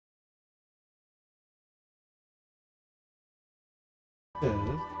Yes.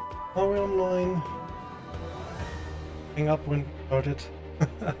 Are we online? Hang up when started.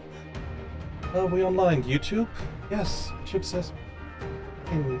 Are we online? YouTube? Yes, YouTube says.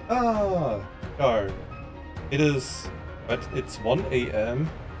 Car. It is. But it's 1 AM.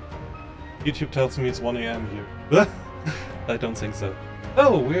 YouTube tells me it's 1 AM here. I don't think so.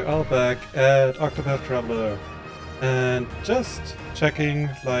 Oh, we are back at Octopath Traveler. And just checking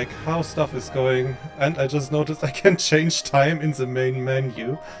like how stuff is going, and I just noticed I can change time in the main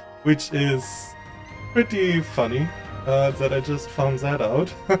menu, which is pretty funny that I just found that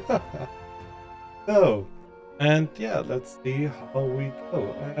out. So, and yeah, let's see how we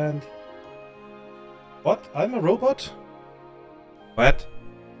go. And what? I'm a robot? What?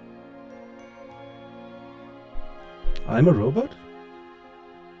 I'm a robot?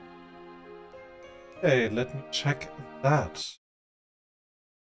 Okay, let me check that.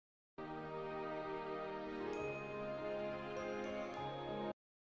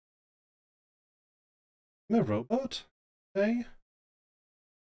 I'm a robot? Okay.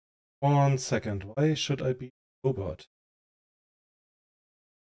 1 second. Why should I be a robot?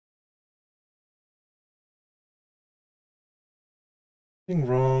 Something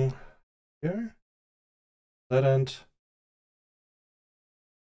wrong here? That end.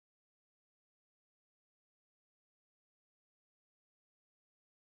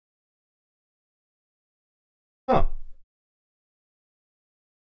 Huh.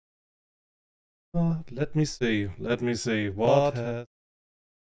 Let me see. Let me see. What has...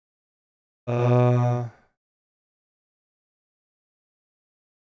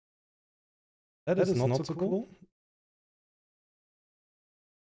 That is not so cool.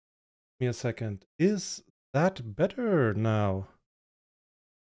 Give me a second. Is that better now?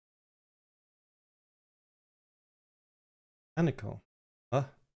 Mechanical. Huh?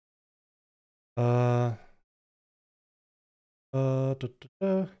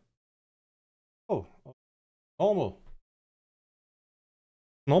 Oh, normal.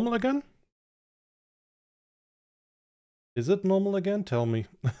 Normal again? Is it normal again? Tell me.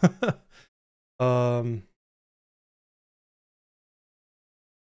 Tell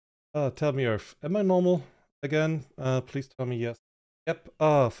me, Earth. Am I normal again? Please tell me yes. Yep.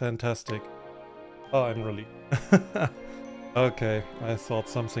 Ah, fantastic. Oh, I'm relieved. Okay, I thought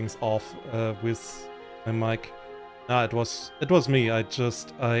something's off with my mic. Nah, it was me. I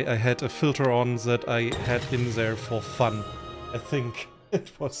had a filter on that I had in there for fun. I think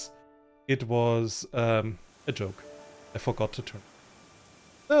it was a joke. I forgot to turn.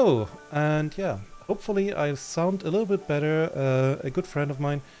 So, and yeah, hopefully I sound a little bit better. A good friend of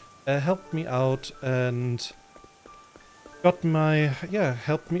mine helped me out and got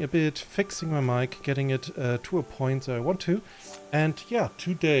helped me a bit fixing my mic, getting it to a point that I want to. And yeah,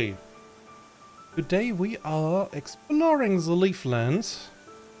 today we are exploring the Leaflands,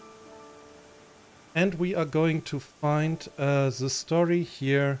 and we are going to find the story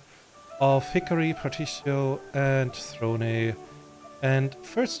here of Hickory, Patricio, and Throne. And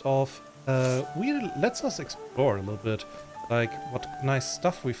first off, let's us explore a little bit, like what nice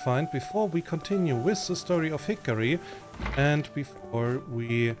stuff we find before we continue with the story of Hickory, and before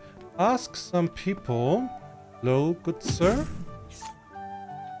we ask some people. Hello, good sir.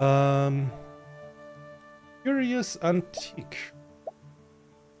 Curious Antique.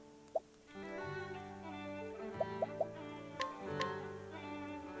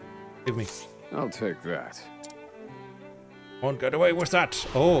 Give me. I'll take that. Won't get away with that.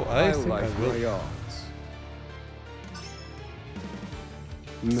 Oh, I think like I will. my odds.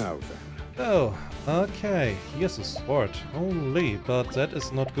 Now then. Oh, okay. Here's a sword. Only, but that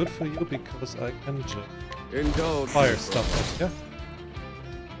is not good for you because I can just fire stuff at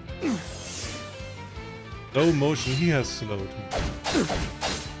you. Slow motion, he has slowed me.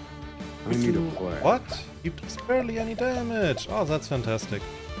 I need a plan. What? He does barely any damage. Oh, that's fantastic.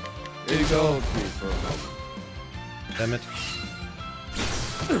 Indulge me for a moment. Damn it.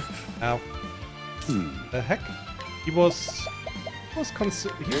 Ow. The heck? He was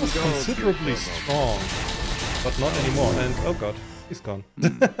considerably strong, but not anymore. And oh god, he's gone.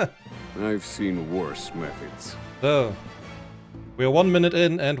 I've seen worse methods. So, we're 1 minute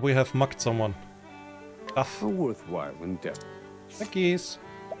in and we have mugged someone. Stuff. A worthwhile endeavor. Thankies.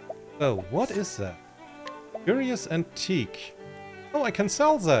 So, what is that? Curious Antique. Oh, I can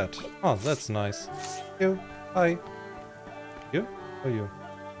sell that. Oh, that's nice. You. Hi. You? How are you?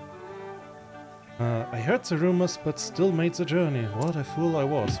 I heard the rumors, but still made the journey. What a fool I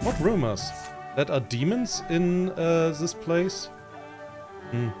was. What rumors? That are demons in this place?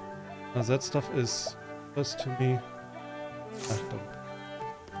 That stuff is close to me. Ah, don't.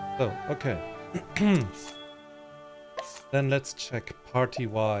 Oh, okay. Then let's check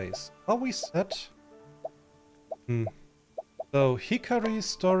party-wise. Are we set? So Hikari's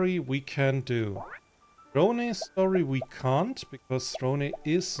story we can do. Throne's story we can't, because Throne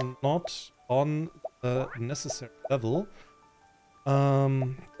is not on the necessary level.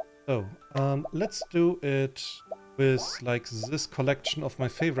 Let's do it with like this collection of my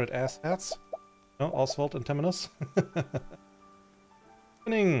favorite asshats. No, Oswald and Temenos.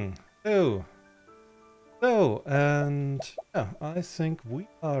 And yeah, I think we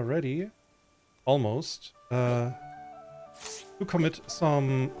are ready, almost, to commit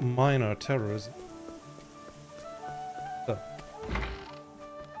some minor terrorism. So.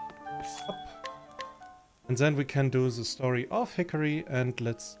 Up. And then we can do the story of Hikari, and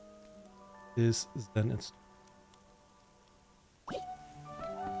let's this then install.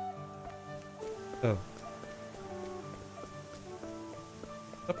 So.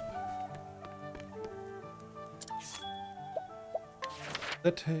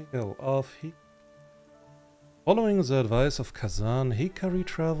 The tale of Hikari. Following the advice of Kazan, Hikari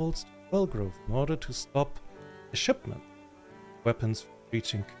travels to Wellgrove in order to stop a shipment of weapons from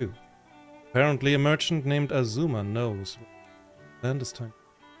reaching Ku. Apparently a merchant named Azuma knows when this time.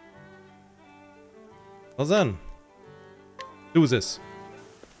 Well then, do this.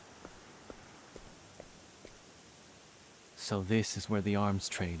 So this is where the arms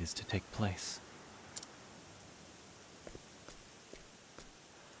trade is to take place.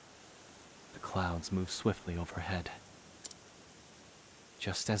 The clouds move swiftly overhead,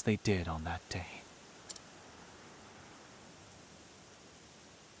 just as they did on that day.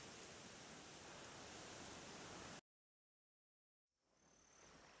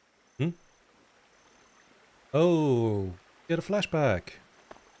 Oh, get a flashback.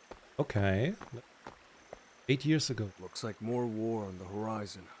 Okay. 8 years ago. Looks like more war on the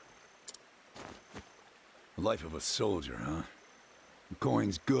horizon. The life of a soldier, huh? The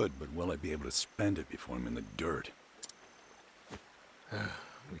coin's good, but will I be able to spend it before I'm in the dirt?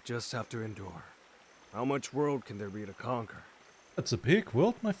 We just have to endure. How much world can there be to conquer? It's a big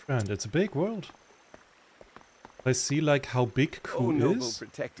world, my friend. It's a big world. I see like how big Ku Oh, noble is.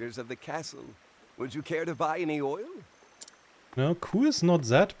 protectors of the castle. Would you care to buy any oil? No, Ku is not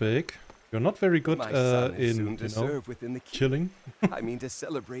that big. You're not very good My son is in, soon to you know, serve within the keep. killing. I mean to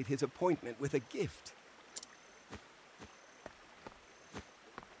celebrate his appointment with a gift.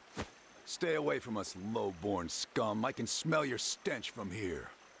 Stay away from us low-born scum. I can smell your stench from here.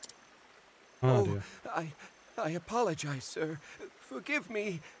 Oh dear. I apologize, sir. Forgive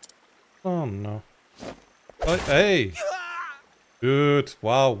me. Oh no. Oh, hey! Dude,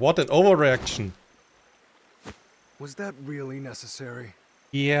 wow, what an overreaction. Was that really necessary?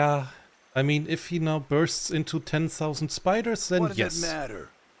 Yeah. I mean, if he now bursts into 10,000 spiders, then What does yes. it matter?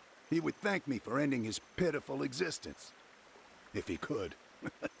 He would thank me for ending his pitiful existence. If he could.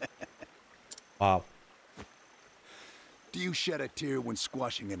 Wow. Do you shed a tear when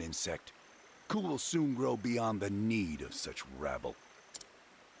squashing an insect? Ku will soon grow beyond the need of such rabble.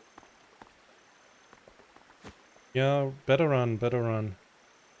 Yeah, better run, better run.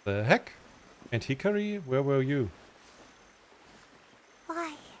 The heck? And Hikari, where were you?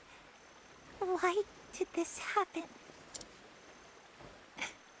 Why? Why did this happen?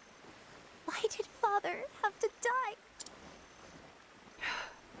 Why did Father have to die?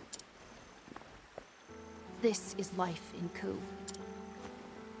 This is life in Ku.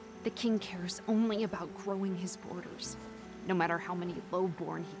 The king cares only about growing his borders, no matter how many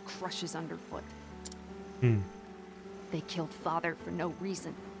lowborn he crushes underfoot. They killed Father for no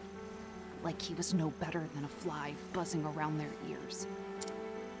reason, like he was no better than a fly buzzing around their ears.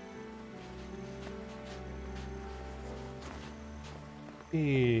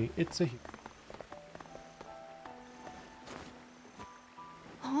 Hey, it's a...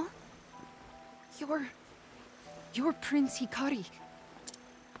 Huh? You're Prince Hikari.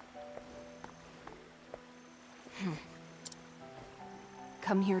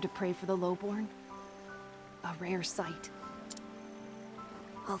 Come here to pray for the lowborn? A rare sight.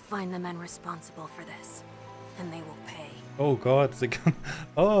 I'll find the men responsible for this, and they will pay. Oh god, they can...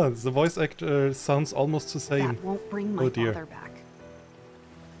 Oh, the voice actor sounds almost the same. That won't bring my Oh dear. father back.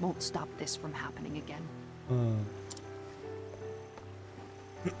 Won't stop this from happening again.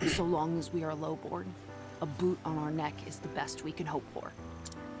 So long as we are lowborn, a boot on our neck is the best we can hope for.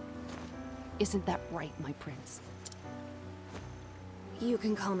 Isn't that right, my prince? You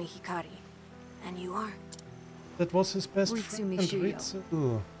can call me Hikari. And you are? That was his best Ritsumi friend, Shiyo.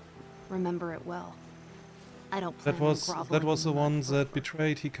 Ritsu. Remember it well. I don't plan That on was groveling the in one mud that forever.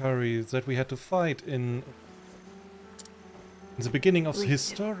 betrayed Hikari, that we had to fight in the beginning of his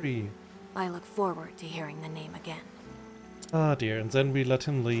Ritsu. story. I look forward to hearing the name again. Ah dear, and then we let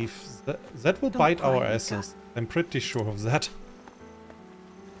him leave. That will bite our asses. I'm pretty sure of that.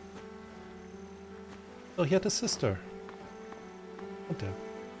 Oh, he had a sister. Oh dear.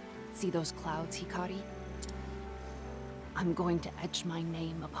 See those clouds, Hikari? I'm going to etch my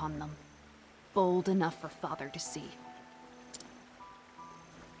name upon them. Bold enough for Father to see.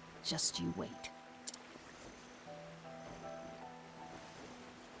 Just you wait.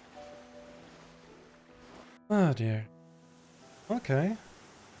 Ah dear. Okay.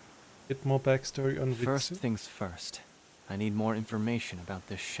 Bit more backstory on First Ritsu. things first. I need more information about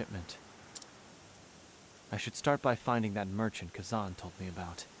this shipment. I should start by finding that merchant Kazan told me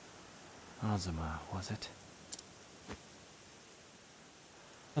about. Ozuma, was it?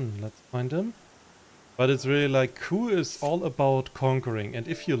 And let's find him. But it's really like Ku is all about conquering, and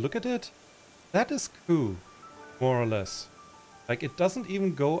if you look at it, that is Ku, more or less. Like it doesn't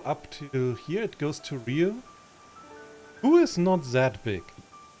even go up to here, it goes to Rio. Ku is not that big.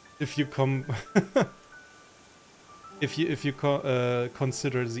 If you come if you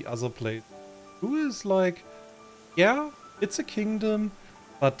consider the other place. Ku is like, yeah, it's a kingdom,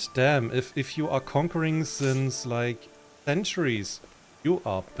 but damn, if you are conquering since like centuries, you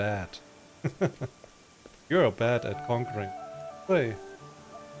are bad. You're bad at conquering. Wait.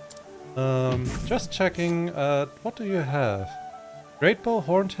 Just checking, what do you have? Great bow,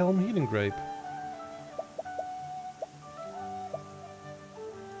 horned helm, healing grape.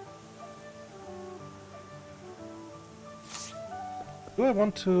 Do I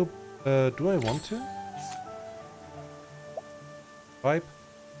want to, Pipe.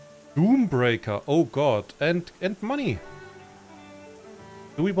 Doombreaker, oh god, and money.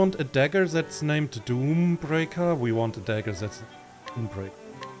 Do we want a dagger that's named Doombreaker? We want a dagger that's Doombreaker.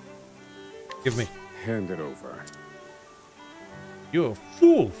 Give me. Hand it over. You're a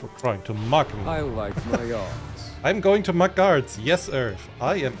fool for trying to mug me. I like my odds. I'm going to mug guards. Yes, Earth.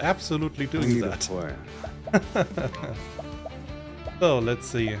 I am absolutely I doing need a that. plan. So, let's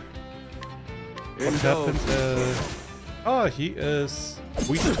see. What happened? Oh, he is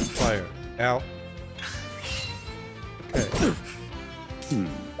weak to fire. Ow. Okay.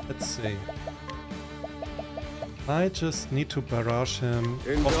 Let's see. I just need to barrage him.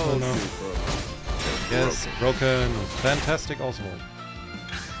 Often enough. Yes, broken. Fantastic Oswald.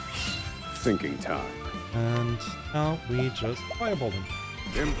 Thinking time. And now we just fireball him.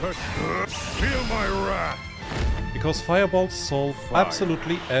 Feel my wrath. Because fireballs solve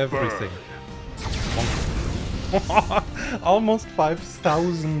absolutely everything. Almost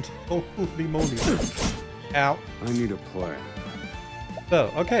 5,000. Holy moly. Ow. I need a plan.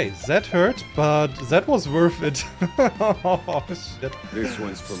 So, okay, that hurt, but that was worth it. Oh, shit. This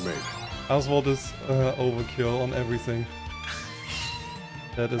one's for me. Oswald is overkill on everything.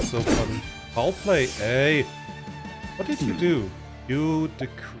 That is so funny. Foul play. Hey! What did you do? You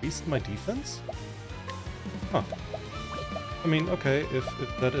decreased my defense? Huh. I mean, okay, if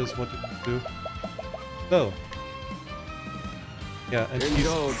that is what you do. So. Yeah, and he's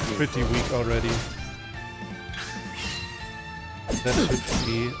pretty weak already. That should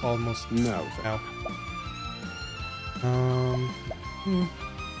be almost No. out.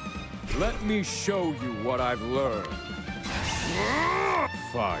 Let me show you what I've learned.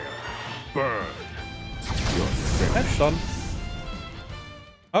 Fire. Burn. That's done.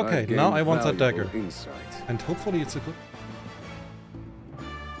 Okay, now I want that dagger. Insight. And hopefully it's a good...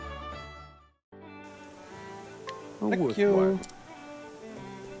 Thank you.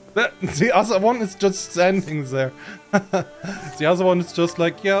 The other one is just standing there. The other one is just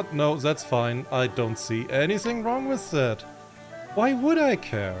like, yeah, no, that's fine. I don't see anything wrong with that. Why would I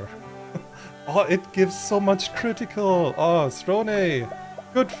care? Oh, it gives so much critical. Oh, Strone.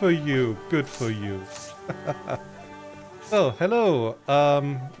 Good for you. Good for you. So, hello.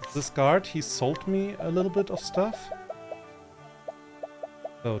 This guard, he sold me a little bit of stuff.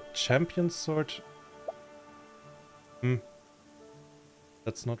 So, champion sword.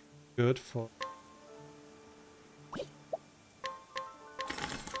 That's not good for...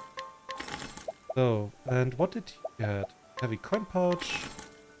 So, and what did he get? Heavy coin pouch.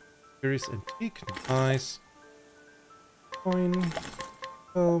 Curious antique, nice. Coin.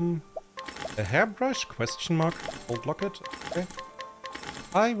 A hairbrush? Question mark. Old locket. Okay.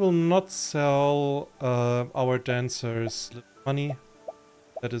 I will not sell our dancers money.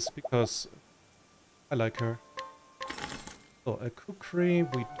 That is because I like her. So, a kukri,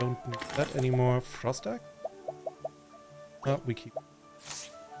 we don't need that anymore. Frost axe? We keep.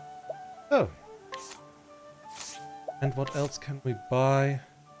 Oh. And what else can we buy?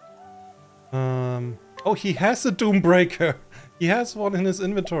 Oh, he has a Doombreaker! He has one in his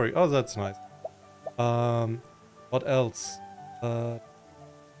inventory. Oh, that's nice. What else? Do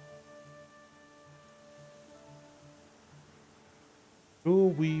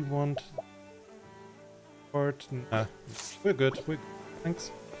we want... part? Nah, we're good.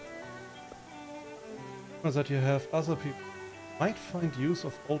 Thanks. That you have other people might find use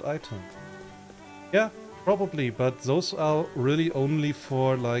of old items. Yeah, probably, but those are really only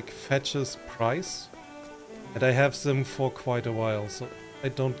for like fetches price. And I have them for quite a while, so I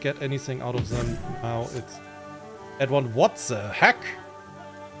don't get anything out of them now. It's at one. What the heck?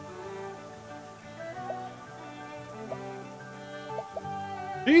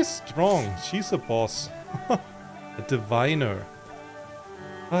 She's strong. She's a boss. A diviner.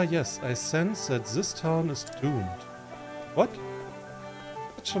 Ah yes, I sense that this town is doomed. What?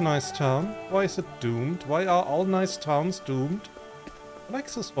 Such a nice town. Why is it doomed? Why are all nice towns doomed? I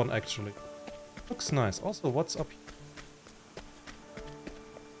like this one actually. Looks nice. Also, what's up here?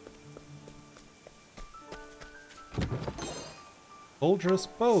 Soldier's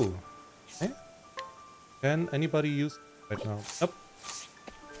bow. Eh? Can anybody use it right now? Up.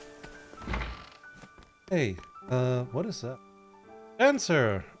 Hey, what is that?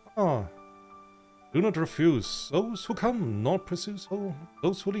 Answer! Oh. Do not refuse those who come, nor pursue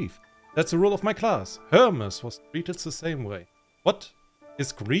those who leave. That's the rule of my class. Hermes was treated the same way. What?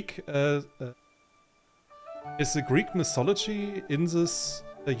 Is Greek, is the Greek mythology in this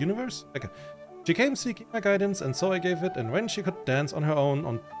universe? Okay. She came seeking my guidance, and so I gave it, and when she could dance on her own,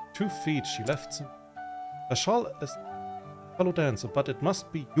 on 2 feet, she left a shall fellow dancer, but it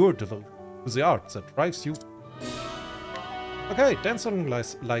must be your devotion to the art that drives you. Okay, dancing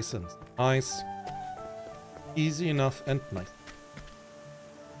license. Nice. Easy enough and nice.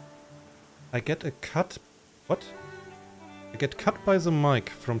 I get a cut. What? I get cut by the mic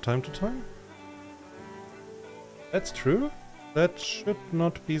from time to time? That's true? That should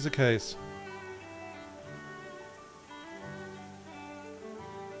not be the case.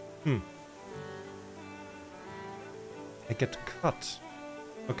 I get cut.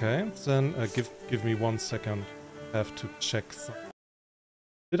 Okay, then give me 1 second. I have to check something.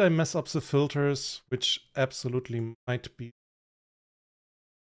 Did I mess up the filters? Which absolutely might be.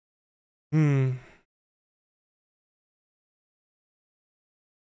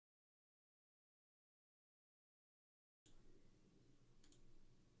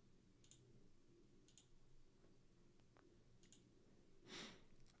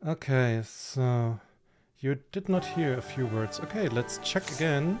 Okay, so you did not hear a few words. Okay, let's check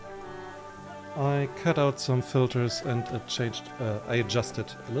again. I cut out some filters and I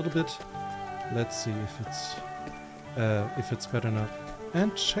adjusted a little bit. Let's see if it's better now.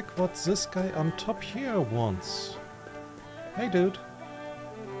 And check what this guy on top here wants. Hey dude,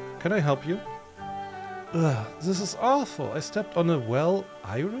 can I help you? Ugh, this is awful. I stepped on a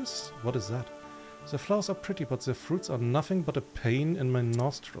iris? What is that? The flowers are pretty, but the fruits are nothing but a pain in my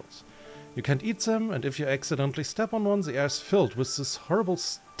nostrils. You can't eat them, and if you accidentally step on one, the air is filled with this horrible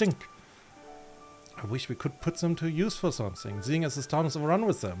stink. I wish we could put them to use for something, seeing as this town is overrun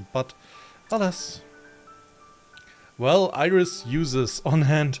with them, but alas. Well, Iris uses on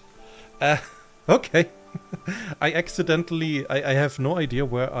hand. Okay. I have no idea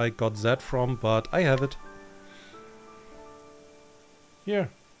where I got that from, but I have it. Here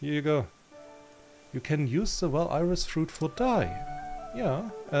you go. You can use the iris fruit for dye. Yeah,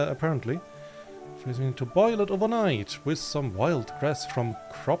 apparently. First we need to boil it overnight with some wild grass from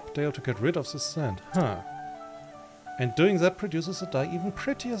Cropdale to get rid of the sand. Huh. And doing that produces a dye even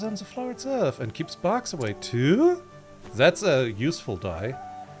prettier than the flower itself and keeps sparks away too? That's a useful dye.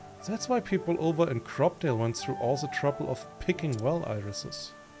 That's why people over in Cropdale went through all the trouble of picking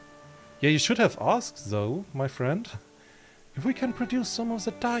irises. Yeah, you should have asked though, my friend. If we can produce some of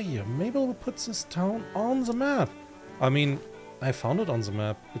the dye here, maybe we'll put this town on the map. I mean, I found it on the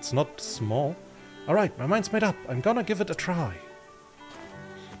map. It's not small. Alright, my mind's made up. I'm gonna give it a try.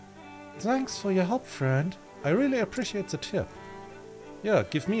 Thanks for your help, friend. I really appreciate the tip. Yeah,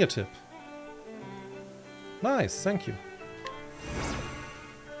 give me a tip. Nice, thank you.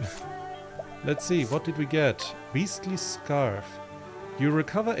 Let's see, what did we get? Beastly Scarf. You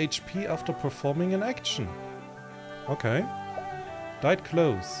recover HP after performing an action. Okay. Dyed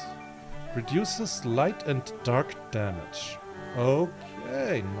clothes. Reduces light and dark damage.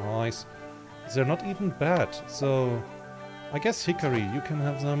 Okay, nice. They're not even bad, so I guess Hickory, you can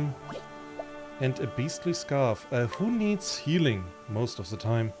have them. And a beastly scarf. Who needs healing most of the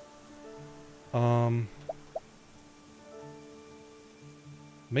time?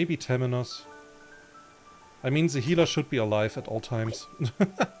 Maybe Temenos. I mean, the healer should be alive at all times.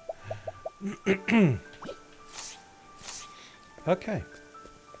 Okay.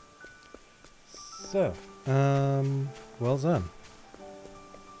 So, Well then.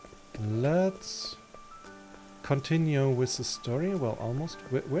 Let's continue with the story. Well, almost.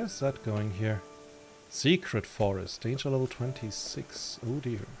 Where's that going here? Secret Forest, danger level 26. Oh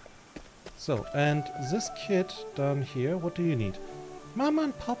dear. So, and this kid down here, what do you need? Mama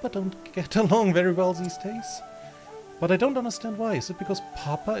and Papa don't get along very well these days. But I don't understand why. Is it because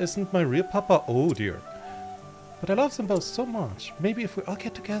Papa isn't my real Papa? Oh dear. But I love them both so much. Maybe if we all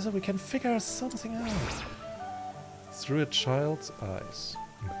get together we can figure something out. Through a child's eyes.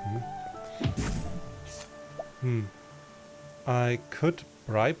 I could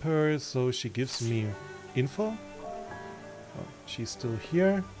bribe her so she gives me info. Oh, she's still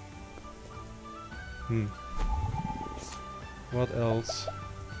here. What else?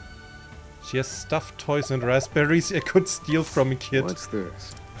 She has stuffed toys and raspberries I could steal from a kid. What's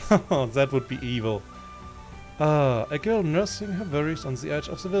this? Oh, that would be evil. A girl nursing her worries on the edge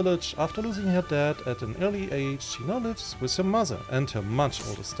of the village. After losing her dad at an early age, she now lives with her mother and her much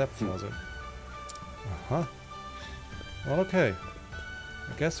older stepfather. Well, okay.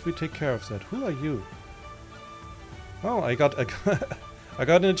 I guess we take care of that. Who are you? Oh, I got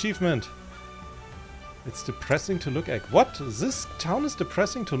an achievement. It's depressing to look at. What? This town is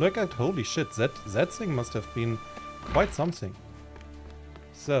depressing to look at? Holy shit, that thing must have been quite something.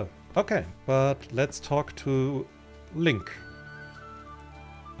 So, okay, but let's talk to Link.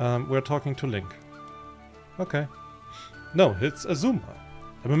 We're talking to Link. Okay. No, it's Azuma.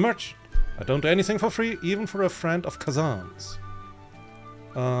 I'm a merchant. I don't do anything for free, even for a friend of Kazan's.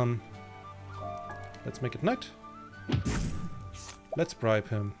 Let's make it night. Let's bribe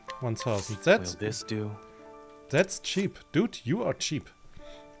him. 1,000. Will this do? That's cheap. Dude, you are cheap.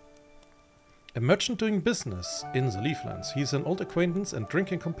 A merchant doing business in the Leaflands. He's an old acquaintance and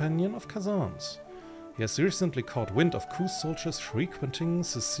drinking companion of Kazan's. He has recently caught wind of Ku's soldiers frequenting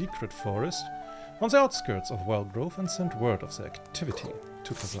the secret forest on the outskirts of Wildgrove and sent word of their activity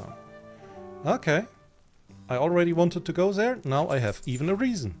to Kazan. Okay. I already wanted to go there, now I have even a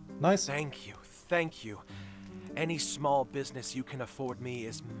reason. Nice. Thank you, thank you. Any small business you can afford me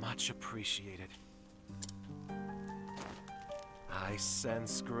is much appreciated. I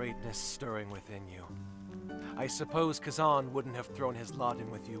sense greatness stirring within you. I suppose Kazan wouldn't have thrown his lot in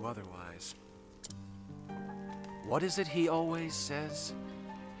with you otherwise. What is it he always says?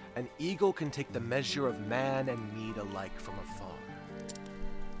 An eagle can take the measure of man and mead alike from afar.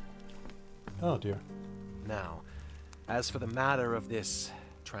 Oh dear. Now, as for the matter of this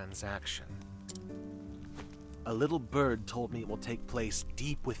transaction, a little bird told me it will take place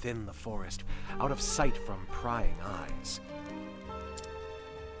deep within the forest, out of sight from prying eyes.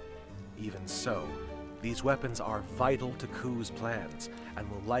 Even so, these weapons are vital to Ku's plans, and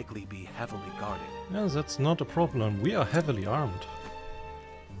will likely be heavily guarded. Yeah, that's not a problem. We are heavily armed.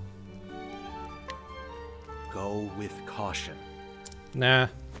 Go with caution. Nah.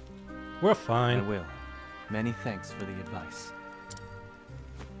 We're I fine. will. Many thanks for the advice.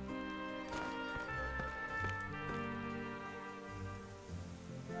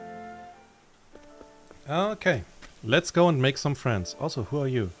 Okay. Let's go and make some friends. Also, who are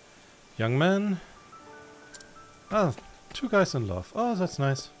you? Young man? Ah, two guys in love. Oh, that's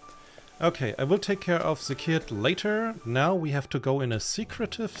nice. Okay, I will take care of the kid later. Now we have to go in a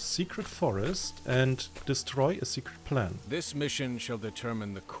secret forest and destroy a secret plan. This mission shall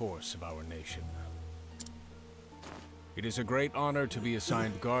determine the course of our nation. It is a great honor to be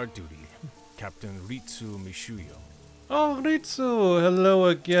assigned guard duty, Captain Ritsu Mishuyo. Oh, Ritsu! Hello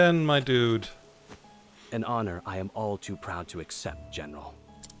again, my dude. An honor I am all too proud to accept, General.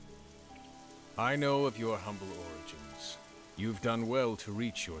 I know of your humble origins. You've done well to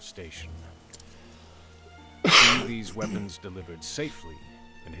reach your station. See these weapons delivered safely,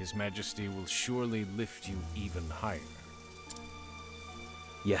 and His Majesty will surely lift you even higher.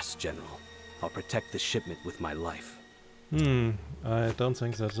 Yes, General. I'll protect the shipment with my life. I don't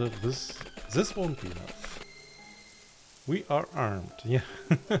think that this won't be enough. We are armed, yeah.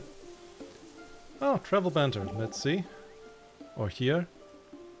 Oh, travel banter, let's see. Or here.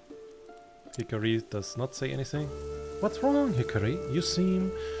 Hikari does not say anything. What's wrong, Hikari? You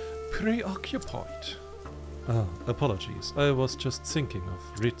seem preoccupied. Oh, apologies. I was just thinking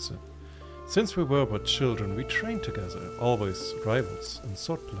of Ritsu. Since we were but children, we trained together, always rivals in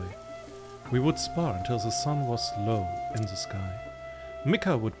swordplay. We would spar until the sun was low in the sky.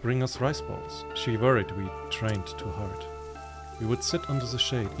 Mika would bring us rice balls. She worried we trained too hard. We would sit under the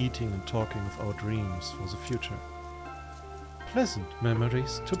shade, eating and talking of our dreams for the future. Pleasant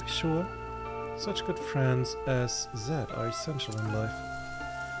memories, to be sure. Such good friends as that are essential in life.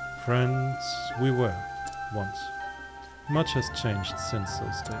 Friends we were, once. Much has changed since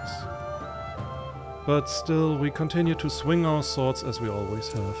those days. But still, we continue to swing our swords as we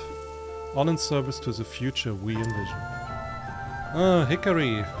always have. All in service to the future we envision. Ah,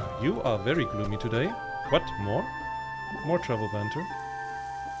 Hickory, you are very gloomy today. What, more? More travel banter.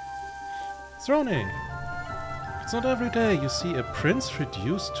 Throne! It's not every day you see a prince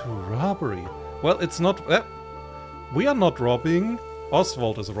reduced to robbery. Well, it's not... we are not robbing.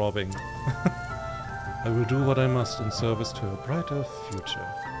 Oswald is robbing. I will do what I must in service to a brighter future.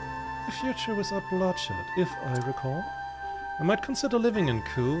 A future without bloodshed, if I recall. I might consider living in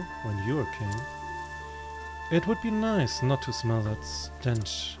Ku when you're king. It would be nice not to smell that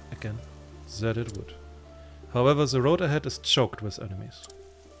stench again. That it would. However, the road ahead is choked with enemies.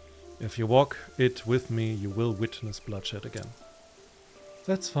 If you walk it with me, you will witness bloodshed again.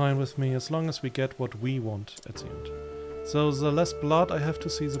 That's fine with me, as long as we get what we want at the end. So the less blood I have to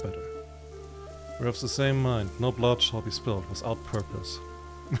see, the better. We're of the same mind. No blood shall be spilled without purpose.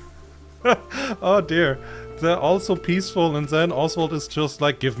 Oh dear. They're all so peaceful, and then Oswald is just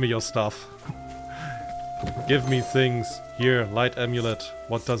like, give me your stuff. Give me things. Here, light amulet.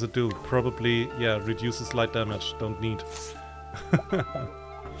 What does it do? Probably, yeah, reduces light damage. Don't need.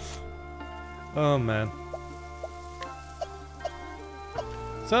 Oh man.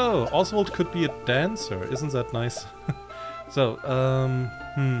 So, Oswald could be a dancer. Isn't that nice? So,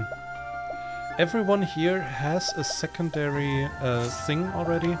 everyone here has a secondary thing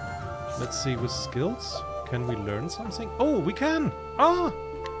already. Let's see, with skills, can we learn something? Oh, we can! Ah!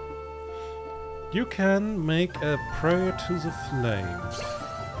 You can make a prayer to the flame.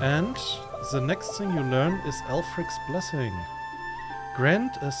 And the next thing you learn is Elfric's Blessing.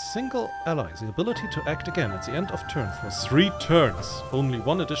 Grant a single ally the ability to act again at the end of turn for 3 turns. Only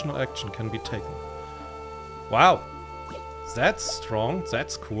 1 additional action can be taken. Wow! That's strong,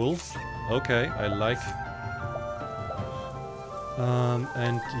 that's cool. Okay, I like.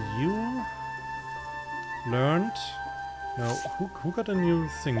 And you learned... No, who got a new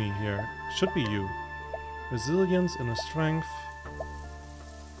thingy here? Should be you. Resilience, inner strength.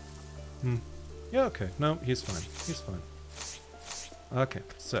 Yeah, okay. No, he's fine. He's fine. Okay,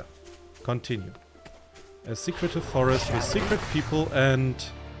 so, continue. A secretive forest with secret people and...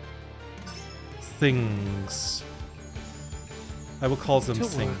 things. I will call them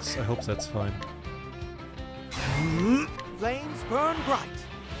things. I hope that's fine. Flames burn bright.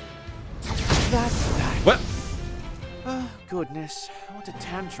 That's that. What? Oh, goodness. What a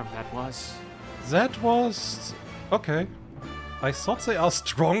tantrum that was. That was... okay. I thought they are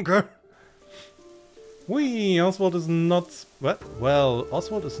stronger. Whee! Oswald is not... what? Well,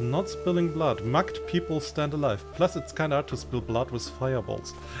 Oswald is not spilling blood. Mugged people stand alive. Plus, it's kinda hard to spill blood with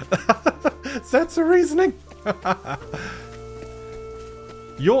fireballs. That's the reasoning!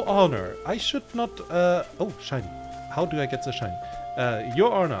 Your honor, I should not... oh, shiny. How do I get the shiny?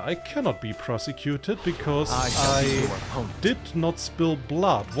 Your honor, I cannot be prosecuted because I did not spill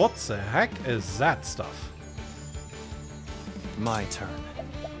blood. What the heck is that stuff? My turn.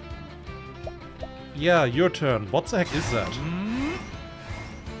 Yeah, your turn. What the heck is that?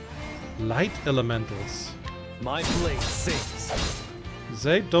 Light elementals. My blade sings.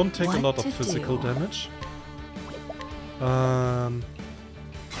 They don't take a lot of What to physical do? damage.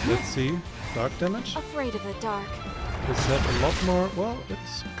 Let's see. Dark damage? Afraid of the dark. Is that a lot more? Well,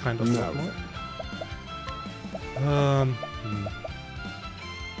 it's kind of a lot more.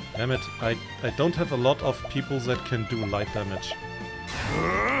 Damn it, I don't have a lot of people that can do light damage.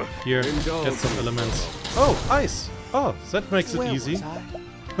 Here, get some elements. Oh, ice! Oh, that makes it easy.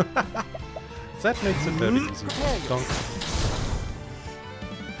 That makes it very easy. Donk.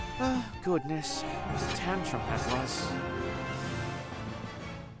 Oh, goodness. What a tantrum that was.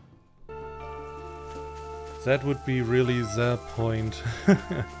 That would be really the point.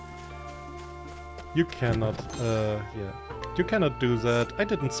 You cannot, yeah. You cannot do that. I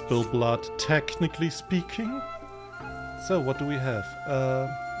didn't spill blood, technically speaking. So, what do we have? Well,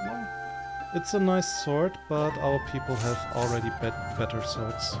 it's a nice sword, but our people have already better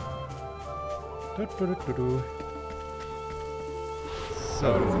swords.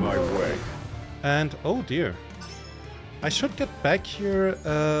 So, Out of my way. and oh dear. I should get back here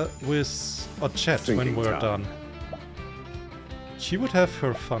with Ochette when Thinking we're time. done. She would have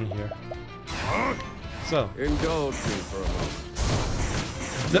her fun here. So, Indulge me for a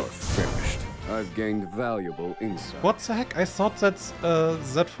moment. You're finished. I've gained valuable insight. what the heck? I thought that's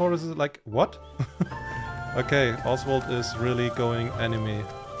Z4 is like what? Okay, Oswald is really going anime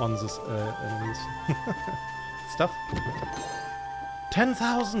on this enemies. Stuff.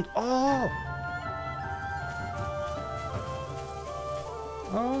 10,000! Oh!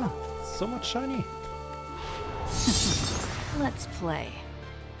 Oh, so much shiny. Let's play.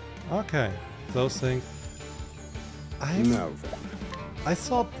 Okay. those things. Now then. I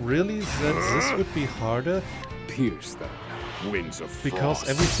thought really that this would be harder. Pierce them. Winds of Because frost.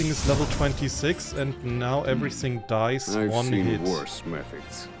 everything is level 26 and now everything dies I've one seen hit. worse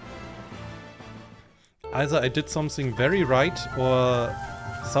methods. Either I did something very right or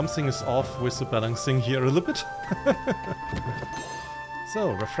something is off with the balancing here a little bit.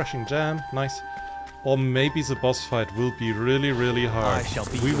 So, refreshing jam, nice. Or maybe the boss fight will be really, really hard. I shall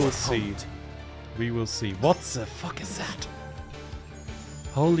be We your will see. opponent. We will see. What the fuck is that?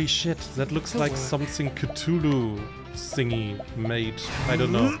 Holy shit, that looks like something Cthulhu thingy made. I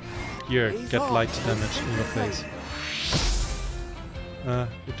don't know. Here, get light damage in your face.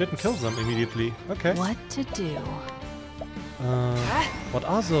 It didn't kill them immediately. Okay. What to do? What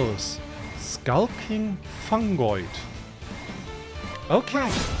are those? Skulking fungoid.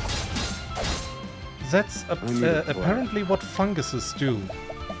 Okay. That's apparently what funguses do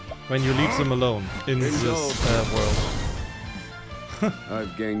when you leave them alone in this world.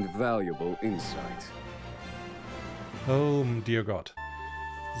 I've gained valuable insight. Oh dear god.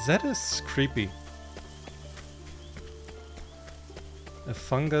 That is creepy. A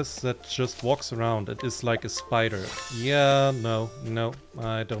fungus that just walks around. It is like a spider. Yeah, no,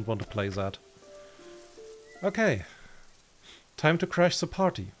 I don't want to play that. Okay. Time to crash the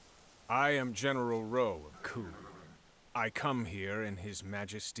party. I am General Rowe of Ku. I come here in His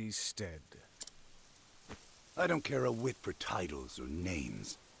Majesty's stead. I don't care a whit for titles or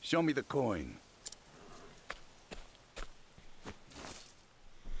names. Show me the coin.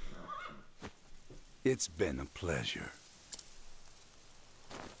 It's been a pleasure.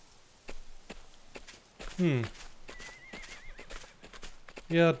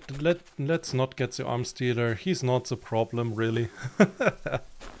 Yeah, let's not get the arms dealer. He's not the problem, really.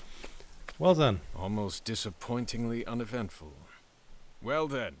 Well then. Almost disappointingly uneventful. Well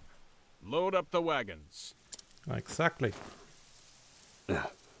then, load up the wagons. Exactly.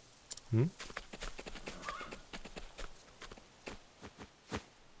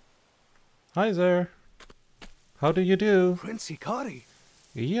 Hi there. How do you do? Prince Hikari.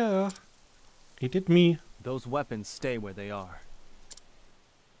 Yeah. He did me. Those weapons stay where they are.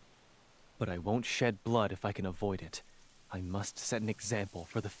 But I won't shed blood if I can avoid it. I must set an example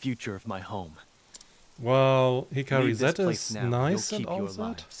for the future of my home. Well, Hikari, Leave this that place is now, nice you'll and keep all your that.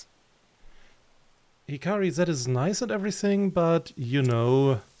 lives. Hikari, that is nice and everything, but you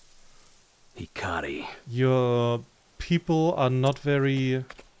know, Hikari. your people are not very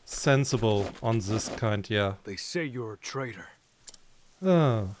sensible on this kind, yeah. They say you're a traitor.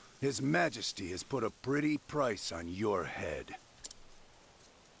 Oh. His Majesty has put a pretty price on your head.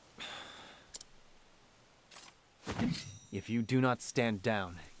 If you do not stand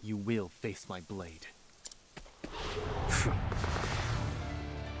down, you will face my blade.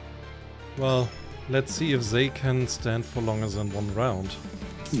 Well, let's see if they can stand for longer than one round.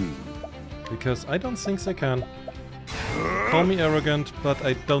 Because I don't think they can. Call me arrogant, but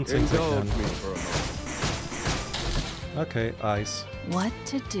I don't think they can. Okay, ice. What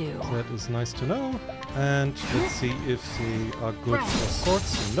to do? That is nice to know. And let's see if they are good for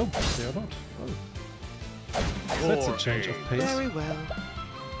swords. Nope, they are not. Oh. That's a change of pace. Very well.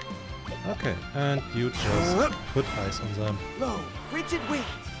 Okay, and you just put ice on them. Low, rigid wings.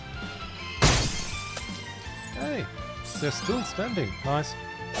 Hey, they're still standing. Nice.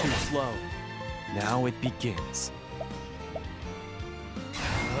 Too slow. Now it begins.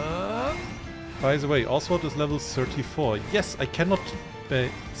 By the way, Oswald is level 34. Yes, I cannot...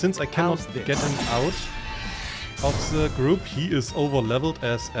 since I cannot How's this? get him out of the group, he is over-leveled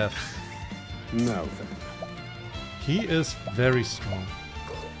as F. Now then. He is very strong.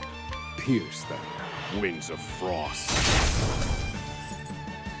 Pierce them. Winds of frost.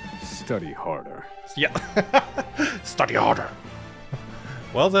 Study harder. Yeah. Study harder.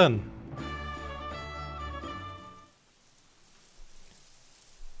 Well then.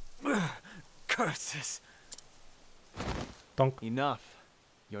 Curses. Donk. Enough.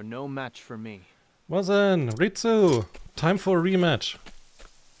 You're no match for me. Well then, Ritsu. Time for a rematch.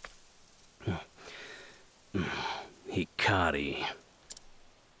 Hikari.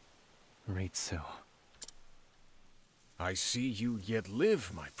 Ritsu. I see you yet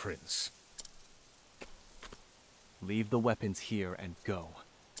live, my prince. Leave the weapons here and go.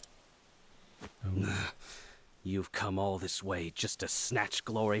 You've come all this way just to snatch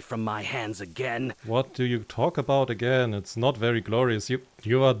glory from my hands again? What do you talk about again? It's not very glorious.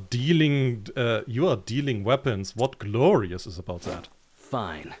 You are dealing weapons. What glorious is about that?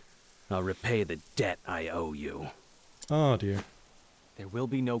 Fine. I'll repay the debt I owe you. Oh dear. There will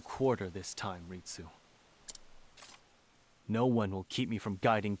be no quarter this time, Ritsu. No one will keep me from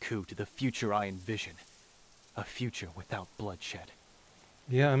guiding Ku to the future I envision. A future without bloodshed.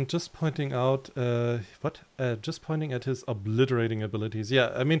 Yeah, I'm just pointing out, just pointing at his obliterating abilities.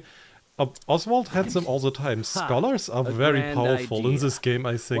 Yeah, I mean, Oswald had them all the time. Scholars are very powerful in this game,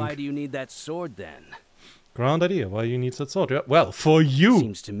 I think. Why do you need that sword, then? Grand idea, why you need that sword. Yeah, well, for you!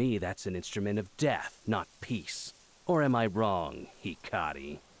 Seems to me that's an instrument of death, not peace. Or am I wrong,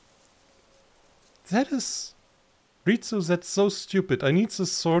 Hikari? That is... Ritsu, that's so stupid. I need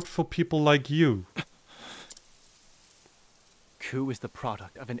this sword for people like you. Ku is the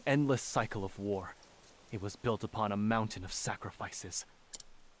product of an endless cycle of war. It was built upon a mountain of sacrifices.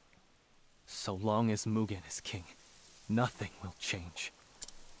 So long as Mugen is king, nothing will change.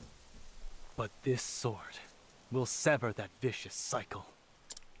 But this sword will sever that vicious cycle.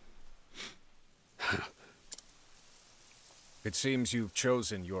 It seems you've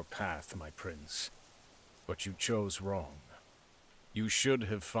chosen your path, my prince. But you chose wrong. You should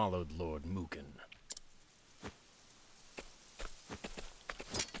have followed Lord Mugen.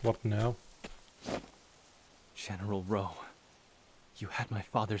 What now? General Rowe, you had my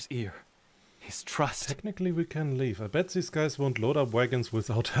father's ear. His trust. Technically we can leave. I bet these guys won't load up wagons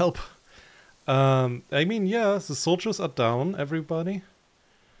without help. I mean, yeah, the soldiers are down, everybody.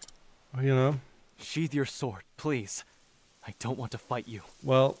 You know. Sheathe your sword, please. I don't want to fight you.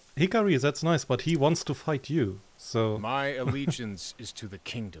 Well, Hikari, that's nice, but he wants to fight you, so... My allegiance is to the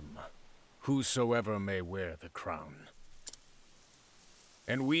kingdom, whosoever may wear the crown.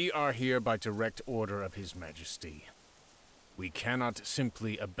 And we are here by direct order of His Majesty. We cannot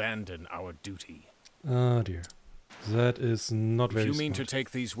simply abandon our duty. Oh dear. That is not very If you mean smart. to take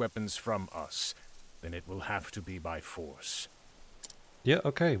these weapons from us, then it will have to be by force. Yeah,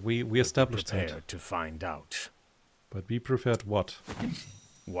 okay, we established that. Prepared to find out. But be prepared what?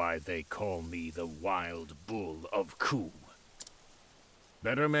 Why they call me the Wild Bull of Ku.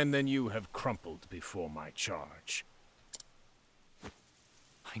 Better men than you have crumpled before my charge.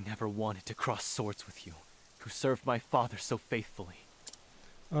 I never wanted to cross swords with you, who served my father so faithfully.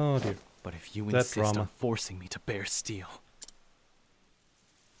 Oh dear. But if you That insist drama. on forcing me to bear steel...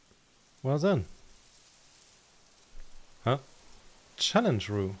 Well then. Huh? Challenge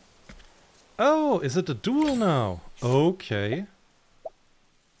Rue. Oh, is it a duel now? Okay.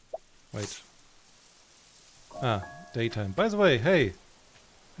 Wait. Ah, daytime. By the way, hey.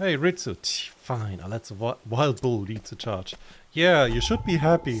 Hey, Ritsu. Fine, I'll let the Wild Bull lead the charge. Yeah, you should be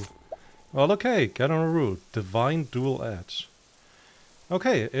happy. Well, okay, get on a route. Divine Dual Edge.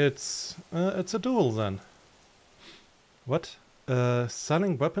 Okay, it's a duel then. What?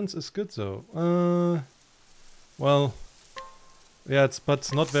 Selling weapons is good though. Well, yeah, but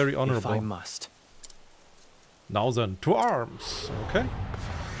it's not very honorable. If I must. Now then, to arms. Okay.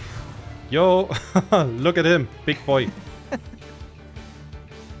 Yo, look at him, big boy.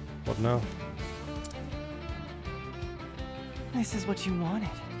 What now? This is what you wanted,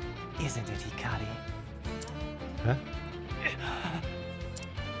 isn't it, Hikari? Huh?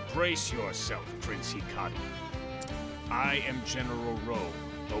 Brace yourself, Prince Hikari. I am General Rowe,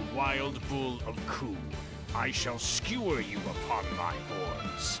 the Wild Bull of Ku. I shall skewer you upon my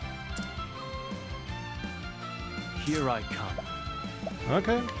horns. Here I come.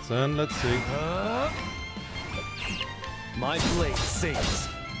 Okay, then let's see. My blade sings.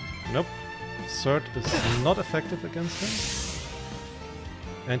 Nope. Sword is not effective against him.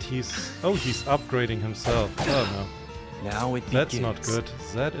 And he's upgrading himself. Oh no. Now it begins. That's not good.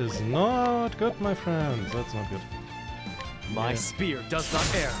 That is not good, my friends. That's not good. My spear does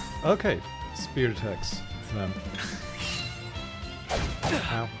not err. Okay, spear attacks. Then.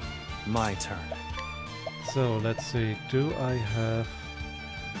 Ow. My turn. So let's see. Do I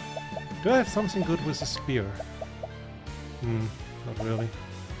have something good with a spear? Not really.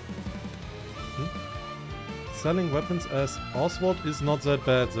 Selling weapons as Oswald is not that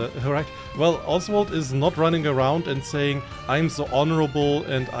bad. Right. Well, Oswald is not running around and saying, I'm so honorable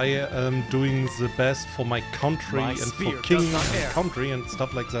and I am doing the best for my country and for king and country and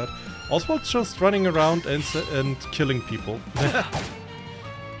stuff like that. Oswald's just running around and killing people.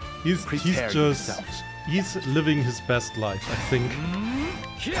 he's living his best life, I think.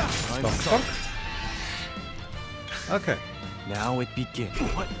 Okay. Now it begins.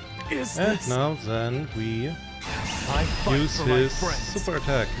 What is and this? now then we use his super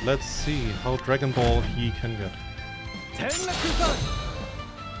attack. Let's see how Dragon Ball he can get.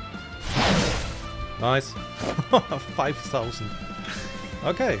 Nice. 5,000.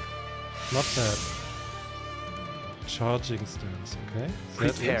 Okay. Not bad. Charging stance, okay.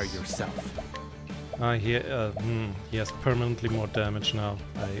 Prepare yourself. He has permanently more damage now,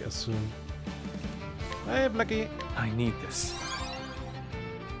 I assume. Hey, Blackie. I need this.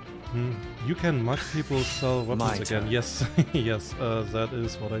 You can mug people sell weapons My again. turn. Yes, yes, that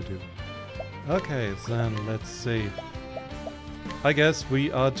is what I do. Okay, then let's see. I guess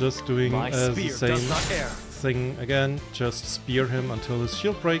we are just doing My the spear same does not err. thing again. Just spear him until his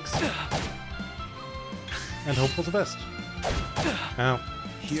shield breaks. And hope for the best. Ow.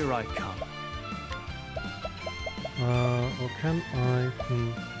 Here I come. Or can I...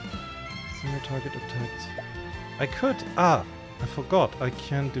 Single target attacks. I could... Ah! I forgot. I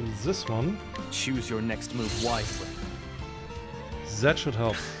can do this one. Choose your next move wisely. That should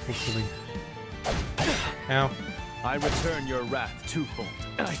help, hopefully. Ow. I return your wrath twofold.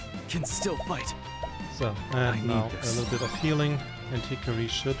 I can still fight. So, and now a little bit of healing, and Hikari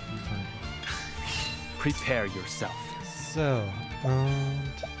should be fine. Prepare yourself. So,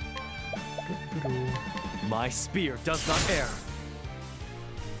 and... My spear does not err.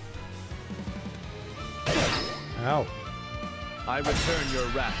 Ow. I return your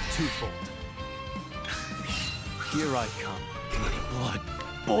wrath twofold. Here I come. My blood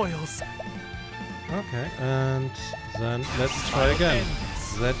boils. Okay, and then let's try again.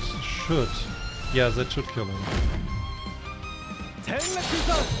 That should... Yeah, that should kill him.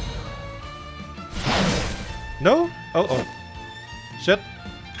 No? Oh, oh. Shit.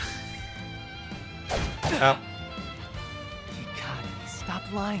 Ow. Hikari, stop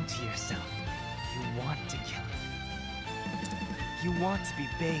lying to yourself. You want to kill him. You want to be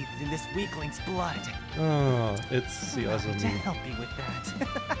bathed in this weakling's blood. Oh, it's the other To me. help you with that.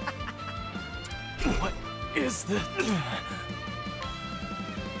 What is this?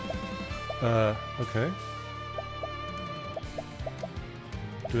 Okay.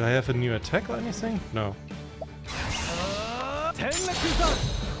 Do I have a new attack or anything? No.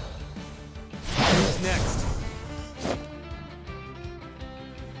 Who's next?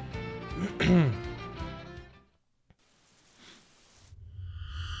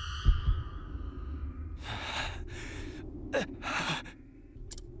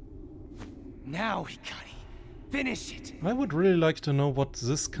 Now, Hikari, finish it. I would really like to know what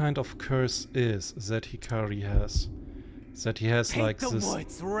this kind of curse is that Hikari has. That he has Paint like the this...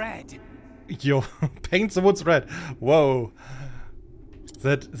 woods red. Yo, paint the woods red. Whoa.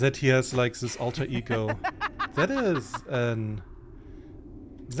 That he has like this alter ego. That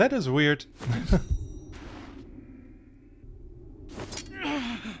is weird.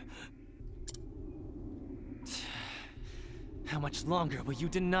 How much longer will you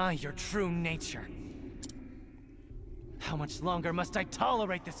deny your true nature? How much longer must I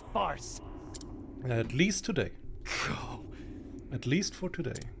tolerate this farce? At least today. Go. At least for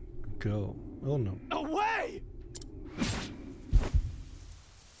today. Go. Oh no. Away!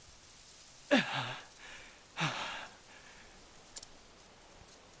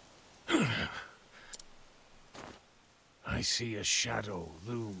 I see a shadow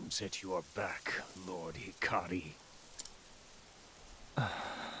looms at your back, Lord Hikari.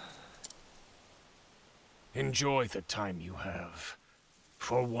 Enjoy the time you have,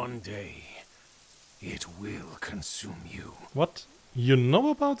 for one day it will consume you. What? You know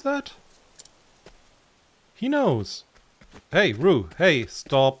about that? He knows. Hey, Rue. Hey,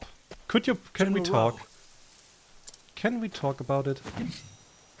 stop. Can we talk? Can we talk about it?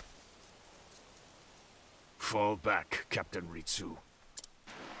 Fall back, Captain Ritsu.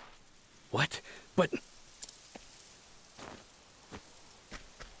 What? But...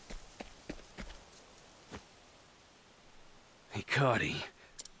 Hikari,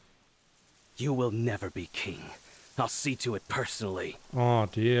 you will never be king. I'll see to it personally. Oh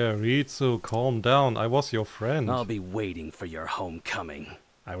dear, Ritsu, calm down. I was your friend. I'll be waiting for your homecoming.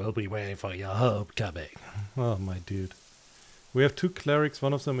 I will be waiting for your homecoming. Oh, my dude. We have two clerics,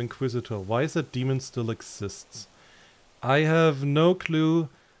 one of them Inquisitor. Why is that demon still exists? I have no clue.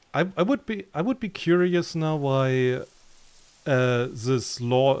 I would be curious now why this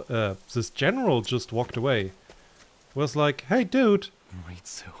general just walked away. Was like, hey dude,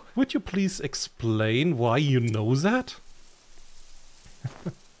 Ritsu. would you please explain why you know that?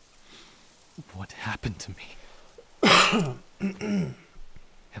 What happened to me?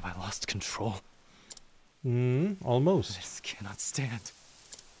 Have I lost control? Almost. This cannot stand.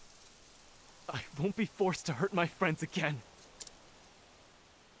 I won't be forced to hurt my friends again.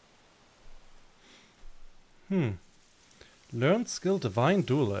 Learned skill Divine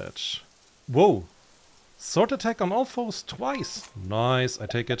Dual Edge. Whoa. Sword attack on all foes twice. Nice, I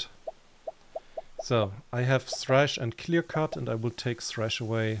take it. So, I have Thrash and Clear Cut, and I will take Thrash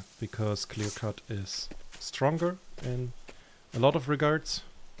away because Clear Cut is stronger in a lot of regards.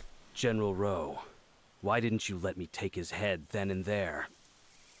 General Rowe, why didn't you let me take his head then and there?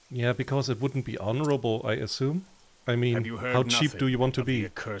 Yeah, because it wouldn't be honorable, I assume. I mean, Have you heard how cheap do you want to of be? the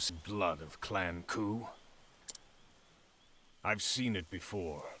accursed blood of Clan Ku? I've seen it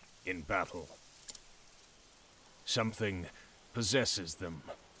before, in battle. Something possesses them.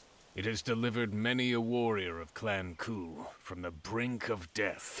 It has delivered many a warrior of Clan Ku from the brink of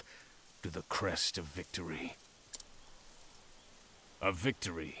death to the crest of victory. A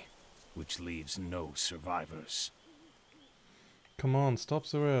victory which leaves no survivors. Come on, stop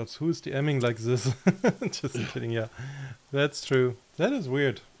the words. Who's DMing like this? Just kidding, yeah. That's true. That is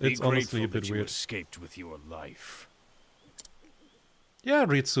weird. It's honestly a bit weird. You escaped with your life. Yeah,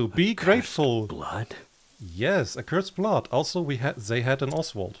 Ritsu, be grateful. Blood? Yes, accursed blood. Also, they had an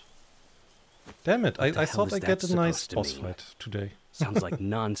Oswald. Damn it, I thought I'd get a nice boss fight today. Sounds like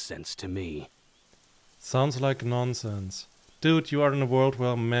nonsense to me. Sounds like nonsense. Dude, you are in a world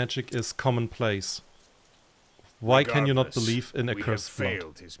where magic is commonplace. Why can you not believe in accursed blood? We have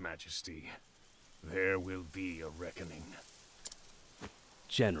failed, His Majesty. There will be a reckoning.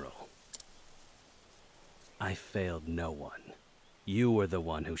 General, I failed no one. You were the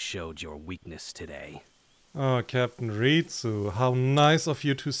one who showed your weakness today. Oh, Captain Ritsu, how nice of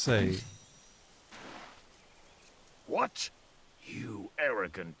you to say. What? You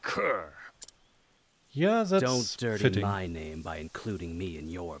arrogant cur! Yeah, that's Don't dirty fitting. my name by including me in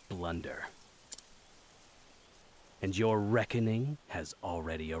your blunder. And your reckoning has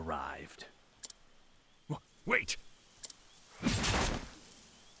already arrived. Wait!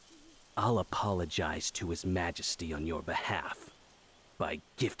 I'll apologize to His Majesty on your behalf by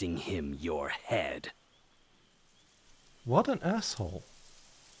gifting him your head. What an asshole.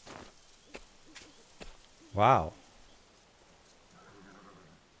 Wow.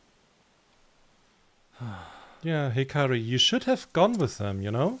 Yeah, Hikari, you should have gone with them, you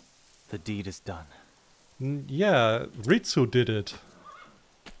know? The deed is done. Yeah, Ritsu did it.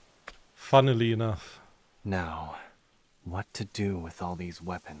 Funnily enough. Now, what to do with all these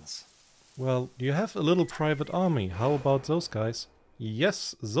weapons? Well, you have a little private army. How about those guys?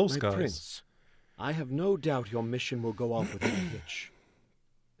 Yes, those guys. My prince, I have no doubt your mission will go off without a hitch.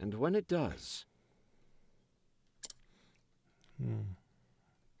 And when it does...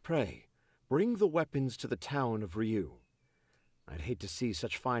 Pray, bring the weapons to the town of Ryu. I'd hate to see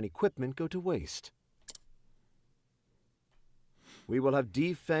such fine equipment go to waste. We will have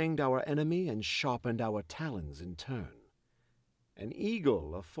defanged our enemy and sharpened our talons in turn. An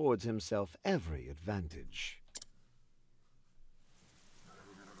eagle affords himself every advantage.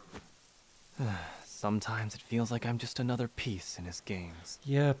 Sometimes it feels like I'm just another piece in his games.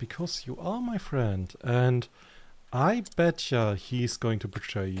 Yeah, because you are my friend, and I betcha he's going to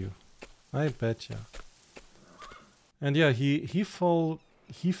betray you. I betcha. And yeah, he fell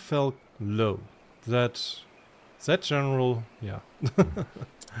low. That general, yeah.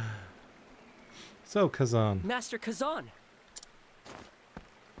 So Kazan. Master Kazan.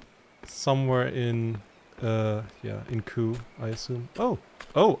 Somewhere in in Ku, I assume. Oh,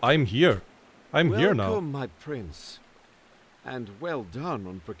 I'm here. I'm here now. Welcome, my prince. And well done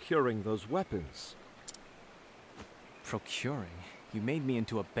on procuring those weapons. Procuring? You made me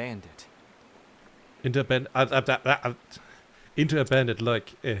into a bandit. Into a bandit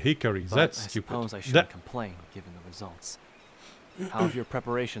like Hikari. But That's I stupid. suppose I shouldn't complain, given the results. How have your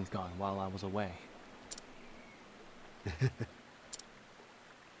preparations gone while I was away?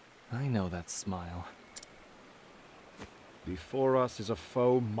 I know that smile. Before us is a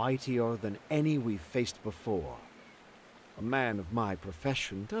foe mightier than any we've faced before. A man of my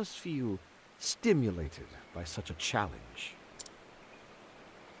profession does feel stimulated by such a challenge.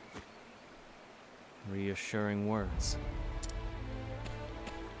 Reassuring words.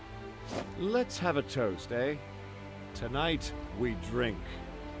 Let's have a toast, eh? Tonight, we drink.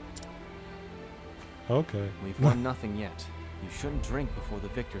 Okay. We've won nothing yet. You shouldn't drink before the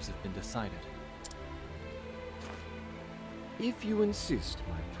victors have been decided. If you insist,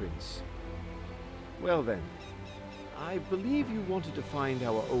 my prince. Well then, I believe you wanted to find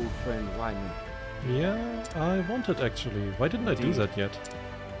our old friend Ryman. Yeah, I wanted actually. Why didn't I do that yet?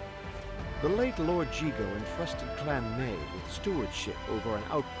 The late Lord Jigo entrusted Clan Mei with stewardship over an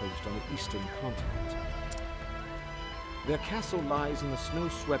outpost on the eastern continent. Their castle lies in the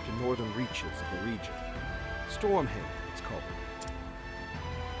snow-swept northern reaches of the region. Stormhaven, it's called.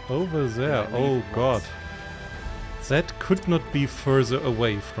 Over there, oh god. That could not be further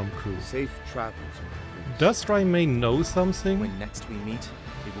away from Ku. Safe travels, my prince. Does Raimei know something? When next we meet,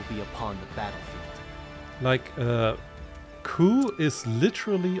 it will be upon the battlefield. Like, Ku is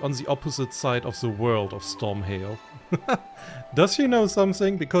literally on the opposite side of the world of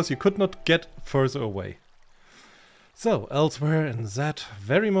So, elsewhere in that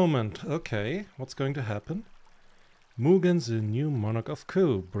very moment, okay, what's going to happen? Mugen, the new monarch of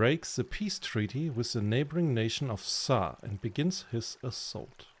Ku, breaks the peace treaty with the neighboring nation of Sa and begins his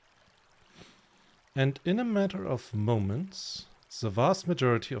assault. And in a matter of moments, the vast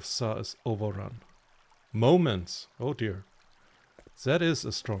majority of Sa is overrun. Moments! Oh dear. That is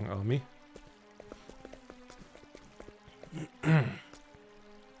a strong army.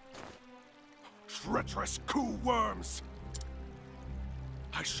 Treacherous Ku worms!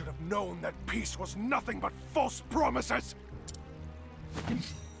 I should have known that peace was nothing but false promises!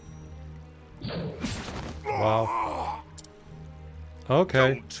 Wow.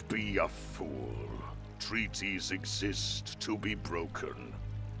 Okay. Don't be a fool. Treaties exist to be broken.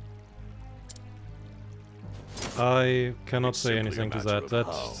 I cannot say Simply anything a to matter that. of That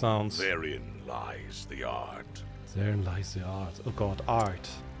how. sounds... Therein lies the art. Therein lies the art. Oh god, art.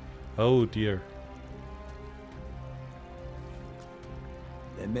 Oh dear.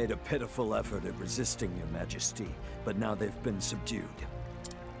 They made a pitiful effort at resisting your majesty, but now they've been subdued.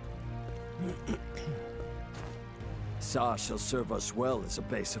 Sa shall serve us well as a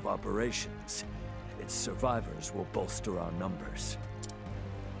base of operations. Its survivors will bolster our numbers.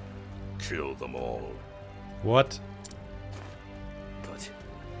 Kill them all. What? But,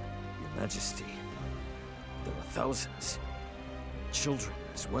 your majesty, there are thousands. Children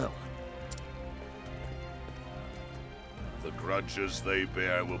as well. The grudges they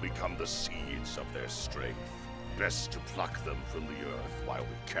bear will become the seeds of their strength. Best to pluck them from the earth while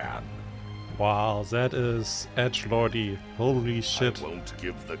we can. Wow, that is edgelordy. Holy shit. I won't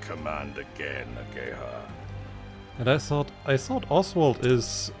give the command again, Ageha. And I thought Oswald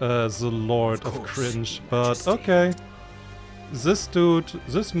is the Lord of Cringe, but okay. This dude,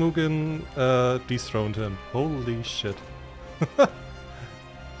 this Mugen dethroned him. Holy shit.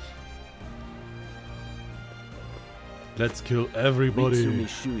 Let's kill everybody. Ritsu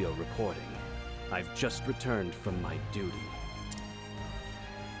Mishuyo reporting. I've just returned from my duty.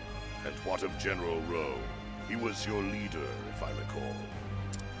 And what of General Rowe? He was your leader, if I recall.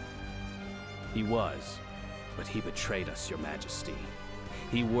 He was, but he betrayed us, your majesty.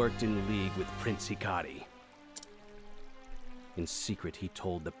 He worked in league with Prince Hikari. In secret, he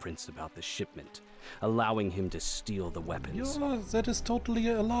told the prince about the shipment, allowing him to steal the weapons. Yeah, that is totally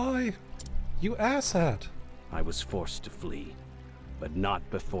a lie. You asshat. I was forced to flee, but not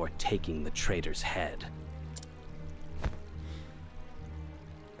before taking the traitor's head.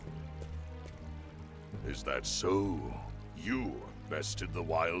 Is that so? You bested the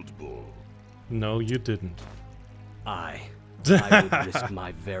wild bull. No, you didn't. I would risk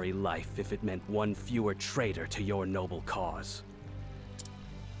my very life if it meant one fewer traitor to your noble cause.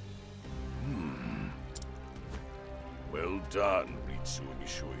 Well done, Ritsu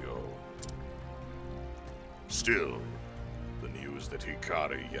Mishuyo. Still, the news that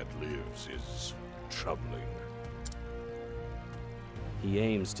Hikari yet lives is troubling. He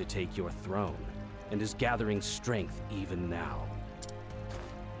aims to take your throne, and is gathering strength even now.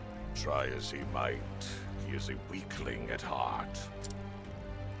 Try as he might, he is a weakling at heart.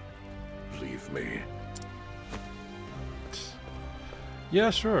 Believe me. Yeah,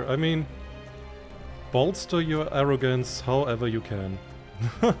 sure. I mean, bolster your arrogance however you can.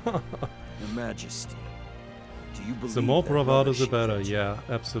 Your Majesty, do you believe The more that bravado, rubbish the he better. fed you? Yeah,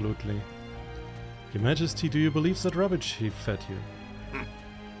 absolutely. Your Majesty, do you believe that rubbish he fed you?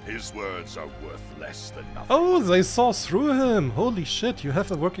 His words are worth less than nothing. Oh, they saw through him! Holy shit, you have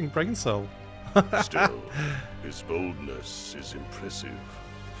a working brain cell. Still, his boldness is impressive.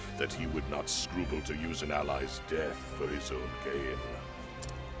 That he would not scruple to use an ally's death for his own gain.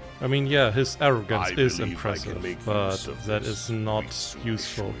 I mean, yeah, his arrogance I is believe I can impressive, make but use of that this is not Ritsu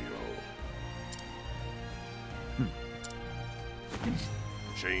useful. Mishuyo.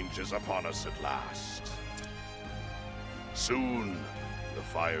 Change is upon us at last. Soon, the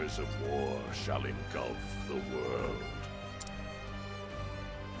fires of war shall engulf the world.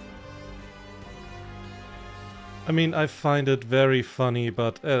 I mean, I find it very funny,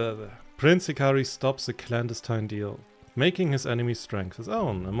 but Prince Hikari stops the clandestine deal, making his enemy's strength his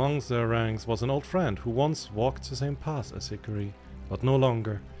own. Among their ranks was an old friend who once walked the same path as Hikari, but no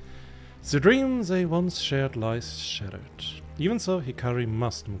longer. The dream they once shared lies shattered. Even so, Hikari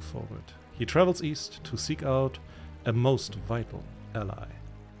must move forward. He travels east to seek out a most vital ally.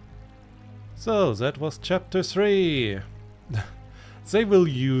 So, that was chapter 3. They will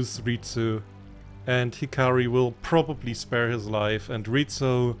use Ritsu, and Hikari will probably spare his life, and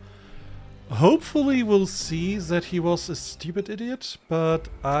Ritsu hopefully will see that he was a stupid idiot, but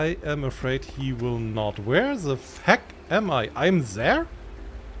I am afraid he will not. Where the heck am I? I'm there?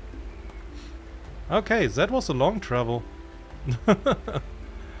 Okay, that was a long travel.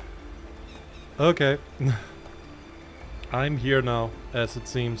 Okay. I'm here now, as it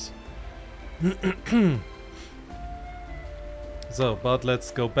seems. So, but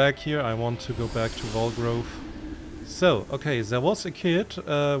let's go back here. I want to go back to Volgrove. So, okay, there was a kid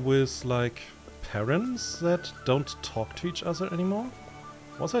with, like, parents that don't talk to each other anymore.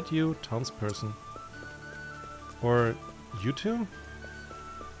 Was that you, townsperson? Or you two?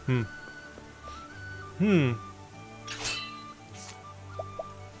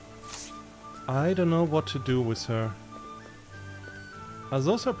 I don't know what to do with her. Are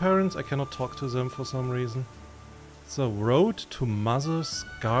those her parents? I cannot talk to them for some reason. So, road to Mother's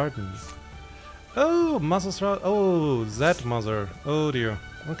garden. Oh, Mother's road. Oh, that mother. Oh dear.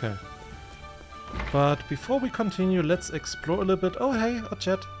 Okay. But before we continue, let's explore a little bit. Oh, hey,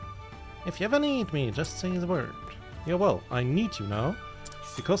 Ochet. If you ever need me, just say the word. Yeah, well, I need you now.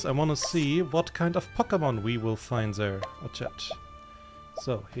 Because I want to see what kind of Pokemon we will find there, Ochet.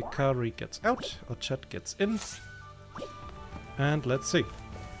 So, Hikari gets out, Ochet gets in. And let's see.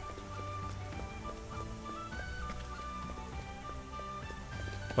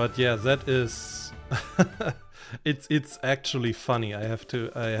 But yeah, that is it's actually funny. I have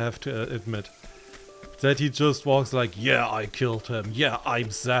to admit that he just walks like, yeah, I killed him. Yeah, I'm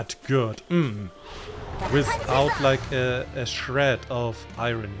that good. Without like a shred of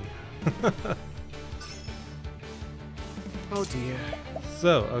irony. Oh dear.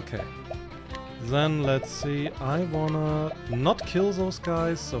 So, okay. Then let's see. I wanna not kill those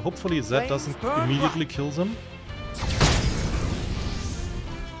guys, so hopefully that doesn't immediately kill them.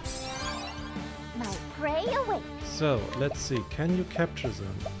 So, let's see, can you capture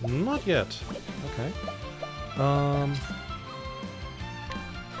them? Not yet. Okay.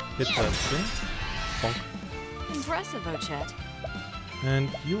 Hit that thing. Bonk. Impressive, Ochet. And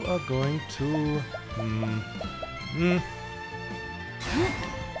you are going to...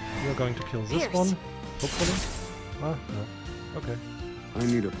 You're going to kill this one, hopefully. Ah, no. Okay. I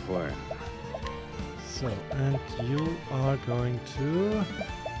need a plan. So, and you are going to...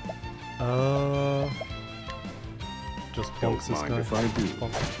 just bonk this guy. If I do.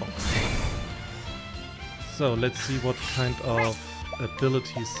 Bonk, bonk. So, let's see what kind of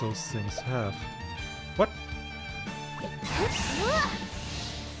abilities those things have. What?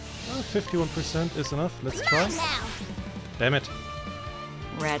 51% is enough. Let's try. Damn it.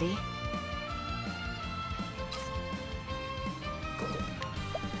 Ready?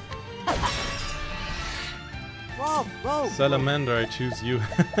 Whoa! Salamander, I choose you.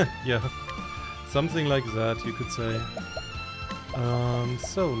 Yeah. Something like that, you could say.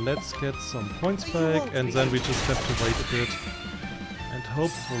 So let's get some points back, and then we just have to wait a bit. And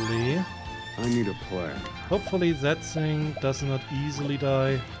hopefully... I need a plan. Hopefully that thing does not easily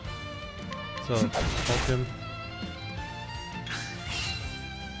die. So, poke him.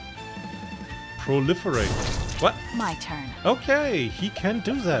 Proliferate. What? My turn. Okay, he can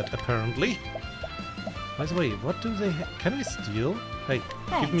do that, apparently. By the way, what do they can I steal? Hey,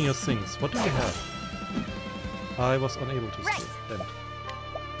 give me your things. What do they have? I was unable to steal. Damn.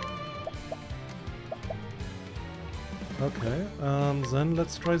 Okay, then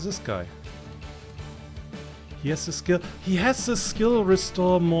let's try this guy. He has the skill. He has the skill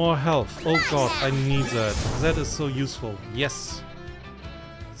restore more health. Oh god, I need that. That is so useful. Yes.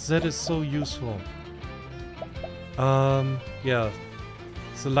 That is so useful. Yeah.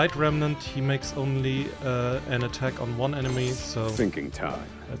 The Light Remnant, he makes only an attack on one enemy, so... Thinking time.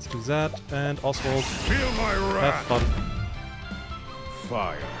 Let's do that, and Oswald, Feel my wrath. have fun.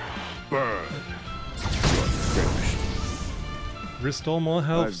 Fire. Burn. You're finished. Restore more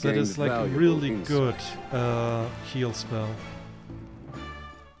health, that is like a really good heal spell.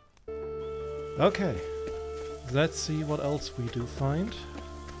 Okay. Let's see what else we do find.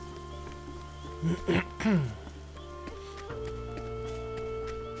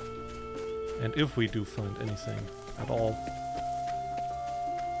 And if we do find anything at all.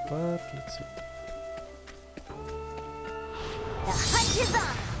 But let's see. The hunt is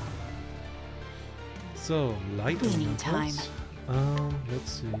on. So, light time.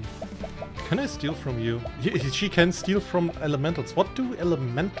 Let's see. Can I steal from you? She can steal from elementals. What do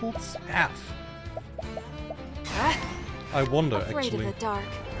elementals have? I wonder, Afraid actually. of the dark.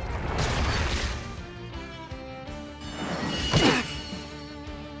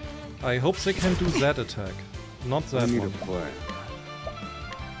 I hope they can do that attack. Not that I need one. a plan.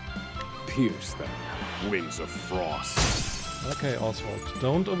 Pierce them. Wings of frost. Okay, Oswald,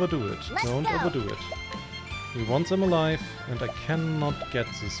 don't overdo it. Don't overdo it. We want them alive, and I cannot get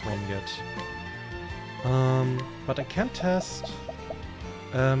this one yet. But I can test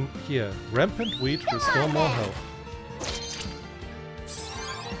Here, rampant weed, restore more health.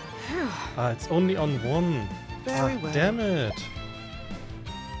 It's only on one. Very well. Damn it.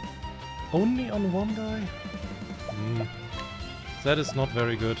 Only on one guy? That is not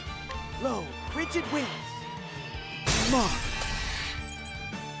very good. Low, rigid wings. Mark.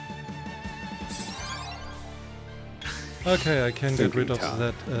 Okay, I can get rid of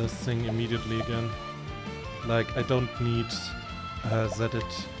that thing immediately again. Like, I don't need that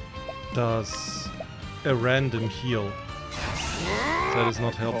it does a random heal. That is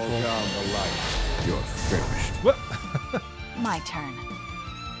not helpful. Hold down the light. You're finished. What? My turn.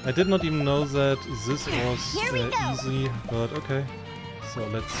 I did not even know that this was easy, but okay. So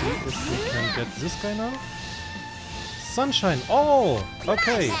let's see if we can get this guy now. Sunshine! Oh!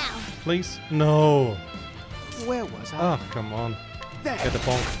 Okay! Please? No! Where was I? Ah, come on. There. Get a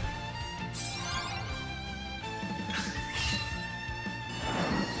bonk.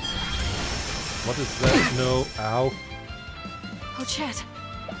 What is that? No. Ow. Oh, Chet.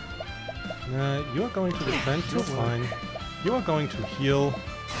 You are going to defend, you're fine. You are going to heal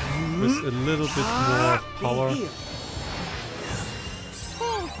with a little bit more power.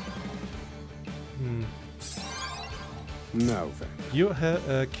 Now then. You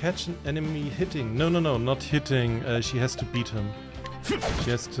catch an enemy hitting. No, not hitting. She has to beat him.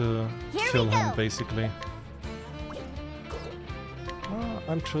 She has to kill him, basically.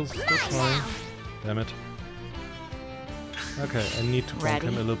 I'm still trying. Damn it. Okay, I need to bonk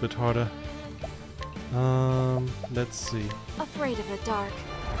him a little bit harder. Let's see. Afraid of the dark.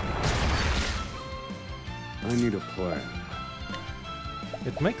 I need a plan.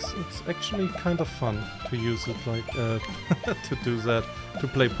 It's actually kind of fun to use it like, to do that, to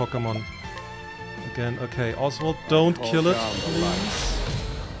play Pokemon. Again, okay, Oswald, don't kill it, please.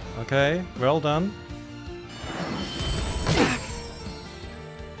 Okay, well done.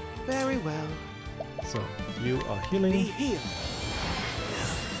 Very well. So, you are healing. Be healed.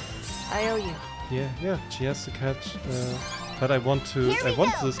 I owe you. Yeah, she has to catch, but I want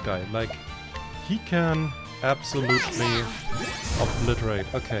this guy, like, he can absolutely obliterate.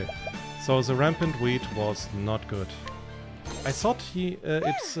 Okay, so the rampant weed was not good. I thought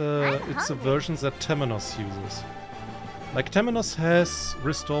it's a version that Temenos uses. Like, Temenos has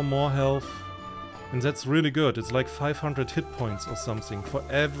restore more health, and that's really good. It's like 500 hit points or something for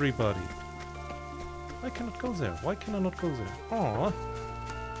everybody. I cannot go there. Why can I not go there? Aww.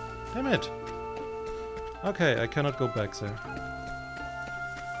 Damn it. Okay, I cannot go back there.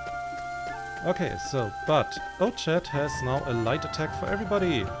 Okay, so, but Ochet has now a light attack for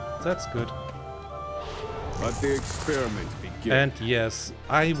everybody. That's good. Let the experiment begin. And yes,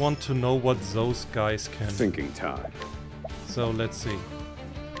 I want to know what those guys can. Thinking time. So let's see.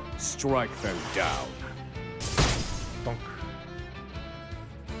 Strike them down. Bonk.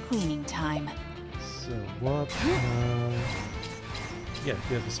 Cleaning time. So what? Yeah,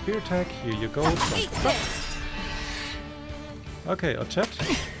 you have a spear attack. Here you go. Okay, Ochet.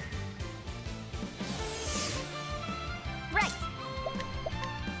 Right.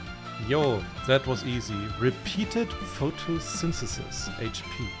 Yo, that was easy. Repeated photosynthesis,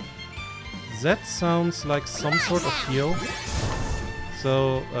 HP. That sounds like some sort of heal.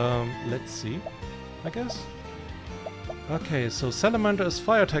 So, let's see, I guess. Okay, so Salamander is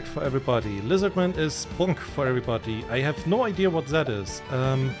fire attack for everybody. Lizardman is bonk for everybody. I have no idea what that is.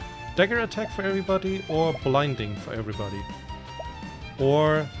 Dagger attack for everybody, or blinding for everybody.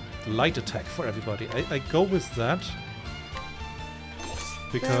 Or light attack for everybody. I go with that.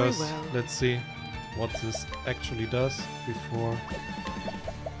 Because, let's see what this actually does before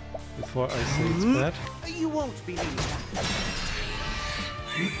I say it's bad. You won't believe that.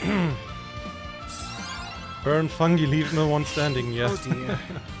 Burn fungi, leave no one standing, yeah. Oh dear.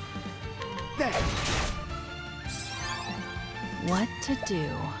 There. What to do?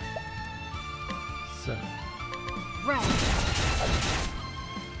 So. Right.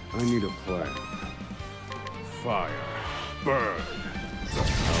 I need a plan. Fire. Burn.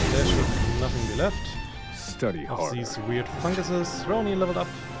 There should nothing be left. Study of harder. These weird funguses. Roni leveled up.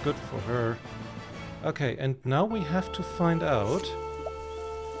 Good for her. Okay, and now we have to find out...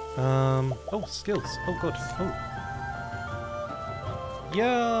 oh, skills. Oh, good. Oh.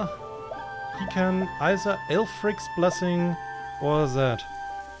 Yeah. He can either Elfric's Blessing or that.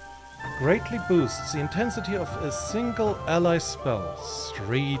 Greatly boosts the intensity of a single ally spell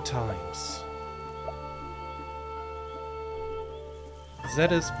 3 times.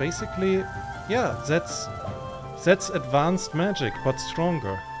 That is basically... yeah, that's advanced magic, but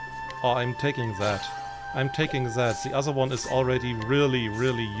stronger. Oh, I'm taking that. I'm taking that. The other one is already really,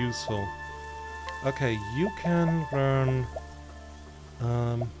 really useful. Okay, you can learn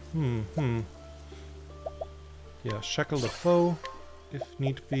Yeah, shackle the foe, if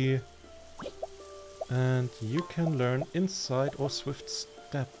need be. And you can learn Insight or Swift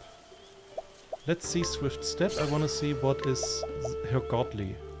Step. Let's see Swift Step. I want to see what is her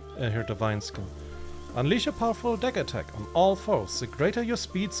godly, her divine skill. Unleash a powerful deck attack on all foes. The greater your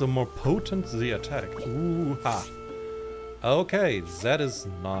speed, the more potent the attack. Ooh ha! Okay, that is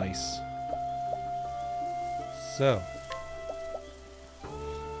nice. So,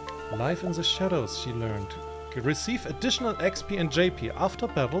 Life in the Shadows she learned. Receive additional XP and JP after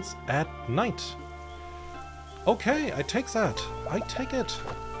battles at night. Okay, I take that. I take it.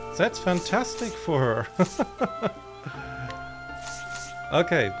 That's fantastic for her.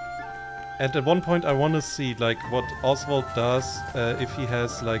 Okay. And at one point I want to see like what Oswald does if he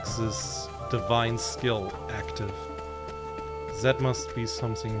has like this divine skill active. That must be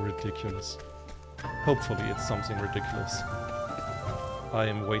something ridiculous. Hopefully it's something ridiculous. I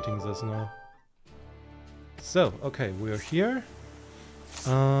am waiting this now. So, okay, we're here.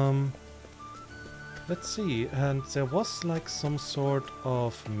 Let's see, and there was like some sort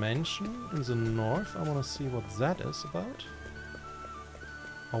of mansion in the north. I want to see what that is about.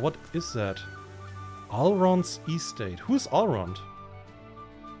 Or what is that? Alrond's estate. Who's Alrond?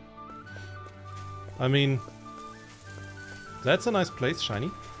 I mean, that's a nice place,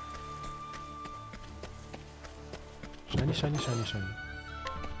 shiny. Shiny, shiny, shiny, shiny.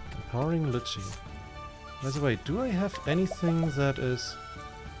 Empowering Lichy. By the way, do I have anything that is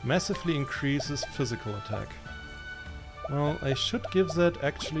massively increases physical attack? Well, I should give that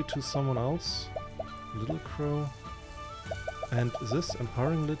actually to someone else. Little Crow. And this,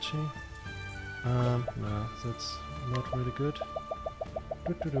 Empowering Lichy. Nah, that's not really good.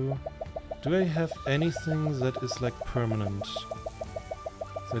 Do I have anything that is like permanent?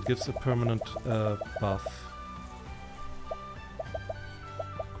 That gives a permanent buff.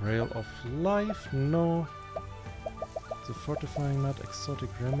 Grail of Life? No. The Fortifying Nut, Exotic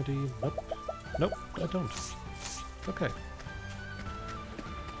Remedy? Nope. Nope, I don't. Okay.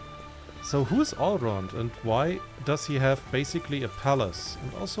 So who's Alrond and why does he have basically a palace?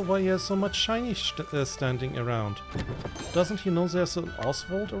 And also why he has so much shiny standing around? Doesn't he know there's an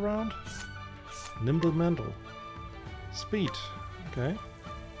Oswald around? Nimble Mandel. Speed. Okay.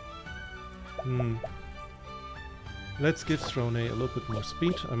 Let's give Throne a little bit more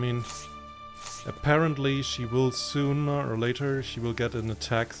speed. I mean, apparently she will sooner or later she will get an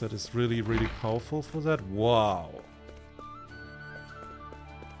attack that is really, really powerful for that. Wow.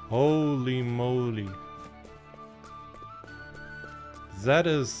 Holy moly. That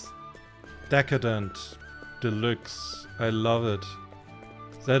is decadent deluxe. I love it.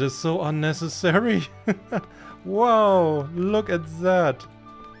 That is so unnecessary. Wow, look at that.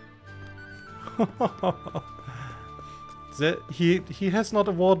 He has not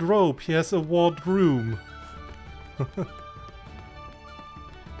a wardrobe, he has a wardroom.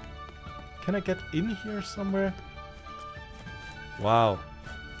 Can I get in here somewhere? Wow.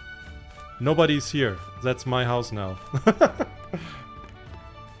 Nobody's here. That's my house now.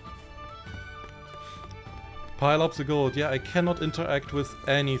 Pile up the gold. Yeah, I cannot interact with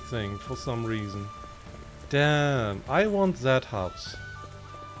anything for some reason. Damn, I want that house.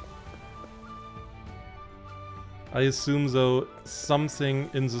 I assume, though, something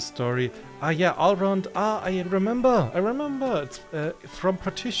in the story... Ah, yeah, Alrond. Ah, I remember. It's from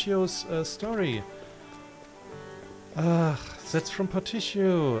Porticio's story. That's from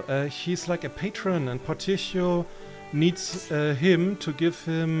Porticio. He's like a patron, and Porticio needs him to give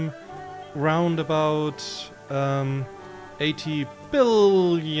him round about 80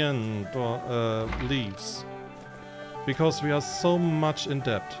 billion leaves. Because we are so much in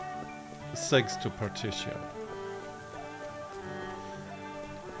debt. Thanks to Porticio.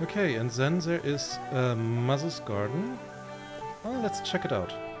 Okay, and then there is Mother's Garden. Oh, let's check it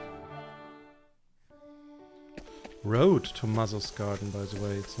out. Road to Mother's Garden, by the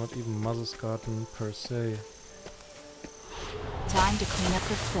way. It's not even Mother's Garden per se. Time to clean up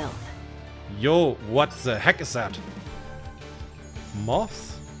the filth. Yo, what the heck is that?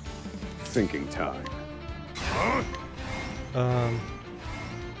 Moths? Thinking time.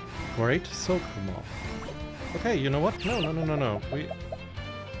 Great Silk Moth. Okay, you know what? No.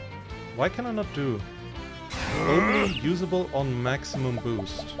 Why can I not do? Only usable on maximum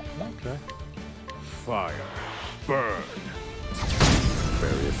boost. Okay. Fire. Burn.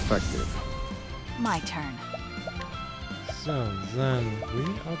 Very effective. My turn. So then we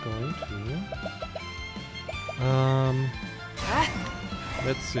are going to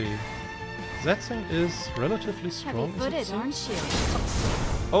let's see. That thing is relatively strong. Heavy-footed, aren't you?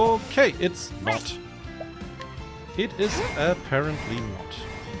 Okay, it's not. It is apparently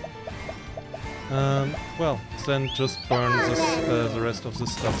not. Well, then just burn this, the rest of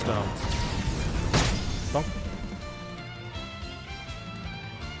this stuff down. Bonk.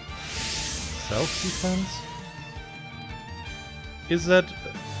 Self-defense? Is that...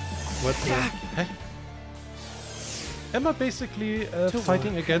 what the... Hey? Am I basically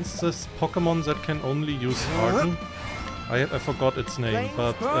fighting against this Pokemon that can only use Harden? I forgot its name,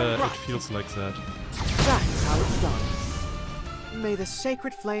 but it feels like that. That's how it's done. May the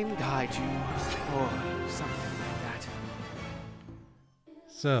sacred flame guide you, or something like that.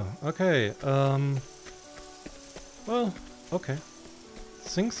 So, okay, well, okay.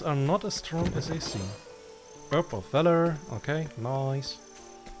 Things are not as strong as they seem. Herb of Valor, okay, nice.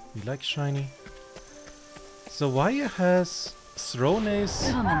 We like shiny. So Waya has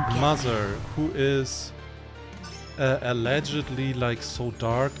Throne's mother, who is allegedly like so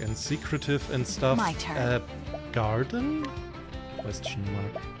dark and secretive and stuff. My turn. Garden? Question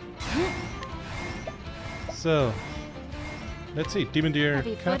mark. So, let's see. Demon Deer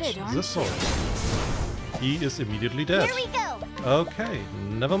catch the sword. He is immediately dead. Here we go. Okay,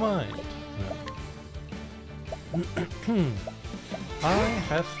 never mind. I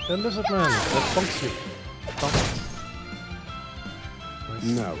have a lizard man that bonks you. Bonk. Nice.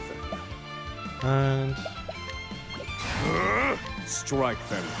 Now then. And strike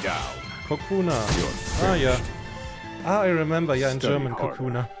them down. Kokuna. Ah, yeah. Ah, I remember. Yeah, in German,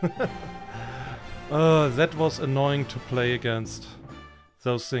 Kokuna. That was annoying to play against.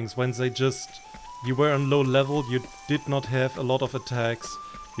 Those things when they just... You were on low level, you did not have a lot of attacks.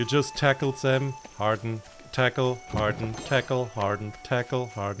 You just tackled them, harden, tackle, harden, tackle, harden, tackle,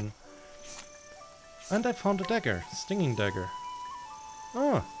 harden. And I found a dagger, stinging dagger.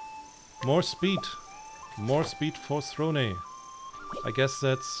 Ah, more speed. More speed for Throne. I guess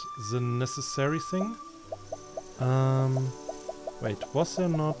that's the necessary thing. Wait, was there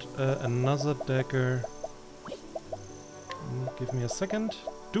not another dagger? Give me a second.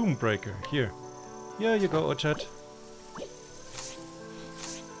 Doombreaker, here. Here you go, Ochet.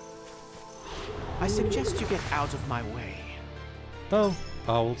 I suggest you get out of my way. Oh,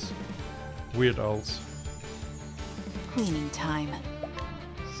 owls. Weird owls. Cleaning time.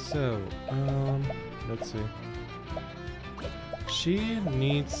 So, let's see. She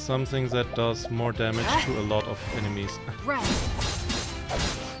needs something that does more damage to a lot of enemies. Right.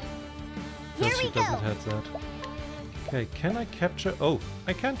 Because she doesn't have that. Okay, can I capture... Oh,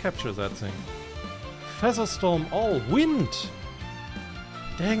 I can capture that thing. Featherstorm all wind!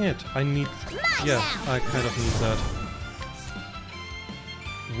 Dang it, I need... Yeah, I kind of need that.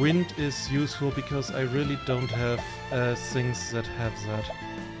 Wind is useful because I really don't have things that have that.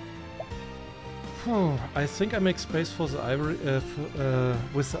 I think I make space for the ivory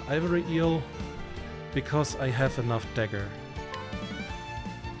with the ivory eel because I have enough dagger.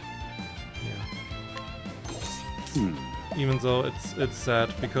 Yeah. Even though it's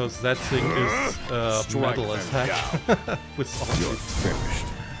sad because that thing is metal attack with all You're finished.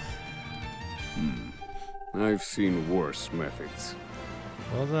 I've seen worse methods.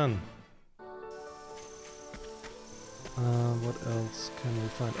 Well then. What else can we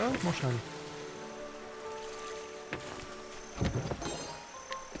find? Oh, more shiny.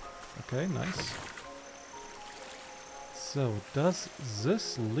 Okay, nice. So, does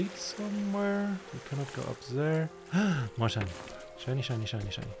this lead somewhere? We cannot go up there. More shiny. Shiny, shiny,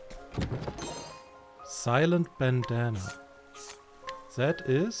 shiny, shiny. Silent bandana. That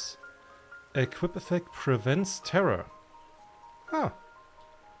is... Equip effect prevents terror. Huh.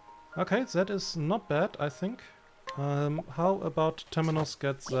 Okay, that is not bad, I think. How about Temenos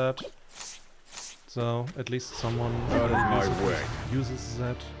gets that? So, at least someone uses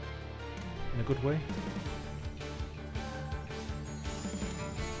that in a good way.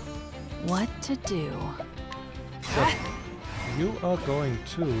 What to do? So, you are going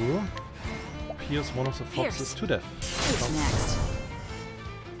to pierce one of the foxes to death. Who's next?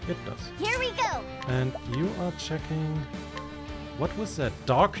 It does. Here we go. And you are checking... What was that?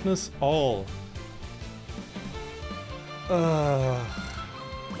 Darkness all.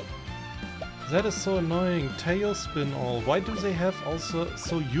 That is so annoying. Tailspin all. Why do they have also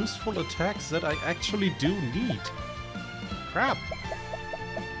so useful attacks that I actually do need? Crap.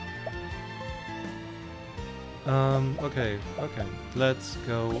 Okay. Let's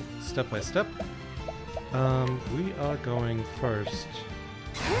go step by step. We are going first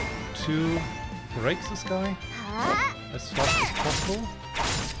to break this guy as fast as possible.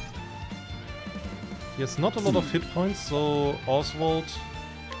 He has not a lot of hit points, so Oswald,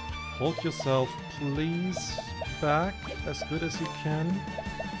 hold yourself please back as good as you can.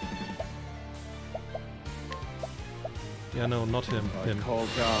 Yeah, no, not him. Him. Call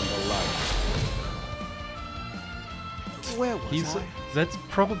down the light. Where was I? That's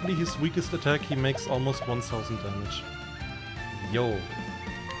probably his weakest attack. He makes almost 1000 damage. Yo.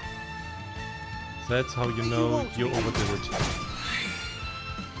 That's how you know you overdid it.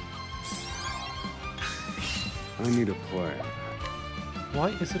 I need a plan. Why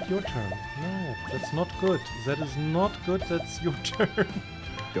is it your turn? No, that's not good. That is not good. That's your turn.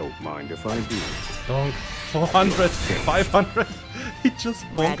 Don't mind if I do. Donk. 400, 500. He just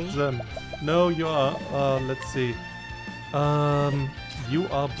bonked them. No, you are. Let's see. You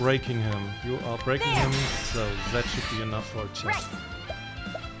are breaking him. You are breaking him. So that should be enough for a chest.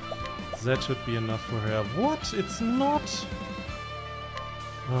 That should be enough for her. What? It's not.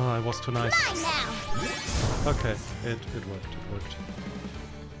 Oh, I was too nice. Okay, it worked. It worked.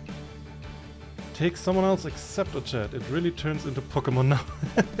 Take someone else except a chat. It really turns into Pokemon now.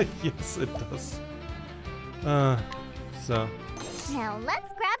 Yes, it does. So. Now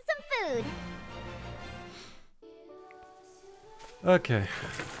let's grab some food. Okay.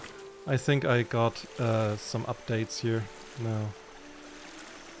 I think I got some updates here now.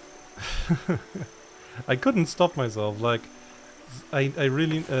 I couldn't stop myself. Like, I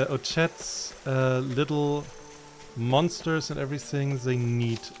really Ochet's little monsters and everything, they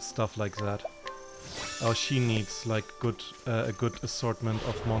need stuff like that. Or she needs like a good assortment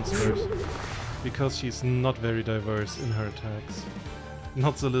of monsters, because she's not very diverse in her attacks.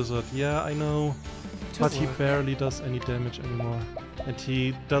 Not the lizard. Yeah, I know, but he barely does any damage anymore, and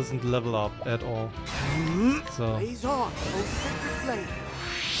he doesn't level up at all. So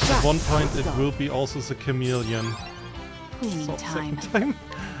at one point it will be also the chameleon. Cleaning time. Second time.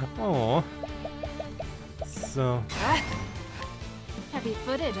 Aww. So.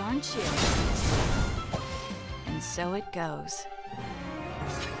 Heavy-footed, aren't you? And so it goes.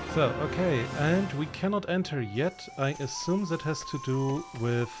 So, okay, and we cannot enter yet. I assume that has to do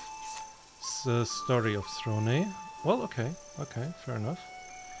with the story of Throne. Well, okay, fair enough.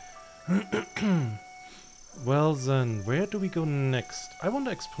 Well then, where do we go next? I want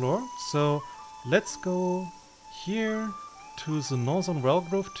to explore, so let's go here to the Northern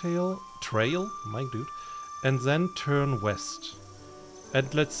Wellgrove Trail, my dude, and then turn west.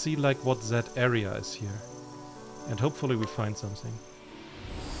 And let's see like what that area is here. And hopefully we find something.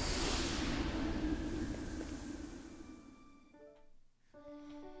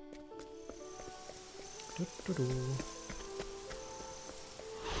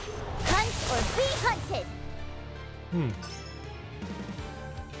 Hunt or be hunted.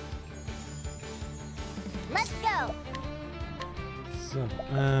 Let's go. So,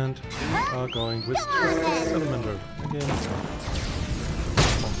 and we are going with Salamander again.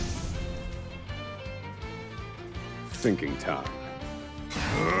 Thinking time.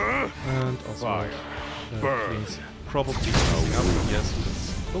 And also Fire. Burn. Probably coming up. Yes, it is.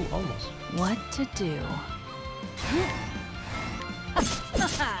 Oh, almost. What to do?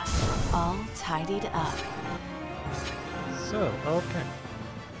 All tidied up. So, okay.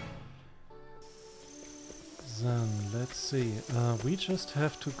 Then, let's see. We just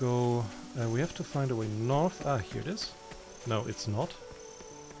have to go... we have to find a way north. Ah, here it is. No, it's not.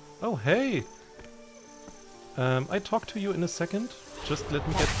 Oh, hey! I talk to you in a second. Just let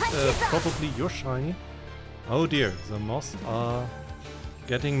me get probably your shiny. Oh dear, the moths are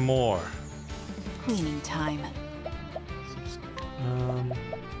getting more. Cleaning time.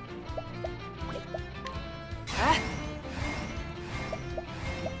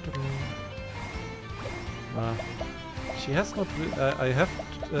 She has not. I have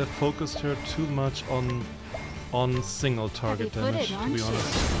focused her too much on single target damage. To be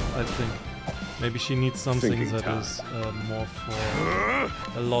honest, I think maybe she needs something that is more for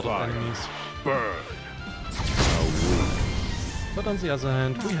a lot of enemies. Burn. But on the other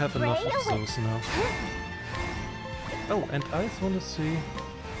hand, we have enough of those now. Oh, and I want to see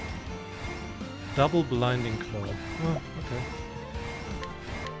double blinding claw. Oh, okay.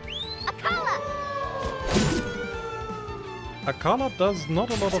 Akala does not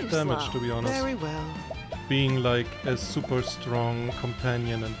a lot of damage, to be honest. Very well. Being like a super strong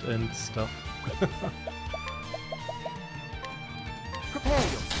companion and stuff. Prepare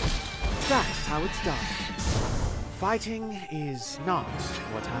yourself. That's how it's done. Fighting is not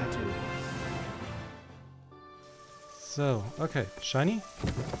what I do. So, okay, shiny.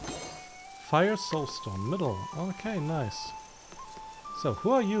 Fire Soulstone, middle. Okay, nice. So,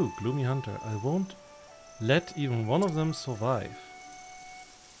 who are you, Gloomy Hunter? I won't let even one of them survive.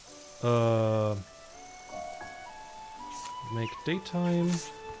 Make daytime.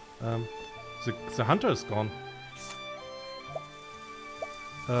 The hunter is gone.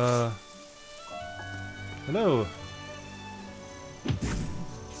 Hello.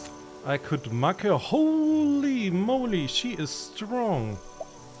 I could mug her. Holy moly, she is strong.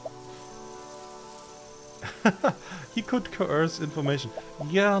 He could coerce information.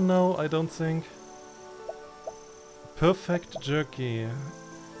 Yeah, no, I don't think. Perfect jerky.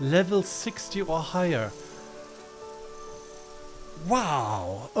 Level 60 or higher.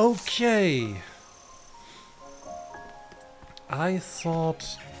 Wow, okay. I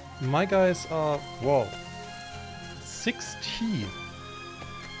thought my guys are... Whoa. 60.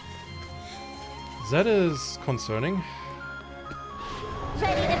 That is concerning.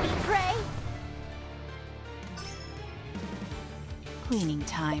 Ready to be prey? Cleaning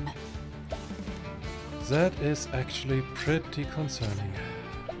time. That is actually pretty concerning.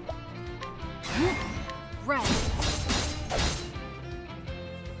 Right.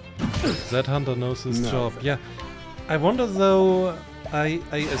 That hunter knows his job. Yeah. I wonder though, I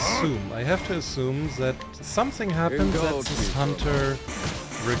assume, I have to assume that something happens that this hunter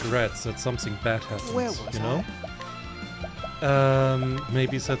regrets, that something bad happens, you know?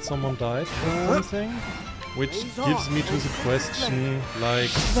 Maybe that someone died or something? Which gives me to the question,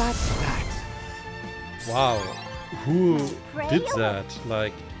 like... Wow, who did that?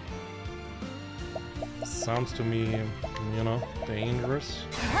 Like... Sounds to me, you know, dangerous.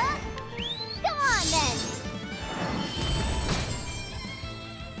 Come on then!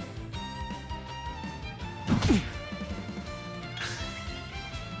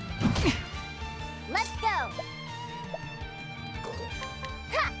 Let's go!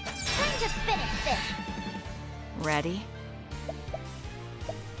 Ha! Time to finish this! Ready?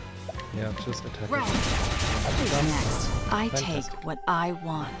 Yeah, just attack. Right. Who's next? I Fantastic. take what I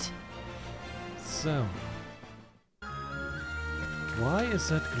want. So... Why is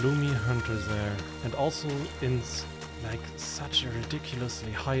that gloomy hunter there? And also in like such a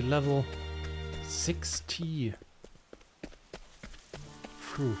ridiculously high level. 60.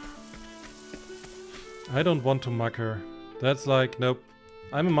 Phew. I don't want to mug her. That's like, nope.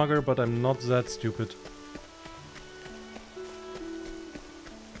 I'm a mugger, but I'm not that stupid.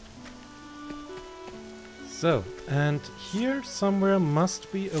 So, and here somewhere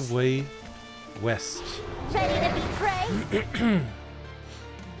must be a way west. Ready to be prey?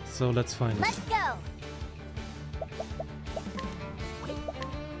 So let's find it. Let's go!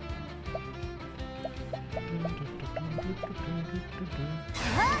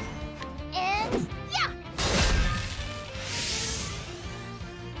 And yeah!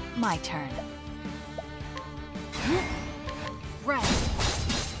 My turn. Right.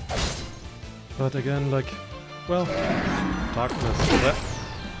 But again, like, well, darkness.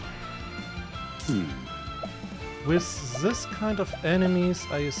 With this kind of enemies,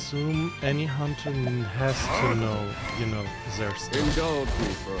 I assume any hunter has to know, you know, their stuff. Indulge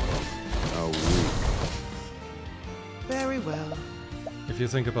me for a week. Very well. If you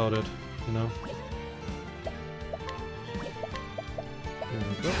think about it, you know. Here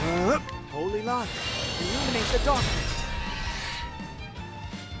we go. Holy light, illuminate the darkness.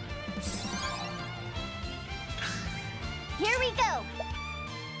 Here we go!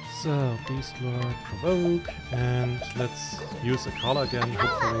 So, Beast Lord, provoke, and let's use a collar again,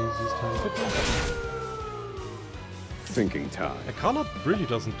 hopefully this time quickly. Thinking time. A collar really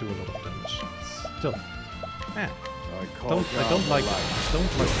doesn't do a lot of damage. Still. Eh. I don't like it.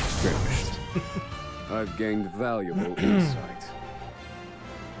 Don't like it. Finished. I've gained valuable insight.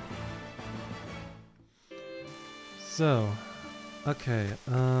 So, okay,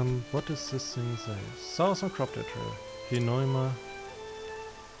 what does this thing say? Southern crop data. Hinoima.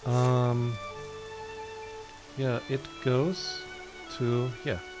 Yeah, it goes to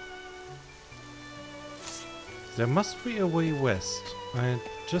here. There must be a way west. I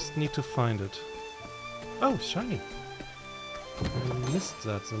just need to find it. Oh, shiny! I missed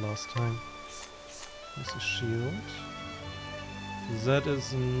that the last time. There's a shield. That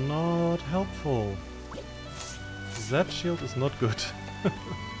is not helpful. That shield is not good.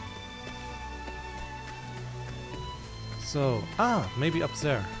 So, maybe up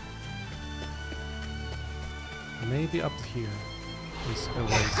there. Maybe up here is a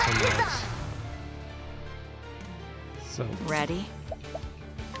way somewhere else. So. Ready?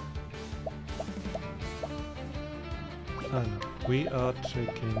 No. We are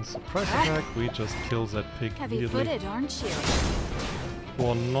taking surprise attack. We just kill that pig immediately. Heavy-footed, aren't you?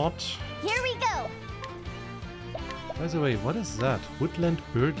 Or not. Here we go! By the way, what is that? Woodland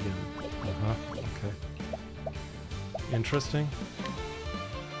Birdian. Okay. Interesting.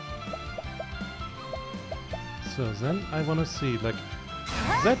 So then I wanna see, like,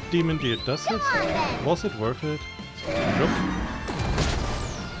 that demon deer, was it worth it? Nope.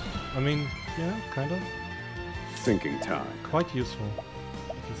 I mean, yeah, kind of. Thinking time. Quite useful,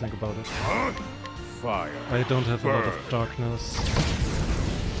 if you think about it. Fire. I don't have a lot of darkness.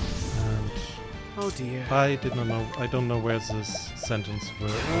 And oh dear. I don't know where this sentence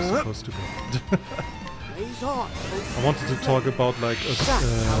was supposed to go. I wanted to talk about like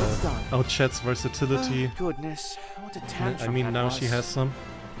our chat's versatility. Oh, goodness, what a tantrum. I mean, now she has some.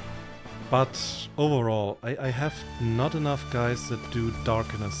 But overall, I have not enough guys that do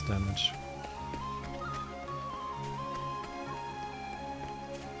darkness damage.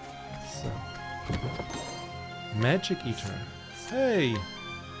 So. Magic Eater. Hey!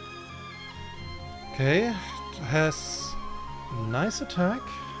 Okay, has nice attack.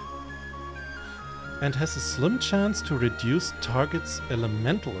 And has a slim chance to reduce target's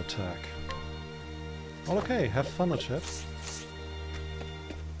elemental attack. Well, okay, have fun, chat.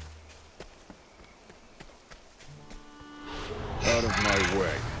 Out of my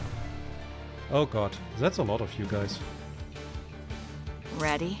way. Oh god, that's a lot of you guys.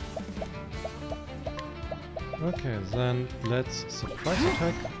 Ready? Okay, then let's surprise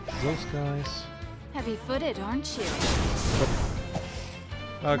attack those guys. Heavy-footed, aren't you?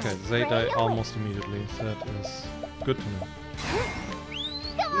 Okay, they die almost immediately. That is good to know.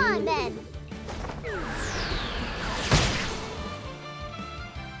 Come on then.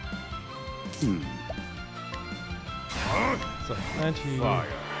 So, and he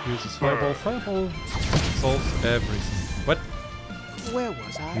uses Fireball. Fireball solves everything. What? Where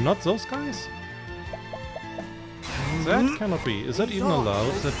was I? Not those guys? That cannot be. Is that even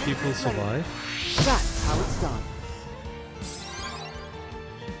allowed that people survive? That's how it's done.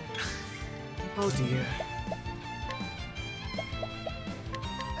 Oh dear.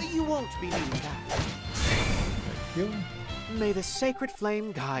 You won't be needing that. Thank you. May the sacred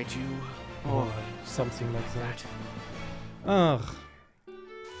flame guide you. Or something like that. Ugh.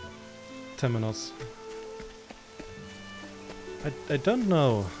 Temenos. I don't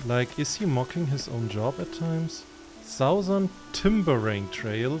know. Like, is he mocking his own job at times? Southern Timbering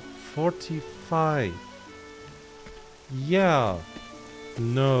Trail 45. Yeah.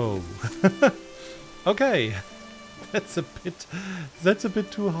 No. Okay. That's a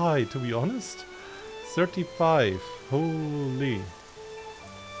bit too high, to be honest. 35. Holy.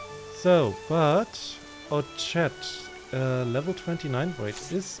 So, but Ochet, level 29. Wait,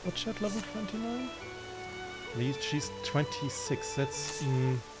 is Ochet level 29? She's 26. That's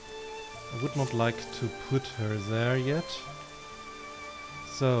I would not like to put her there yet.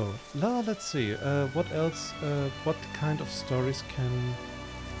 So, let's see. What else? What kind of stories can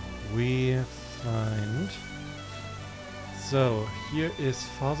we find? So, here is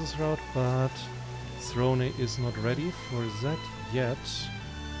Father's Route, but Throne is not ready for that yet.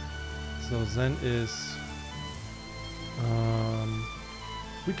 So then is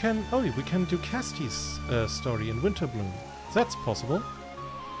we can do Casty's story in Winterbloom. That's possible.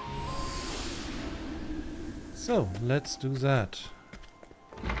 So let's do that.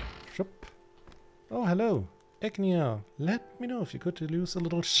 Shup. Oh, hello, Egnia. Let me know if you could lose a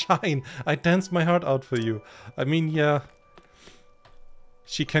little shine. I danced my heart out for you. I mean, yeah,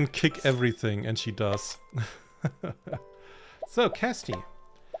 she can kick everything, and she does. So, Casty.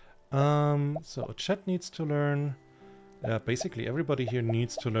 So Chet needs to learn. Basically everybody here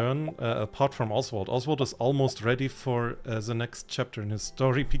needs to learn, apart from Oswald. Oswald is almost ready for the next chapter in his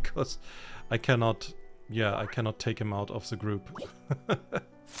story because I cannot take him out of the group.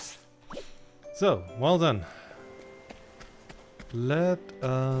 So, well then. Let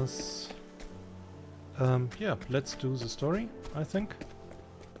us... let's do the story, I think.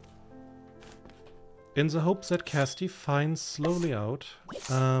 In the hope that Casty finds slowly out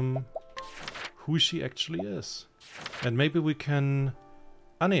who she actually is. And maybe we can...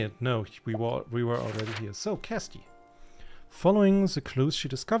 no, we were already here. So, Casty. Following the clues she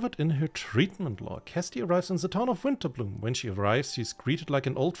discovered in her treatment log, Casty arrives in the town of Winterbloom. When she arrives, she's greeted like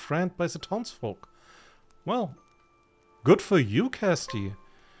an old friend by the townsfolk. Well, good for you, Casty.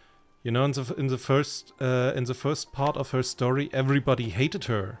 You know, in the first part of her story, everybody hated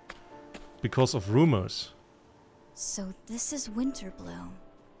her because of rumors. So this is Winterbloom.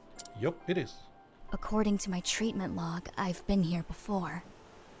 Yup, it is. According to my treatment log, I've been here before.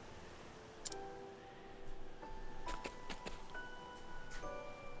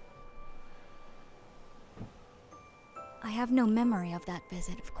 I have no memory of that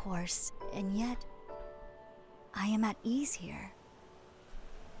visit, of course, and yet I am at ease here.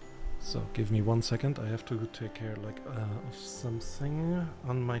 So, give me 1 second. I have to take care of something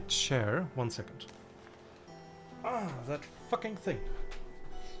on my chair. 1 second. Ah, that fucking thing.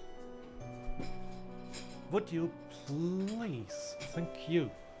 Would you please? Thank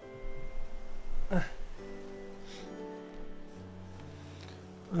you.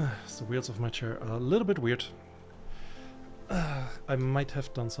 The wheels of my chair are a little bit weird. I might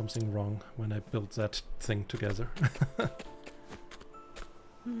have done something wrong when I built that thing together.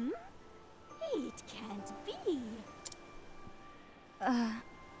 Hmm? It can't be.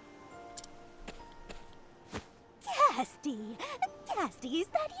 Casty! Casty, is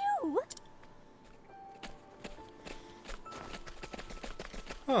that you?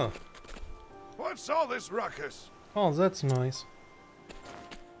 Huh. What's all this ruckus? Oh, that's nice.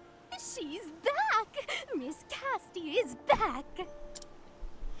 She's back! Miss Casty is back!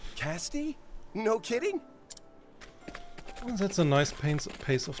 Casty? No kidding? Well, that's a nice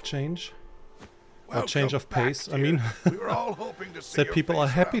pace of change. Or change of back, pace, dear. I mean. We were all hoping to see That your people are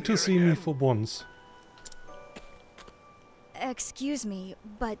face happy around to here see me again. for once. Excuse me,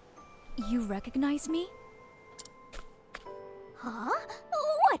 but you recognize me? Huh?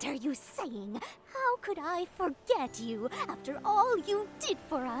 What are you saying? How could I forget you after all you did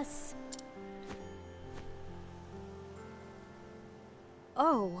for us?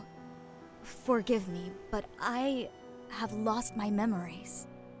 Oh, forgive me, but I have lost my memories.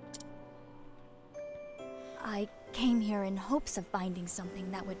 I came here in hopes of finding something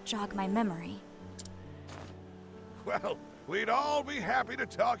that would jog my memory. Well, we'd all be happy to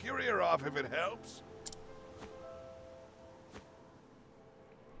talk your ear off if it helps.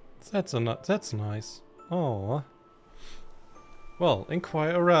 That's nice. Oh. Well,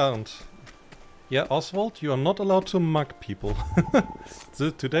 inquire around. Yeah, Oswald, you are not allowed to mug people.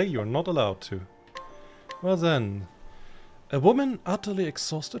 Today you are not allowed to. Well then. A woman utterly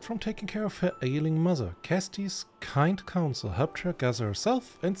exhausted from taking care of her ailing mother. Casty's kind counsel helped her gather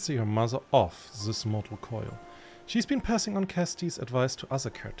herself and see her mother off this mortal coil. She's been passing on Casty's advice to other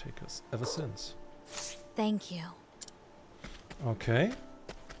caretakers ever since. Thank you. Okay.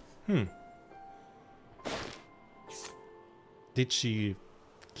 Did she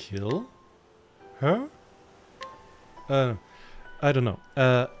kill her? I don't know.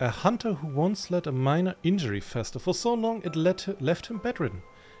 A hunter who once led a minor injury fester for so long it left him bedridden.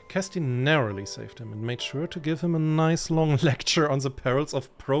 Casty narrowly saved him and made sure to give him a nice long lecture on the perils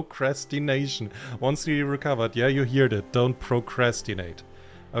of procrastination. Once he recovered, yeah, you heard it. Don't procrastinate.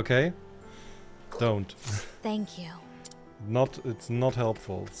 Okay? Don't. Thank you. It's not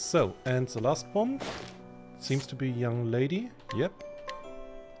helpful. So, and the last one seems to be a young lady. Yep.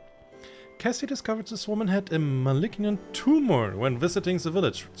 Cassie discovered this woman had a malignant tumor when visiting the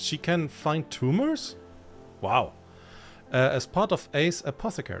village. She can find tumors? Wow. As part of A's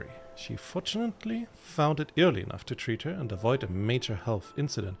apothecary. She fortunately found it early enough to treat her and avoid a major health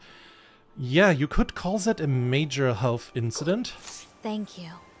incident. Yeah, you could call that a major health incident. Thank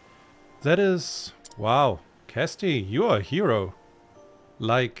you. That is... wow. Casty, you are a hero.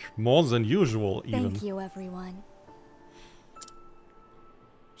 Like, more than usual, even. Thank you, everyone.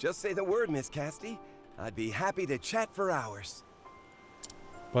 Just say the word, Miss Casty. I'd be happy to chat for hours.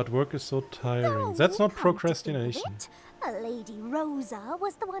 But work is so tiring. That's not procrastination. Lady Rosa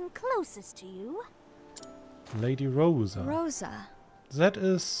was the one closest to you. Lady Rosa. Rosa. That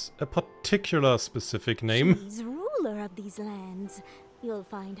is a particular specific name. She's ruler of these lands. You'll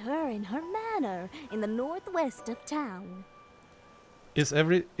find her in her manor in the northwest of town. Is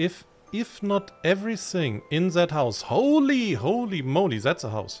if not everything in that house, holy moly, that's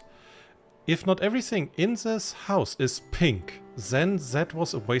a house. If not everything in this house is pink, then that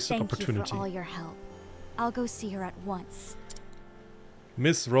was a wasted opportunity. Thank you for all your help. I'll go see her at once.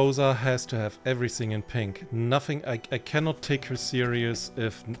 Miss Rosa has to have everything in pink. Nothing. I cannot take her serious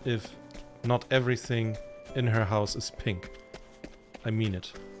if not everything in her house is pink. I mean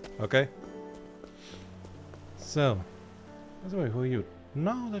it. Okay? So, by the way, who are you?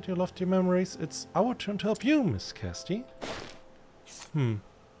 Now that you lost your memories, it's our turn to help you, Miss Casty.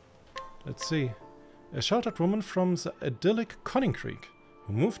 Let's see. A sheltered woman from the idyllic Conning Creek,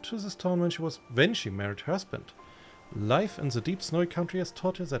 who moved to this town when she married her husband. Life in the deep snowy country has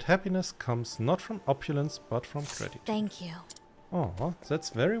taught her that happiness comes not from opulence, but from gratitude. Thank you. Oh,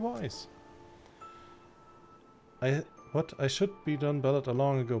 that's very wise. I should be done ballad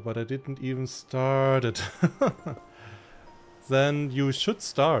long ago, but I didn't even start it. Then you should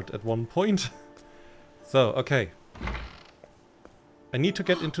start at one point. So, okay. I need to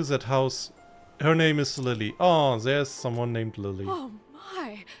get into that house. Her name is Lily. Oh, there's someone named Lily. Oh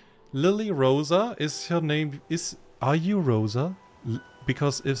my. Lily Rosa is her name. Are you Rosa?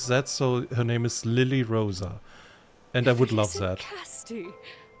 Because if that's so, her name is Lily Rosa. And I would love that. Casty.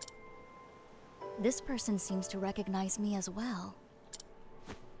 This person seems to recognize me as well.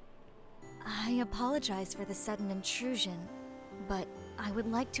 I apologize for the sudden intrusion, but I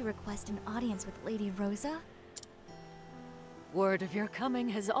would like to request an audience with Lady Rosa. Word of your coming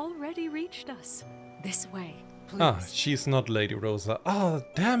has already reached us. This way, please. Ah, she's not Lady Rosa. Ah,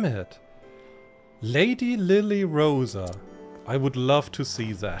 damn it. Lady Lily Rosa. I would love to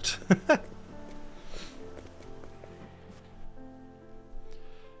see that.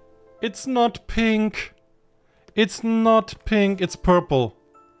 It's not pink. It's not pink. It's purple.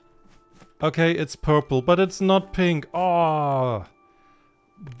 Okay, it's purple, but it's not pink. Oh.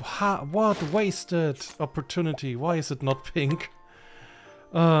 What wasted opportunity. Why is it not pink?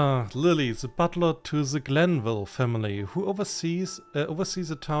 Lily, the butler to the Glenville family, who oversees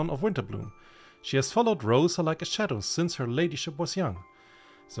the town of Winterbloom. She has followed Rosa like a shadow since her ladyship was young.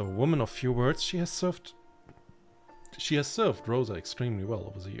 So a woman of few words, she has served Rosa extremely well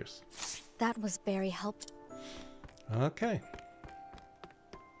over the years. That was very helpful. Okay.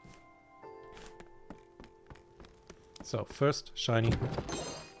 So, first, shiny.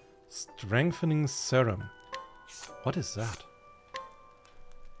 Strengthening serum. What is that?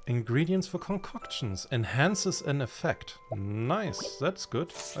 Ingredients for concoctions. Enhances an effect. Nice. That's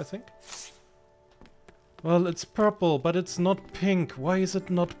good, I think. Well, it's purple, but it's not pink. Why is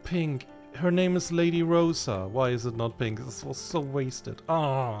it not pink? Her name is Lady Rosa. Why is it not pink? This was so wasted.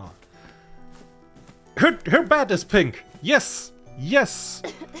 Ah. Her bat is pink. Yes. Yes.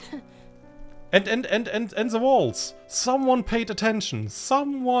 And the walls. Someone paid attention.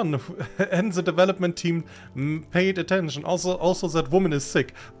 Someone and the development team paid attention. Also that woman is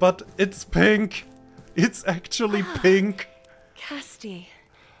sick, but it's pink. It's actually pink. Casti,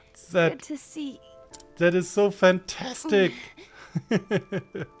 That good to see. That is so fantastic.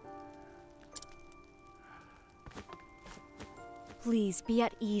 Please be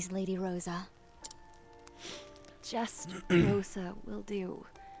at ease, Lady Rosa. Just Rosa will do.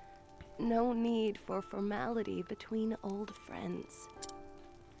 No need for formality between old friends.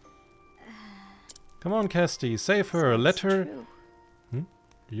 Come on, Casti, save her. Let her. True.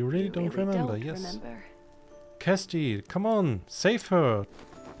 You really don't remember, don't yes. Remember. Casti, come on, save her.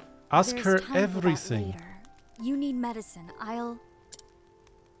 Ask There's her time for that everything. later. You need medicine. I'll...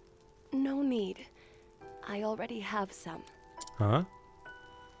 No need. I already have some. Huh?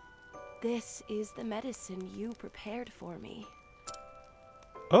 This is the medicine you prepared for me.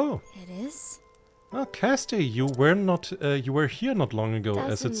 Oh. It is? Oh, Casti, you were here not long ago,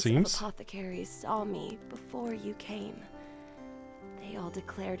 as it seems. Dozens of apothecaries saw me before you came. They all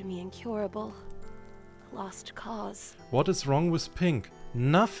declared me incurable. Lost cause. What is wrong with pink?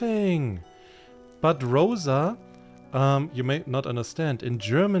 Nothing. But Rosa, you may not understand. In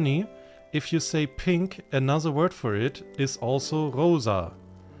Germany, if you say pink, another word for it is also Rosa.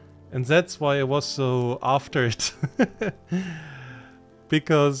 And that's why I was so after it.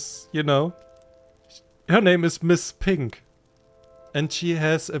 Because, you know, her name is Miss Pink. And she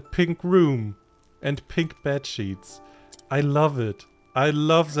has a pink room and pink bed sheets. I love it. I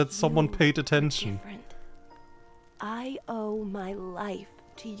love that someone paid attention. Different. I owe my life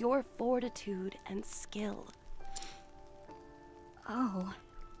to your fortitude and skill. Oh.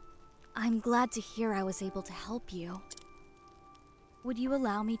 I'm glad to hear I was able to help you. Would you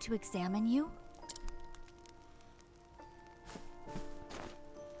allow me to examine you?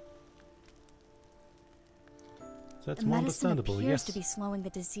 That's the more medicine understandable, appears yes. to be slowing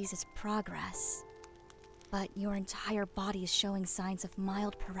the disease's progress. But your entire body is showing signs of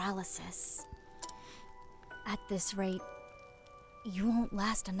mild paralysis. At this rate, you won't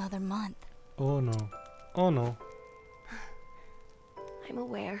last another month. Oh no. Oh no. I'm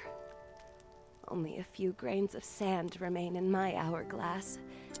aware. Only a few grains of sand remain in my hourglass.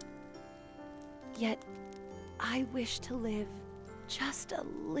 Yet, I wish to live just a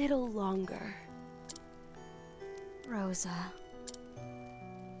little longer. Rosa.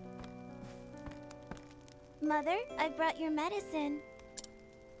 Mother, I brought your medicine.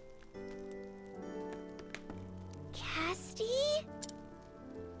 Casti?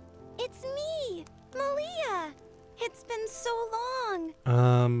 It's me, Malia. It's been so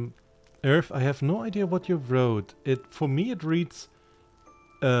long. Earth, I have no idea what you wrote. For me it reads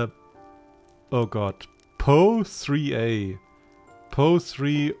oh god. Po 3A. Po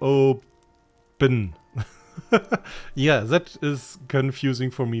 3O bin. Yeah, that is confusing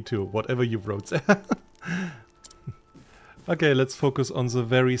for me too, whatever you wrote there. Okay, let's focus on the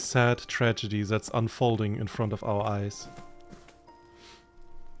very sad tragedy that's unfolding in front of our eyes.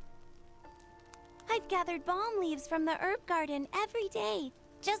 I've gathered balm leaves from the herb garden every day,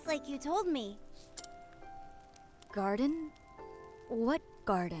 just like you told me. Garden? What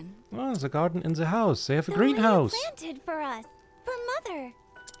garden? Oh, the garden in the house. They have a The one you greenhouse. planted for us, for Mother.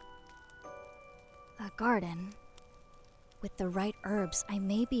 A garden. With the right herbs, I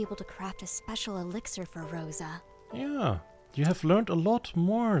may be able to craft a special elixir for Rosa. Yeah, You have learned a lot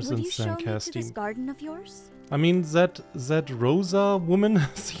more Would since you show then, me to this Casti. garden of yours? I mean, that Rosa woman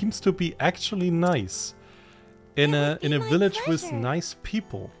seems to be actually nice. In a village with nice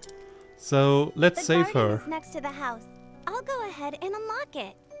people. So let's save her. The garden is next to the house. I'll go ahead and unlock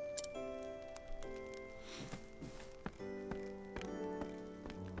it.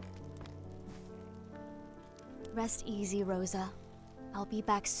 Rest easy, Rosa. I'll be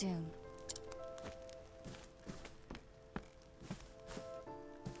back soon.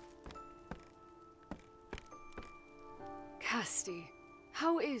 Casti,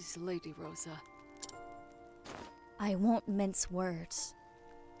 how is Lady Rosa? I won't mince words.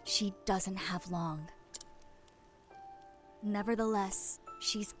 She doesn't have long. Nevertheless,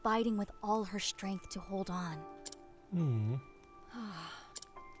 she's fighting with all her strength to hold on. Hmm.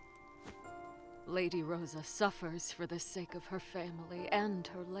 Lady Rosa suffers for the sake of her family and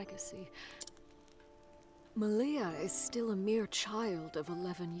her legacy. Malia is still a mere child of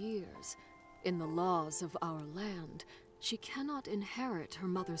 11 years. In the laws of our land, she cannot inherit her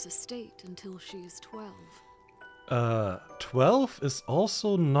mother's estate until she is 12. 12 is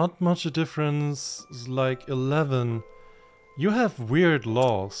also not much a difference like 11. You have weird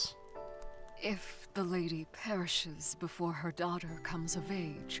laws. If the lady perishes before her daughter comes of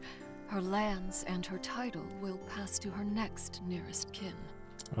age, her lands and her title will pass to her next nearest kin.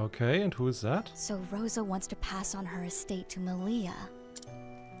 Okay, and who is that? So Rosa wants to pass on her estate to Malia.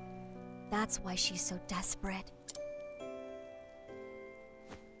 That's why she's so desperate.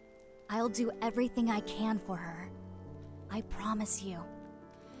 I'll do everything I can for her. I promise you.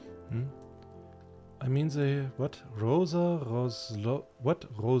 I mean, what? Rosovi?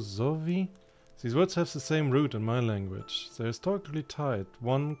 These words have the same root in my language. They're historically tied.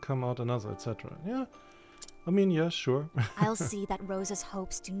 One come out another, etc. Yeah. I mean, yeah, sure. I'll see that Rosa's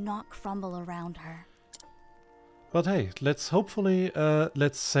hopes do not crumble around her. But hey, let's hopefully,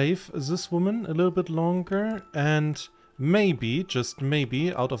 let's save this woman a little bit longer and maybe, just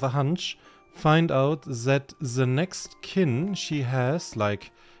maybe, out of a hunch, find out that the next kin she has,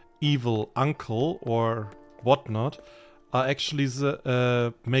 like evil uncle or whatnot, are actually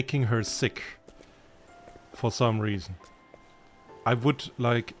making her sick for some reason. I would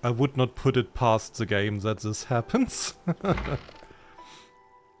not put it past the game that this happens.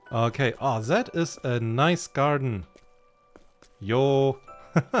 Okay, oh, that is a nice garden. Yo,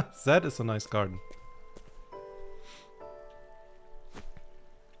 that is a nice garden.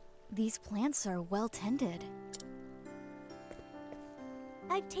 These plants are well tended.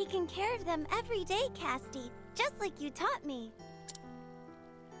 I've taken care of them every day, Casti, just like you taught me.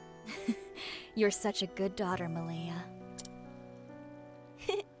 You're such a good daughter, Malia.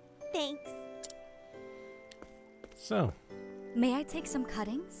 Thanks. So. May I take some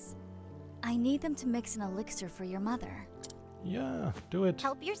cuttings? I need them to mix an elixir for your mother. Yeah, do it.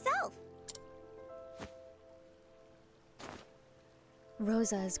 Help yourself.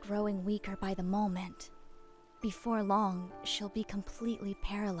 Rosa is growing weaker by the moment. Before long, she'll be completely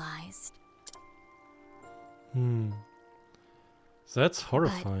paralyzed. That's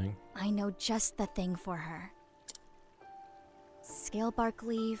horrifying. But I know just the thing for her. Scalebark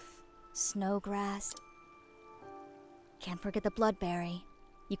leaf, snowgrass. Can't forget the bloodberry.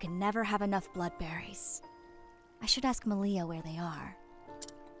 You can never have enough bloodberries. I should ask Malia where they are.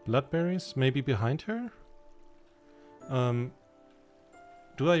 Bloodberries? Maybe behind her?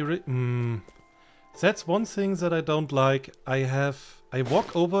 That's one thing that I don't like. I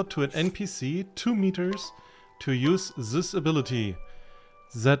walk over to an NPC 2 meters to use this ability.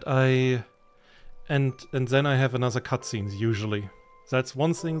 And then I have another cutscene usually. That's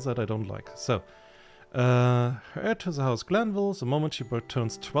one thing that I don't like. So, heir to the House Glanville the moment she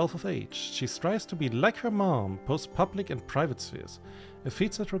turns 12 of age. She strives to be like her mom, both public and private spheres. A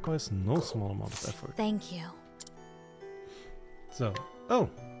feat that requires no small amount of effort. Thank you. So, oh,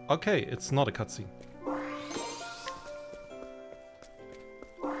 okay, it's not a cutscene.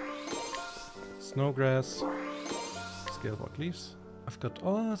 Snowgrass, scalebark leaves. I've got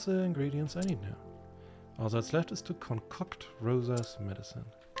all the ingredients I need now. All that's left is to concoct Rosa's medicine.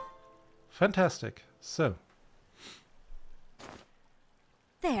 Fantastic. So.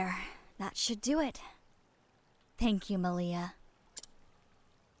 There, that should do it. Thank you, Malia.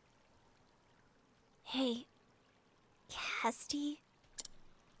 Hey, Casti?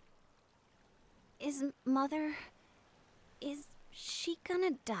 Is Mother... is she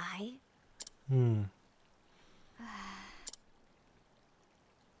gonna die?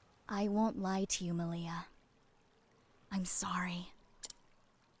 I won't lie to you, Malia. I'm sorry.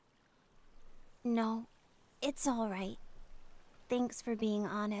 No, it's all right. Thanks for being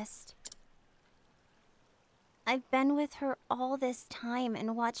honest. I've been with her all this time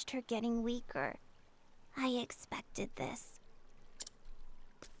and watched her getting weaker. I expected this.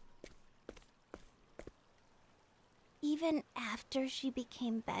 Even after she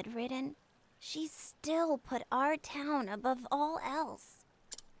became bedridden, she still put our town above all else.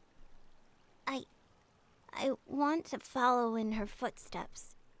 I want to follow in her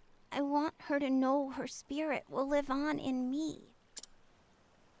footsteps. I want her to know her spirit will live on in me.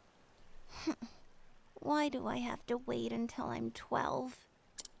 Why do I have to wait until I'm 12?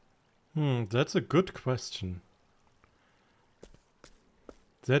 That's a good question.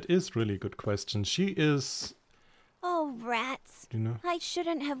 That is really a good question. She is... Oh, rats. You know? I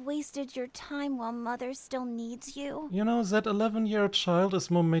shouldn't have wasted your time while Mother still needs you. You know, that 11-year-old child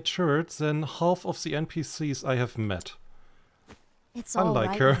is more matured than half of the NPCs I have met. It's all Unlike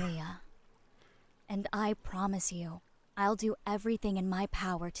right, her. Maria. And I promise you, I'll do everything in my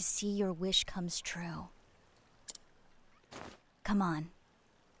power to see your wish comes true. Come on.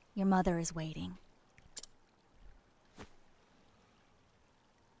 Your mother is waiting.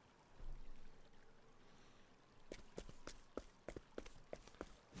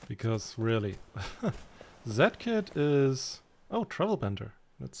 Because really, that kid is... Oh, travel bender.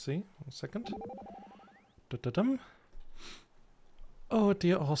 Let's see. 1 second. Da-da-dum. Oh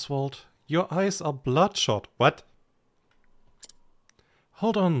dear Oswald, your eyes are bloodshot. What?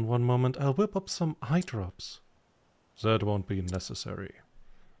 Hold on 1 moment, I'll whip up some eye drops. That won't be necessary.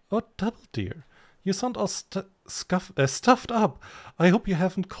 Oh, double dear, you sound all stuffed up. I hope you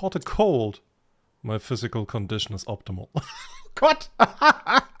haven't caught a cold. My physical condition is optimal. What?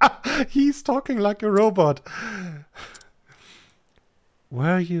 He's talking like a robot.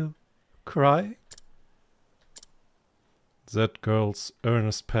 Were you crying? That girl's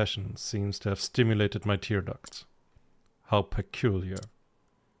earnest passion seems to have stimulated my tear ducts. How peculiar.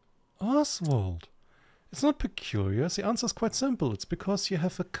 Oswald, it's not peculiar. The answer is quite simple. It's because you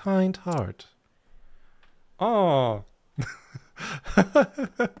have a kind heart. Oh.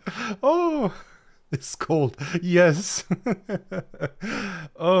 Oh. It's cold. Yes.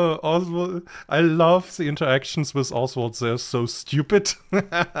 Oh, Oswald. I love the interactions with Oswald. They're so stupid.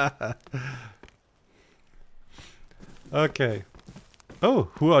 Okay. Oh,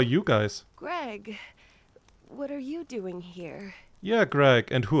 who are you guys? Greg, what are you doing here? Yeah, Greg.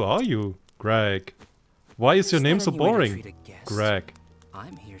 And who are you, Greg? Why is your name so boring? Greg.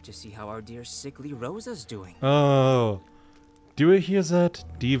 I'm here to see how our dear sickly Rosa's doing. Oh. Do you hear that?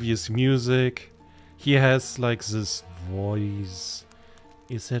 Devious music. He has like this voice.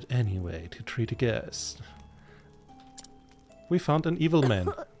 Is that any way to treat a guest? We found an evil man.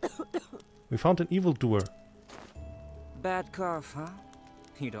 We found an evildoer. Bad cough, huh?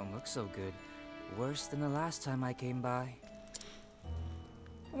 You don't look so good. Worse than the last time I came by.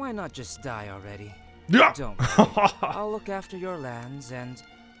 Why not just die already? Yeah. Don't worry. I'll look after your lands and...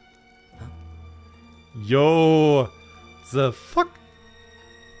 Huh? Yo! The fuck?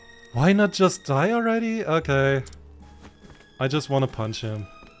 Why not just die already? Okay. I just want to punch him.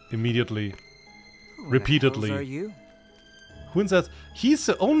 Immediately. Repeatedly. Who the hells are you? Who that? He's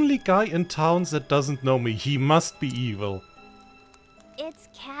the only guy in town that doesn't know me. He must be evil. It's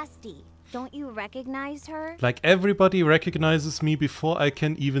Casti. Don't you recognize her? Like everybody recognizes me before I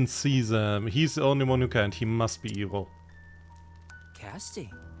can even see them. He's the only one who can't. He must be evil. Casti?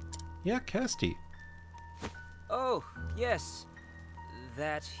 Yeah, Casti. Oh, yes.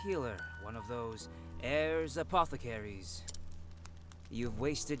 That healer. One of those heirs apothecaries. You've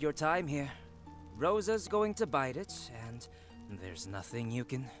wasted your time here. Rosa's going to bite it, and there's nothing you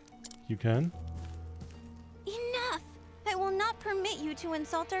can... You can? Enough! I will not permit you to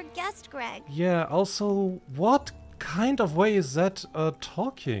insult our guest, Greg. Yeah, also, what kind of way is that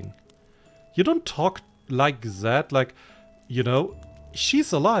talking? You don't talk like that, like, you know,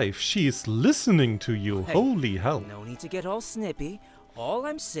 she's alive. She's listening to you. Hey, holy hell. No need to get all snippy. All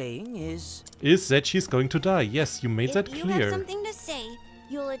I'm saying is... Is that she's going to die. Yes, you made that If you clear. have something to say,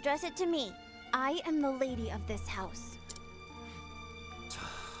 you'll address it to me. I am the lady of this house.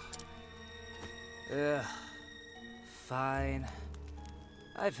 Ugh. Fine.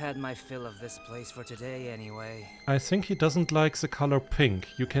 I've had my fill of this place for today anyway. I think he doesn't like the color pink.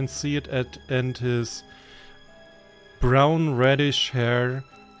 You can see it and his brown reddish hair,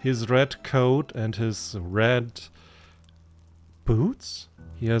 his red coat and his red boots?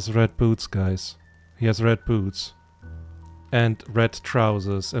 He has red boots, guys. He has red boots. And red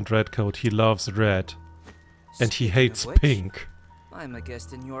trousers and red coat. He loves red. And he hates pink. I'm a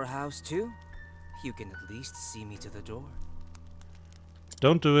guest in your house too. You can at least see me to the door.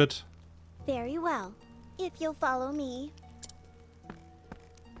 Don't do it. Very well. If you'll follow me.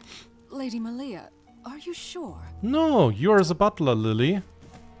 Lady Malia, Are you sure? No, you're as a butler, Lily.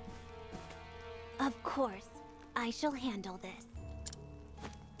 Of course. I shall handle this.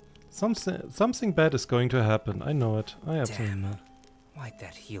 Something bad is going to happen. I know it. I absolutely know. Why'd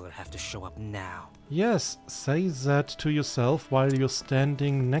that healer have to show up now? Yes, say that to yourself while you're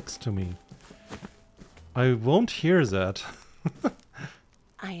standing next to me. I won't hear that.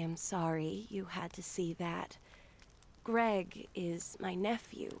 I am sorry you had to see that. Greg is my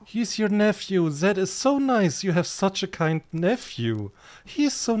nephew. He's your nephew. That is so nice. You have such a kind nephew. He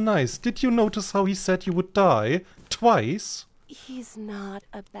is so nice. Did you notice how he said you would die? Twice? He's not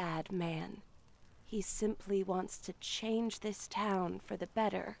a bad man. He simply wants to change this town for the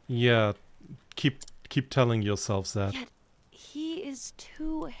better. Yeah, keep telling yourselves that. Yet he is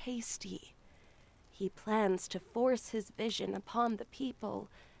too hasty. He plans to force his vision upon the people,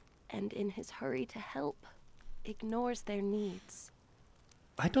 and in his hurry to help, ignores their needs.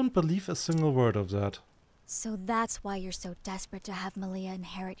 I don't believe a single word of that. So that's why you're so desperate to have Malia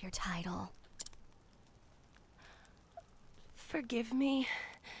inherit your title. Forgive me,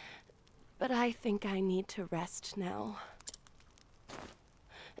 but I think I need to rest now.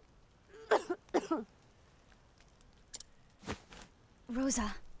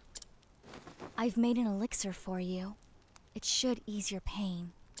 Rosa, I've made an elixir for you. It should ease your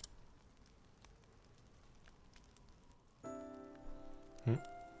pain.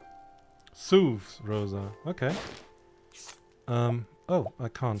 Soothes, Rosa. Okay. Oh, I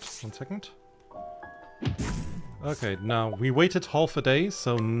can't. 1 second. Okay, now we waited half a day,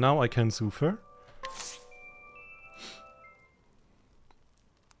 so now I can soothe her.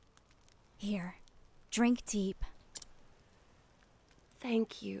 Here, drink deep.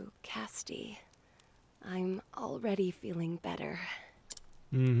 Thank you, Casti. I'm already feeling better.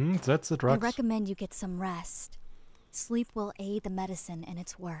 That's the drugs. I recommend you get some rest. Sleep will aid the medicine in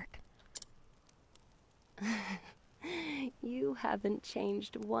its work. You haven't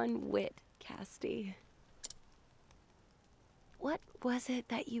changed one whit, Casti. What was it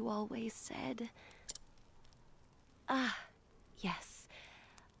that you always said? Ah, yes.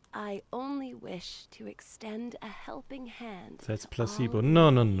 I only wish to extend a helping hand. That's placebo. No,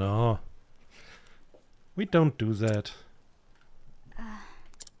 no, no. We don't do that.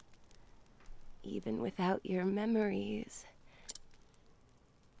 Even without your memories,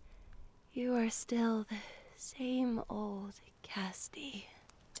 you are still the same old Casti.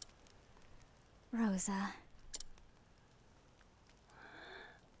 Rosa.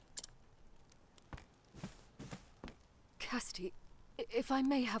 Casti, if I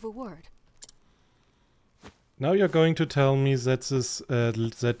may have a word. Now you're going to tell me that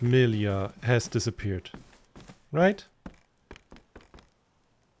that Milia has disappeared, right?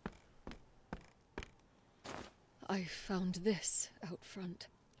 I found this out front.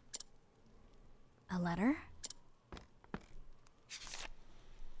 A letter?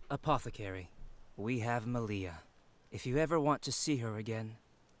 Apothecary, we have Malia. If you ever want to see her again,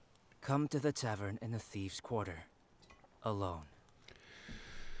 come to the tavern in the Thieves' Quarter. Alone.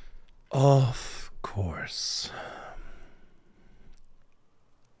 Of course.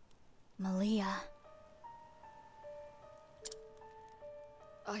 Malia.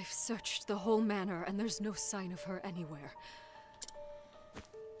 I've searched the whole manor and there's no sign of her anywhere.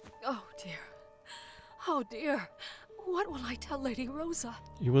 Oh dear. Oh dear. What will I tell Lady Rosa?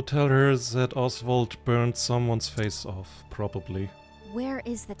 You will tell her that Oswald burned someone's face off, probably. Where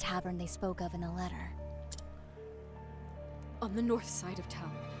is the tavern they spoke of in the letter? On the north side of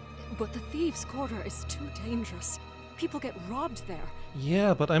town. But the Thieves' Quarter is too dangerous. People get robbed there.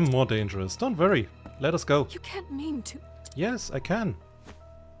 Yeah, but I'm more dangerous. Don't worry. Let us go. You can't mean to... Yes, I can.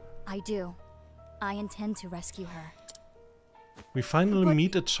 I do. I intend to rescue her. We finally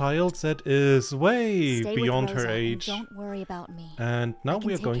meet a child that is way Stay beyond with Rosa her age. And don't worry about me. And now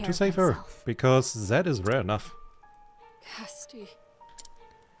we are going to save her, because that is rare enough. Casti.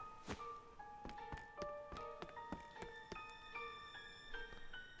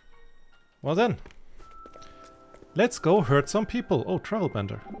 Well then, let's go hurt some people. Oh, travel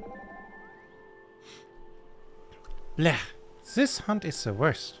bender. Blech, this hunt is the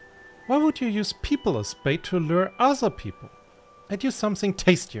worst. Why would you use people as bait to lure other people? I'd use something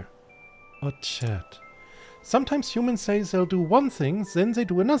tastier. Oh, chat. Sometimes humans say they'll do one thing, then they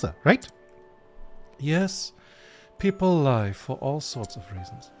do another, right? Yes, people lie for all sorts of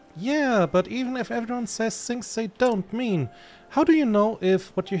reasons. Yeah, but even if everyone says things they don't mean, how do you know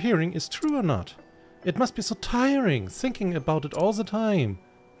if what you're hearing is true or not? It must be so tiring, thinking about it all the time.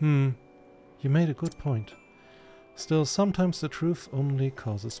 You made a good point. Still, sometimes the truth only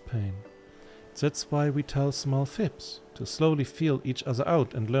causes pain. That's why we tell small fibs, to slowly feel each other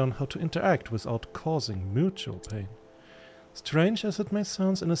out and learn how to interact without causing mutual pain. Strange as it may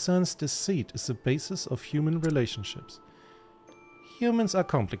sound, in a sense, deceit is the basis of human relationships. Humans are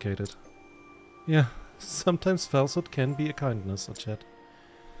complicated. Yeah, sometimes falsehood can be a kindness, or chat.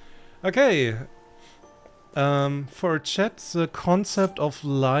 Okay. For chat, the concept of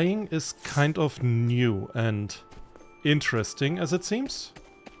lying is kind of new and interesting, as it seems.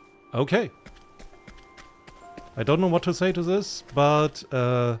 Okay. I don't know what to say to this, but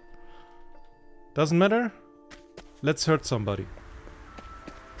doesn't matter. Let's hurt somebody.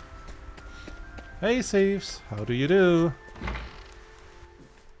 Hey thieves, how do you do?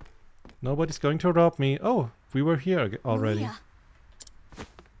 Nobody's going to rob me. Oh, we were here already. Malia.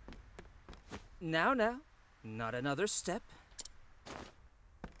 Now, not another step.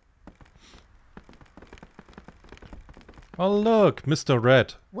 Oh look, Mr.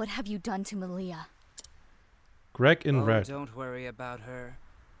 Red. What have you done to Malia? Greg in red. Don't worry about her.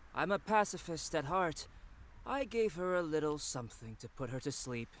 I'm a pacifist at heart. I gave her a little something to put her to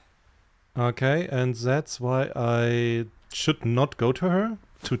sleep. Okay, and that's why I should not go to her?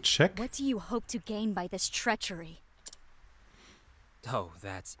 To check? What do you hope to gain by this treachery? Oh,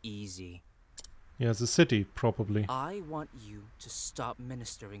 that's easy. Yeah, the city, probably. I want you to stop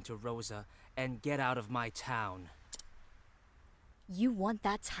ministering to Rosa and get out of my town. You want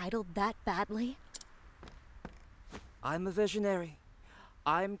that title that badly? I'm a visionary.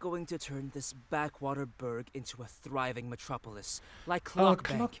 I'm going to turn this backwater burg into a thriving metropolis, like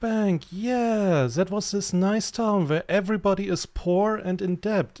Clockbank. Oh, Clockbank, yeah, that was this nice town where everybody is poor and in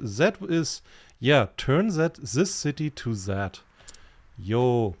debt. That is, yeah, turn this city to that.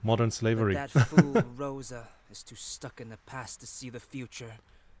 Yo, modern slavery. But that fool Rosa is too stuck in the past to see the future.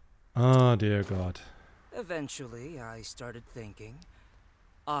 Oh, dear God. Eventually, I started thinking,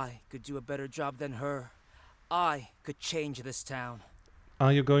 I could do a better job than her. I could change this town.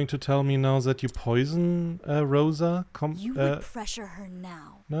 Are you going to tell me now that you poison Rosa? You would pressure her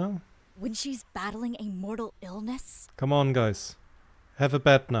now? No? When she's battling a mortal illness? Come on, guys. Have a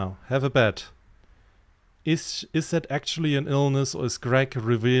bet now. Have a bet. Is that actually an illness, or is Greg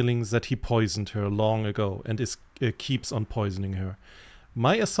revealing that he poisoned her long ago and keeps on poisoning her?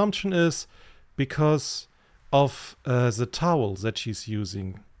 My assumption is because of the towel that she's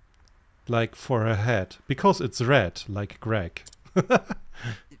using, like for her head. Because it's red, like Greg.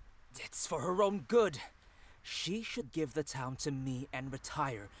 It's for her own good. She should give the town to me and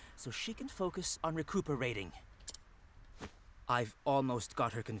retire so she can focus on recuperating. I've almost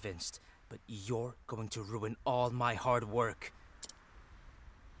got her convinced, but you're going to ruin all my hard work.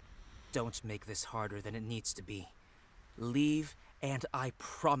 Don't make this harder than it needs to be. Leave, and I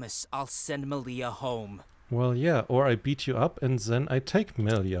promise I'll send Malia home. Well, yeah, or I beat you up and then I take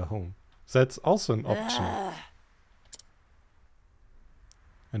Malia home. That's also an option.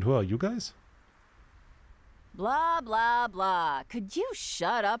 And who are you guys? Blah, blah, blah. Could you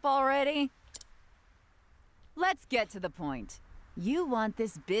shut up already? Let's get to the point. You want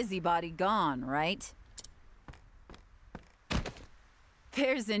this busybody gone, right?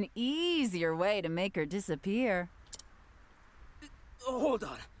 There's an easier way to make her disappear. Hold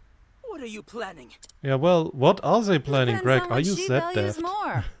on. What are you planning? Yeah, well, what are they planning, Depends Greg? on Are what you she that values daft?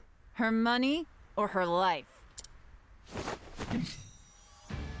 more? Her money or her life?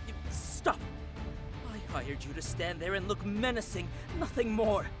 Stop! I hired you to stand there and look menacing, nothing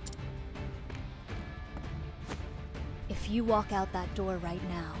more. If you walk out that door right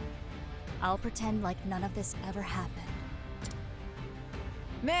now, I'll pretend like none of this ever happened.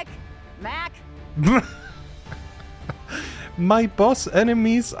 Mick! Mac! My boss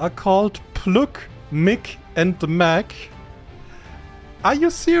enemies are called Pluk, Mick, and Mac. Are you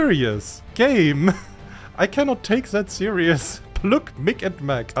serious? Game! I cannot take that serious. Pluk, Mick, and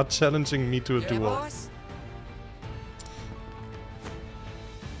Mac are challenging me to a duel. Boss?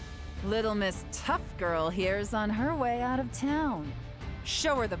 Little Miss Tough Girl here's on her way out of town.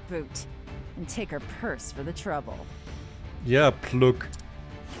 Show her the boot and take her purse for the trouble. Yeah, Pluk.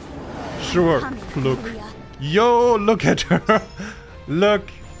 Sure, Pluk. Yo, look at her. Look.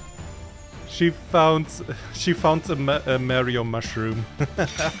 She found a Mario mushroom.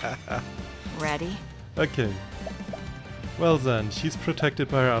 Ready? Okay. Well then, she's protected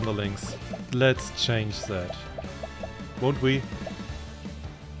by her underlings. Let's change that. Won't we?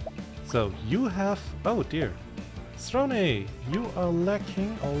 So, you have... Oh dear. Throne, you are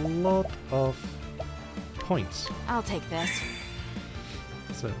lacking a lot of points. I'll take this.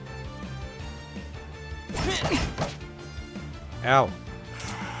 So. Ow.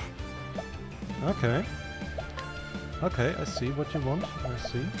 Okay. Okay, I see what you want. I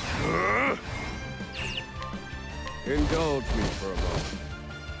see. Indulge me for a moment.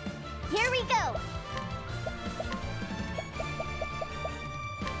 Here we go!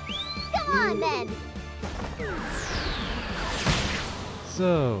 Come on, then!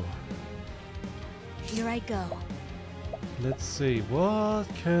 So, Here I go. let's see, what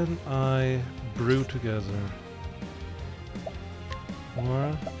can I brew together?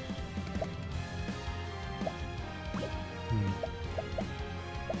 Or...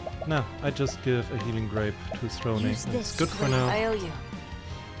 No, I just give a healing grape to Throne. Use It's this. good for now. I owe you.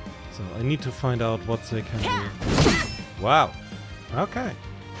 So I need to find out what they can do. Wow. Okay.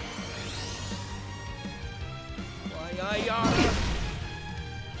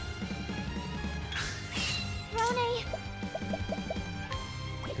 Rone!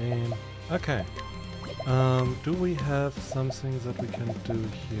 Game. Okay. Do we have something that we can do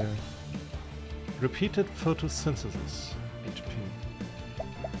here? Repeated photosynthesis. HP.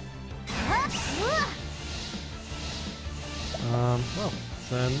 Well,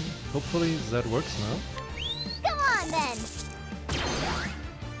 then hopefully that works now. Come on, then!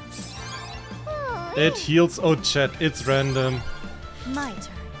 It heals. Oh, chat, it's random. My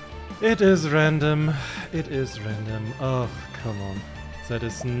turn. It is random. It is random. Oh, come on. That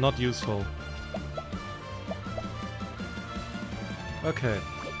is not useful. Okay.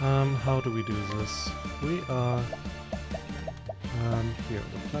 How do we do this? We are... here,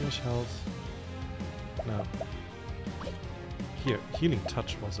 replenish health. No. Here, healing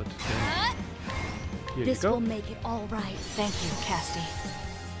touch was it? Yeah. Here This you go. will make it all right. Thank you, Casti.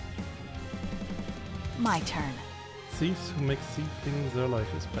 My turn. Thieves who make thieving their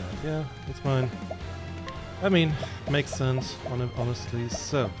life is bad. Yeah, it's mine. I mean, makes sense, honestly.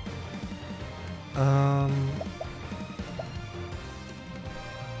 So, no.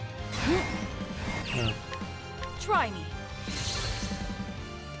 Try me.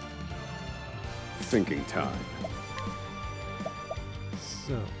 Thinking time.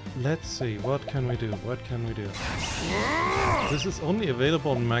 So, let's see, what can we do? What can we do? This is only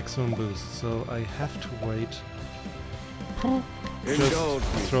available on maximum boost, so I have to wait.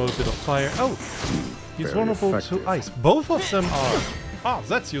 Just throw a bit of fire. Oh! He's Very vulnerable effective. to ice. Both of them are! Ah,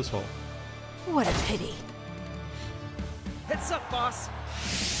 that's useful. What a pity. Heads up, boss.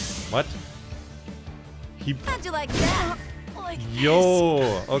 What? He... How'd you like that?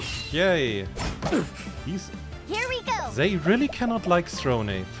 Yo! Okay. He's... Here we go! They really cannot like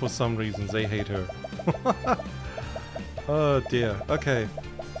Throne for some reason. They hate her. Oh dear. Okay.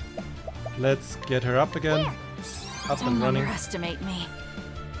 Let's get her up again. Up Don't and running. underestimate me.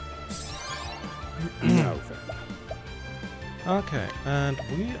 Now then. Okay, and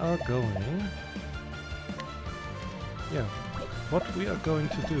we are going... Yeah. What we are going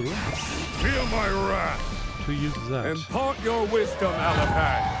to do... Feel my wrath! To use that. Impart your wisdom,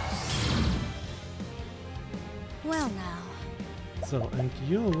 Alapad. Well now. So, and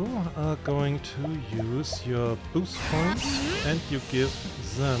you are going to use your boost points and you give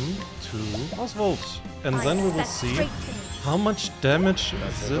them to Oswald. And then we will see how much damage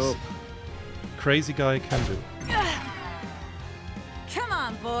this crazy guy can do. Come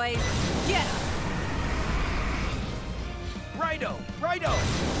on, boys. Get him. Righto, righto.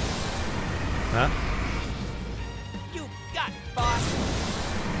 Huh? You got it, boss.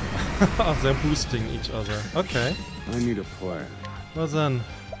 Oh, they're boosting each other. Okay. I need a plan. Well then,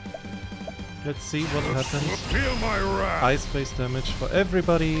 let's see what happens. Feel my wrath! Ice-based damage for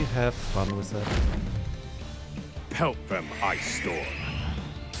everybody. Have fun with that. Pelt them, Ice Storm.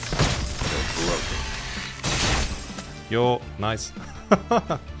 They're broken. Yo, nice.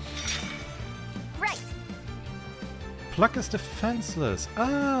 Right. Pluck is defenseless.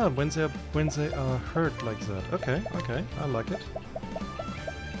 Ah, when they are hurt like that. Okay, okay, I like it.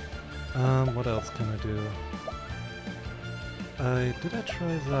 What else can I do? Did I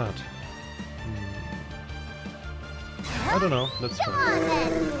try that? I don't know. Let's try.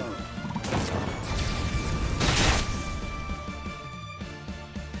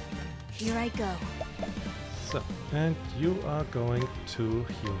 Here I go. So, and you are going to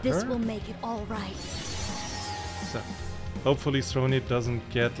heal her. This will make it all right. So, hopefully Throne doesn't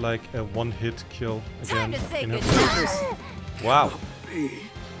get like a one-hit kill again in her face. Wow.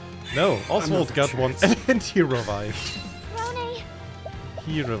 No, Oswald got one and he revived.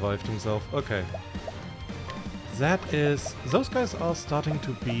 He revived himself. Okay. That is... Those guys are starting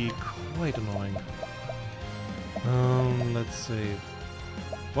to be quite annoying. Let's see.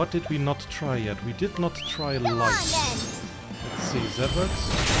 What did we not try yet? We did not try light. Let's see, that works?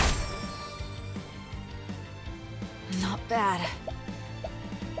 Not bad.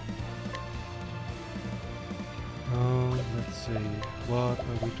 Let's see. What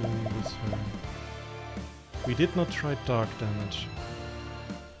are we doing with her? We did not try dark damage.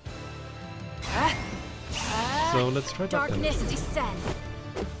 So let's try dark damage. Darkness descend.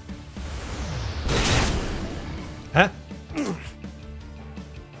 Huh?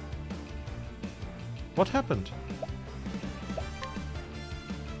 What happened?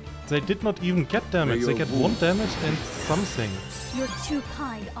 They did not even get damage. They get 1 damage and something. You're too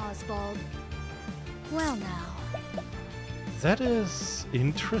kind, Oswald. Well now. That is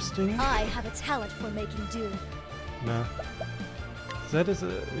interesting. I have a talent for making do. Nah. That is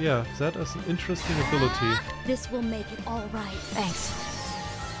a that is an interesting ability. This will make it all right. Thanks.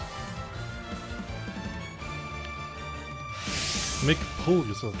 Make pull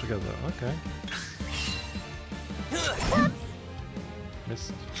yourself together. Okay.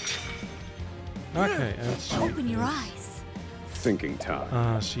 Missed. Okay, and she Open your is- eyes. Thinking time.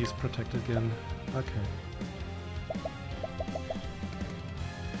 Ah, she's protected again. Okay.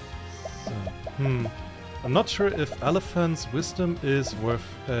 So, I'm not sure if Elephant's Wisdom is worth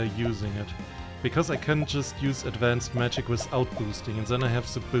using it. Because I can just use Advanced Magic without boosting, and then I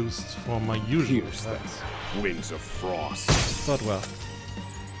have the boosts for my usual attacks. Winds of frost. But well,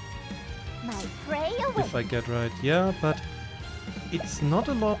 My prey if I get right, yeah, but it's not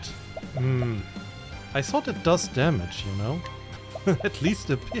a lot. I thought it does damage, you know? At least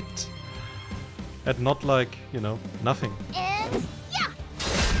a bit. And not like, you know, nothing. And yeah.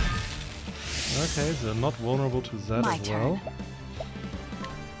 Okay, they're not vulnerable to that My as well.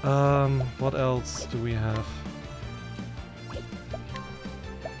 What else do we have?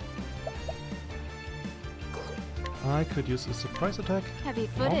 I could use a surprise attack.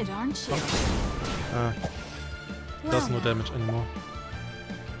 Heavy-footed, aren't you? Does no damage anymore.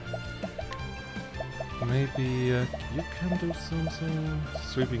 Maybe you can do something.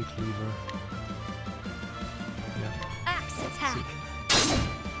 Sweeping cleaver. Yeah. Axe attack.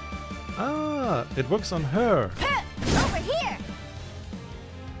 Ah, it works on her. Over here.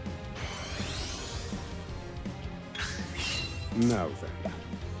 Now then.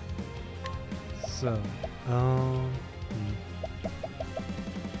 So,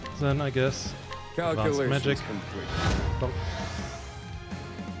 then I guess advanced magic. Complete. Bonk.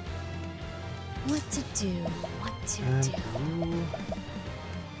 What to do? What to And do? you.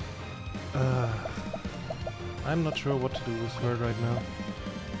 I'm not sure what to do with her right now.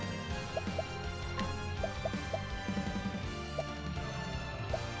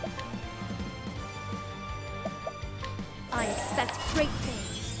 I expect great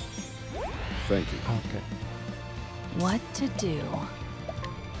things. Thank you. Okay. What to do?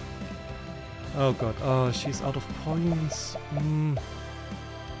 Oh god. Oh, she's out of points.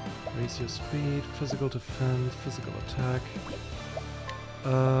 Raise your speed, physical defense, physical attack.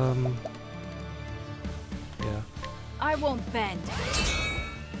 Yeah. I won't bend.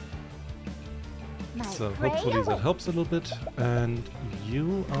 My So prey hopefully that away. helps a little bit. And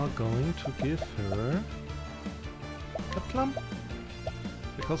you are going to give her a plum.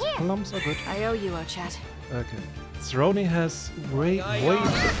 Because Here. plums are good. I owe you, Ochat. Okay. Throny has way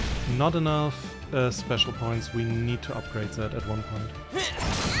not enough special points. We need to upgrade that at one point.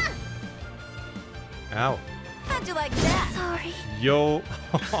 Ow. How'd you like that? Sorry. Yo.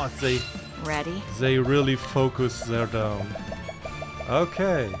 Ready? They really focus their down.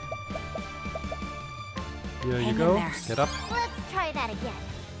 Okay. Here you Hang in go. there. Get up. Let's try that again.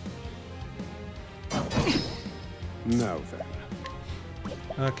 Now then.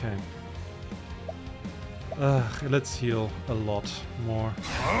 Okay. Let's heal a lot more.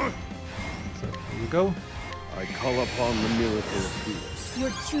 So here you go. I call upon the miracle of heals.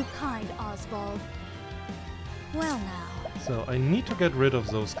 You're too kind, Oswald. Well now. So I need to get rid of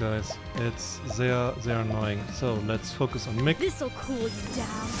those guys. They're annoying. So let's focus on Mick. This'll cool you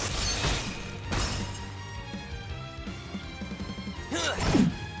down.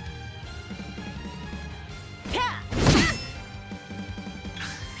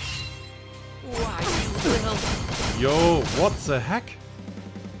 Yo, what the heck?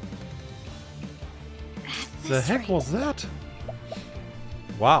 The heck was that?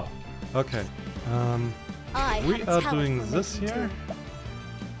 Wow. Okay. We are doing this here.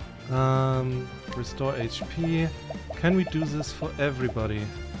 Restore HP. Can we do this for everybody?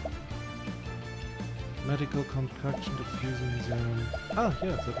 Medical concoction diffusing serum. Ah,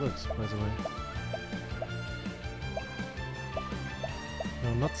 yeah, that works, by the way.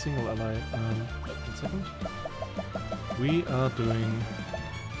 No, not single ally. 1 second. We are doing...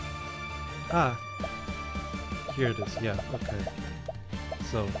 Ah! Here it is, yeah, okay.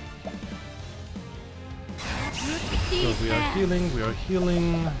 So we are healing,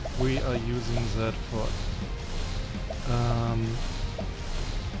 we are using that for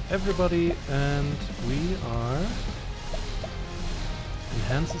everybody, and we are...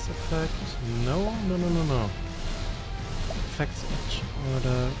 Enhances effect. No. Affects each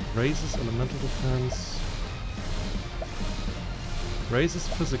order. Raises elemental defense. Raises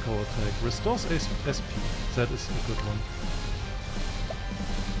physical attack. Restores SP. That is a good one.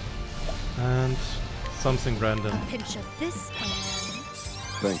 And something random. A pinch of this and...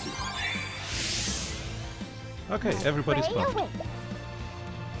 Thank you. Okay, everybody's buffed.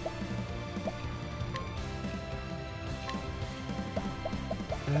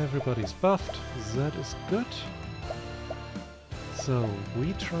 Everybody's buffed. That is good. So,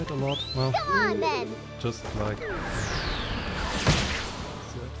 we tried a lot. Well, Come on, then. just like...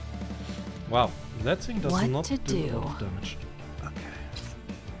 Wow, that thing does What not to do a do? lot of damage.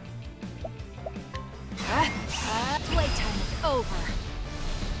 Playtime is over.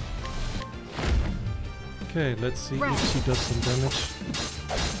 Okay, let's see if she does some damage.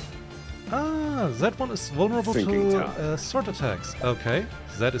 Ah, that one is vulnerable to sword attacks. Okay,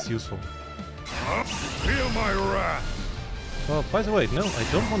 that is useful. Feel my wrath. Oh, by the way, no, I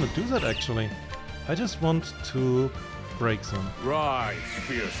don't want to do that actually. I just want to break them. Rise,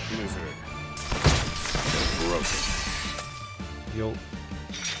 fierce blizzard. They're broken. Yo.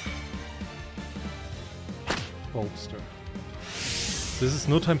 Bolster. This is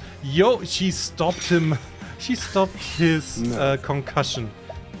no time. Yo, she stopped him. She stopped his concussion.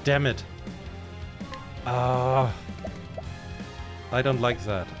 Damn it. I don't like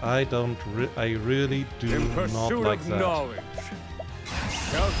that. I really do not like that. Knowledge.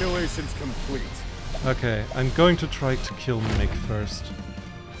 Calculations complete. Okay, I'm going to try to kill Mick first.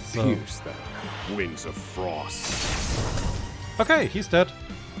 So. Pierce them. Wings of frost. Okay, he's dead.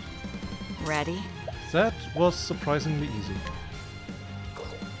 Ready? That was surprisingly easy.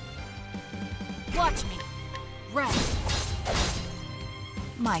 Watch me. Red.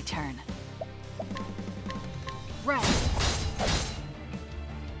 My turn. Red.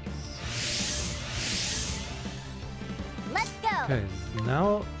 Let's go. Okay,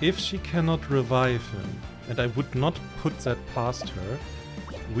 now if she cannot revive him, and I would not put that past her,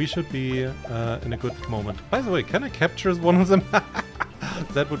 we should be in a good moment. By the way, can I capture one of them?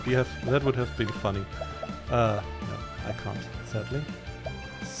 that would have been funny. No, I can't, sadly.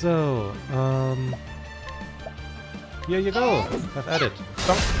 So, here you go. Have at it.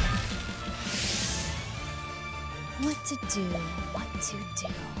 Stop. What to do? What to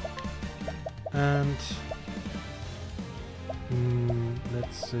do? And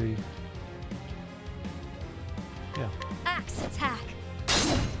let's see. Yeah. Axe attack.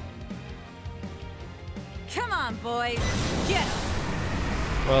 Come on, boys. Get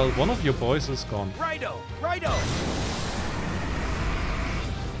 'em. Well, one of your boys is gone. Righto! Righto!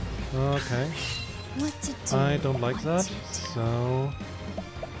 Okay. What to do? I don't like that, so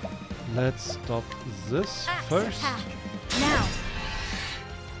let's stop this first. Attack. Now.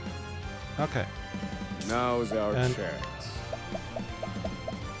 Okay. Now's our And- chance.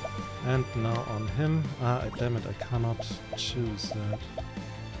 And now on him. Ah, damn it, I cannot choose that.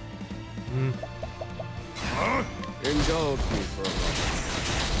 Indulge me for a moment.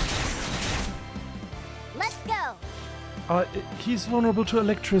 Let's go. He's vulnerable to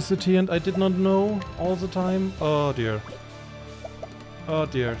electricity and I did not know all the time. Oh dear. Oh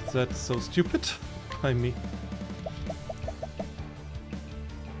dear, that's so stupid by me.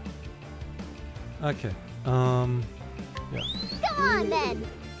 Okay, yeah. Come on, then.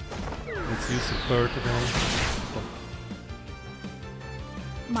 Let's use the bird again.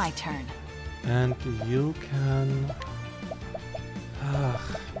 My turn. And you can...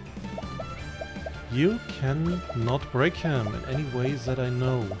 you can not break him in any ways that I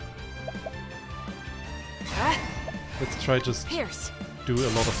know. Let's try just Pierce. do a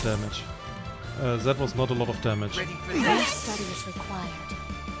lot of damage. That was not a lot of damage. No study is required.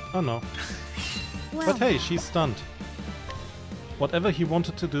 Oh no. Well, But hey, she's stunned. Whatever he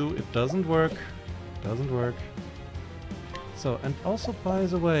wanted to do, it doesn't work. Doesn't work. So, and also, by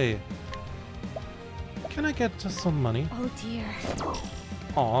the way, can I get just some money? oh dear.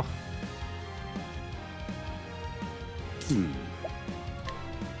 Aw.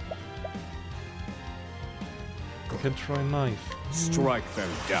 I can try knife. Strike them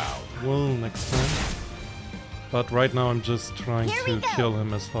down. Well, next time. But right now I'm just trying Here we to go. kill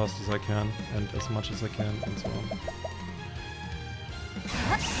him as fast as I can and as much as I can and so on.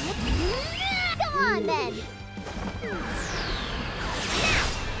 Come on, then.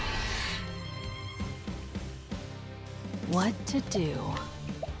 What to do?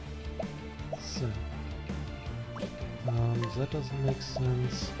 So, that doesn't make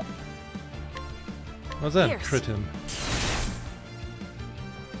sense. Well then, Pierce. crit him.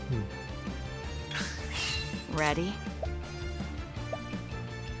 Ready?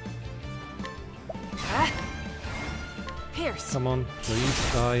 Pierce. Come on,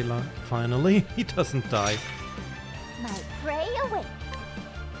 please die. Finally, he doesn't die. My prey awaits.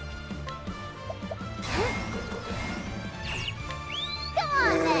 Come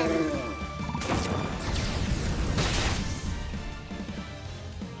on then.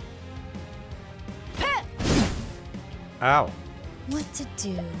 Ow. What to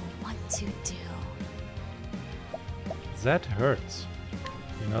do? What to do? That hurts.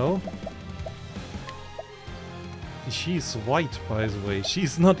 You know? She's white, by the way.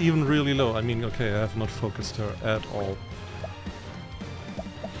 She's not even really low. I mean, okay, I have not focused her at all.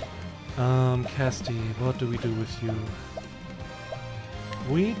 Casti, what do we do with you?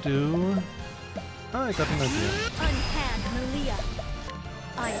 We do... Oh, I got an idea. Unhand Malia.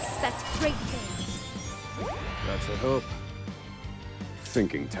 I expect great things. That's a hope.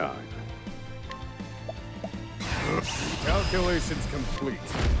 Thinking time. Calculations complete.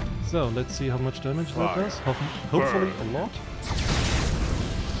 So, let's see how much damage that does. Hopefully a lot.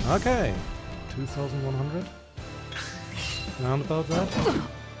 Okay. 2,100. Round about that.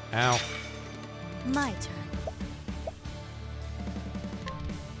 Ow. My turn.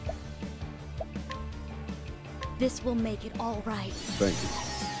 This will make it all right. Thank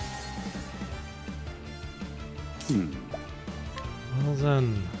you. Well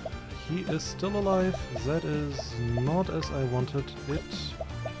then, he is still alive. That is not as I wanted it.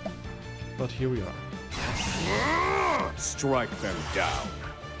 But here we are. Strike them down.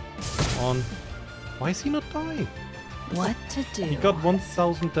 On. Why is he not dying? What to do? He got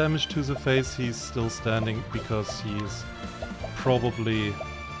 1,000 damage to the face. He's still standing because he's probably,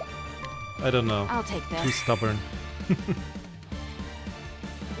 I don't know, I'll take this. too stubborn.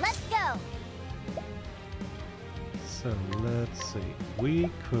 Let's go. So let's see. We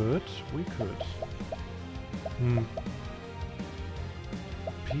could. Repeated.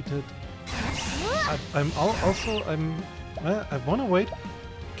 I wanna wait.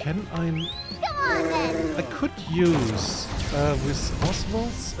 Can I? Come on then. I could use with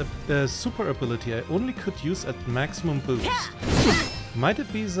Oswald's super ability. I only could use at maximum boost. Might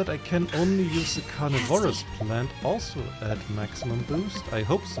it be that I can only use the carnivorous plant also at maximum boost? I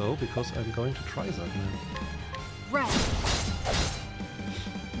hope so, because I'm going to try that now. Right.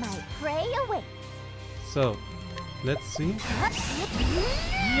 My prey awaits. So, let's see.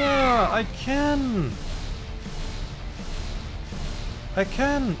 Yeah, I can! I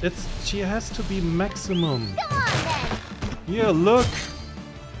can! She has to be maximum. Come on then. Yeah, look!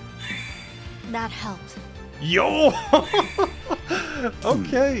 That helped. Yo!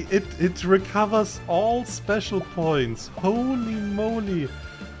 Okay, it recovers all special points. Holy moly!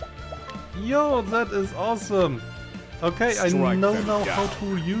 Yo, that is awesome! Okay, I know now how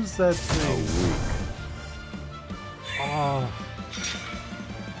to use that thing. Oh.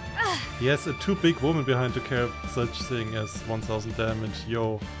 Yes, a too big woman behind to carry such thing as 1,000 damage.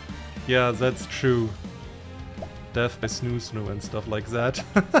 Yo. Yeah, that's true. Death by snoo and stuff like that.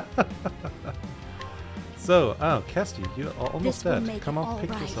 So, Casti, you're almost dead. Come on, pick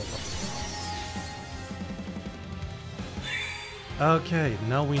yourself up. Okay,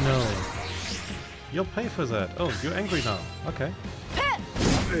 now we know. You'll pay for that. Oh, you're angry now. Okay.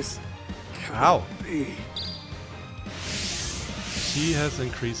 This Ow. be. She has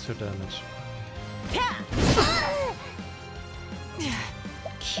increased her damage.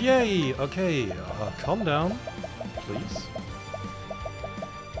 Yay! Okay, calm down, please.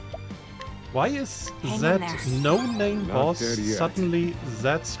 Why is that no-name boss suddenly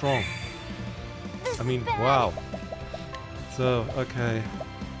that strong? I mean, wow. So, okay.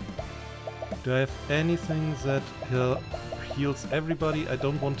 Do I have anything that heals everybody? I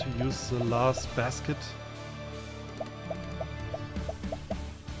don't want to use the last basket.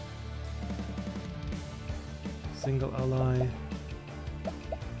 Single ally.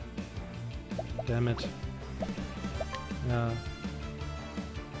 Damn it. Yeah.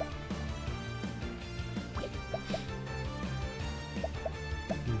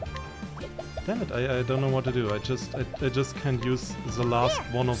 Damn it, I don't know what to do. I just can't use the last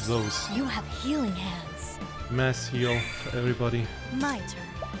one of those. You have healing hands. Mass heal for everybody. My turn.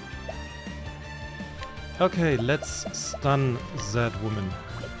 Okay, let's stun that woman.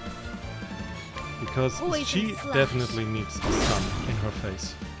 Because she definitely needs a stun in her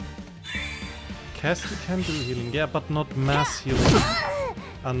face. Casti can do healing, yeah, but not mass healing.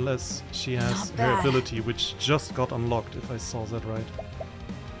 Unless she has her ability, which just got unlocked, if I saw that right.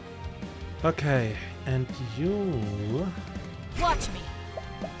 Okay, and you... Watch me.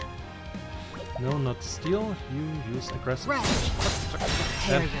 No, not steal. You use aggressive.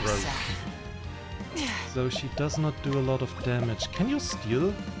 Prepare And rogue. yourself. So she does not do a lot of damage. Can you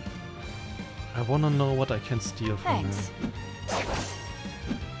steal? I wanna know what I can steal from Thanks. her.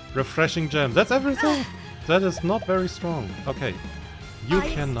 Refreshing gem. That's everything. That is not very strong. Okay, you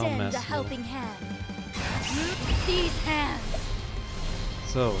can now extend a master. helping hand. These hands.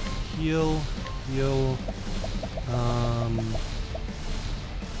 So heal, heal.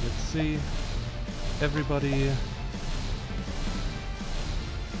 Let's see. Everybody.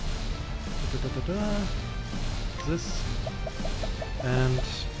 This and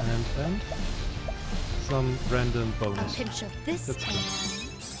some random A bonus. pinch of this That's good.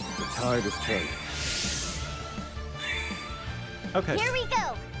 hand. The tide is turning. Okay. Here we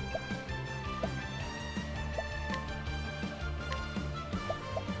go.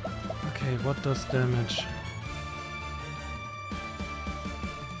 Okay, what does damage?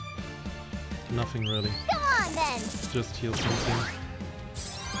 Nothing really. Come on then. Just heal something.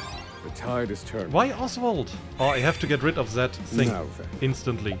 The tide is turning. Why Oswald? Oh, I have to get rid of that thing Now then.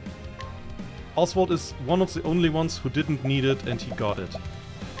 instantly. Oswald is one of the only ones who didn't need it and he got it.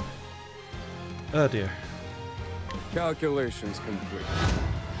 Oh dear. Calculations complete.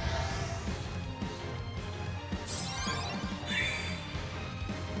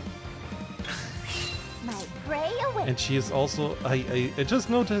 My prey awaits. And she is also... I just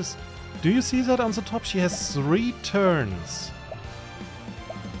noticed... Do you see that on the top? She has 3 turns.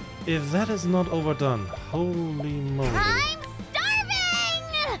 If that is not overdone, holy moly. I'm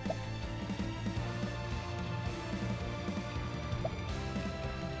starving!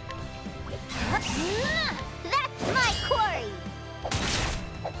 That's my quarry!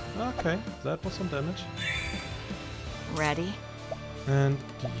 Okay, that was some damage. Ready? And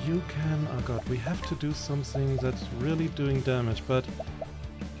you can... Oh god, we have to do something that's really doing damage, but...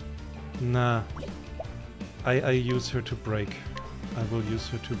 Nah. I use her to break. I will use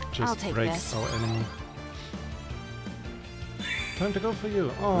her to I'll just take break this. our enemy. Time to go for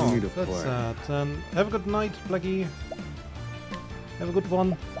you. I Oh, need a that's plan. sad. Then have a good night, Blackie. Have a good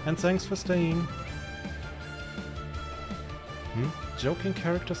one, and thanks for staying. Joking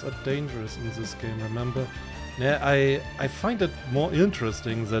characters are dangerous in this game, remember? Yeah, I find it more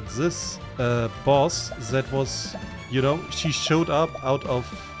interesting that this boss that was, you know, she showed up out of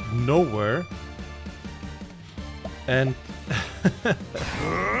nowhere and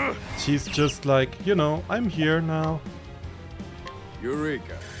she's just like, you know, I'm here now.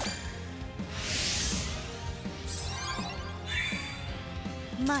 Eureka.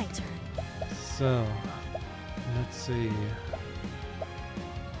 My turn. So, let's see.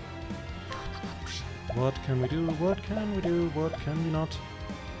 What can we do? What can we do? What can we not?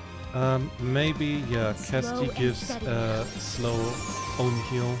 Maybe, yeah, Slow Casti and gives steady. a slow own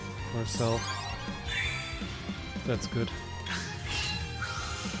heal for herself. That's good.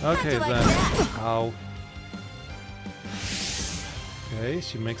 Okay then. Ow. Okay,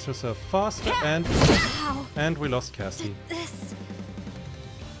 she makes herself faster and we lost Casti. This.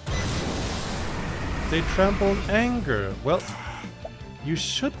 They trample on anger. Well, you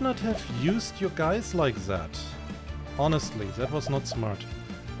should not have used your guys like that. Honestly, that was not smart.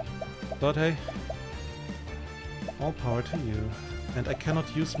 But hey, all power to you. And I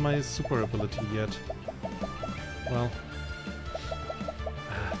cannot use my super ability yet. Well,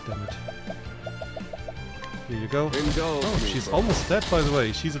 damn it. Here you go. Indulge Oh, me, she's bro. almost dead, by the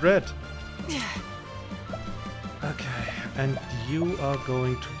way. She's red. Okay, and you are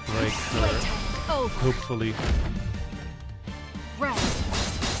going to break her. Over. Hopefully. Right.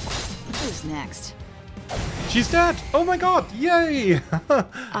 Who's next? She's dead! Oh my god! Yay!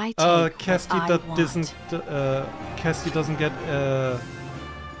 I take Casti what I doesn't. Casti doesn't get.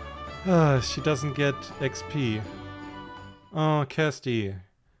 She doesn't get XP. Oh, Casti,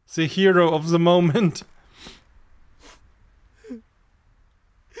 the hero of the moment.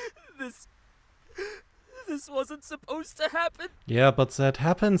 This wasn't supposed to happen. Yeah, but that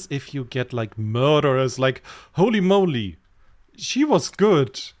happens if you get like murderers. Like, holy moly, she was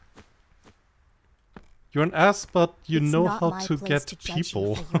good. You're an ass, but you It's know not how my to place get to judge people.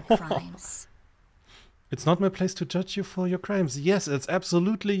 you for your crimes. It's not my place to judge you for your crimes. Yes, it's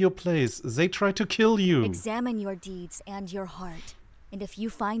absolutely your place. They try to kill you. Examine your deeds and your heart, and if you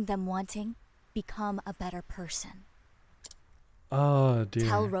find them wanting, become a better person. Oh dear.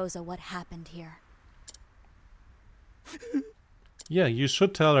 Tell Rosa what happened here. Yeah, you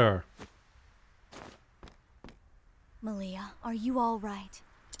should tell her. Malia, are you all right?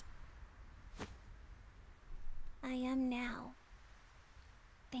 I am now.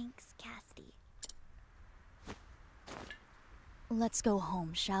 Thanks, Casti. Let's go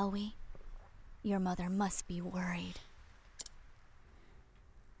home, shall we? Your mother must be worried.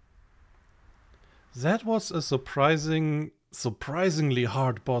 That was a surprisingly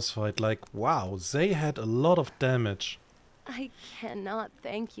hard boss fight. Like, wow, they had a lot of damage. I cannot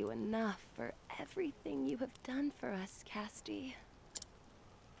thank you enough for everything you have done for us, Casti.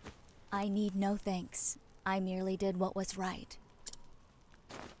 I need no thanks. I merely did what was right.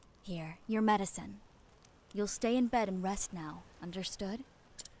 Here, your medicine. You'll stay in bed and rest now, understood?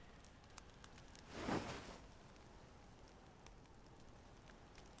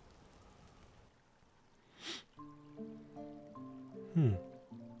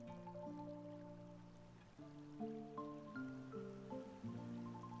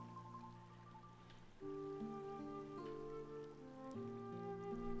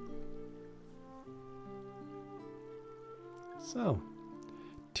 So,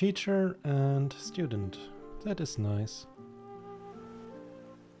 teacher and student. That is nice.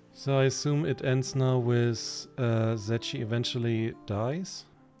 So I assume it ends now with that she eventually dies,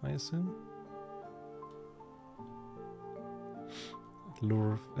 I assume?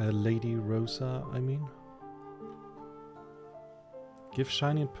 Lady Rosa, I mean. Give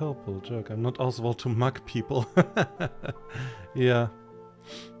shiny and purple, jerk. I'm not Oswald to mug people. Yeah.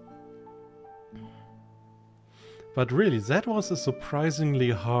 But really, that was a surprisingly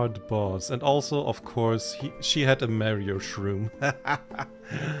hard boss. And also, of course, she had a Mario shroom.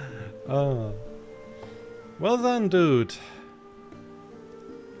 Oh. Well done, dude.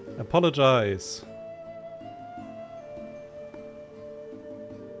 Apologize.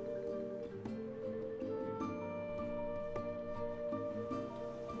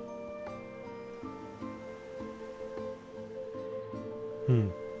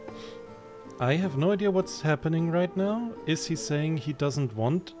 I have no idea what's happening right now. Is he saying he doesn't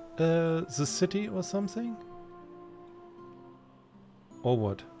want the city or something? Or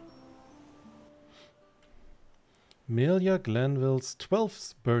what? Melia Glanville's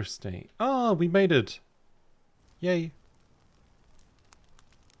 12th birthday. Ah, we made it! Yay!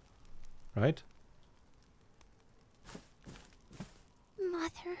 Right?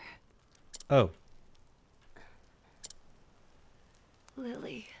 Mother. Oh.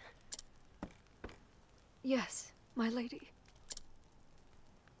 Lily. Yes, my lady.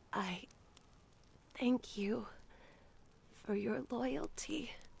 I thank you for your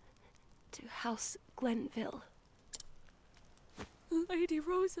loyalty to House Glenville. Lady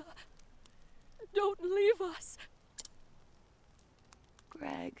Rosa, don't leave us.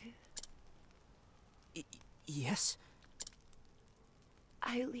 Greg. Yes?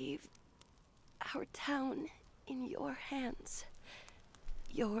 I leave our town in your hands.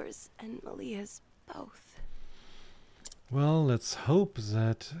 Yours and Malia's both. Well, let's hope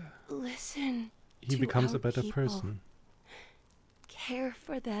that Listen he to becomes our a better people. person. Care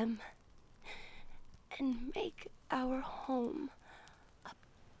for them. And make our home a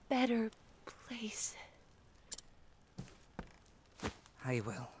better place. I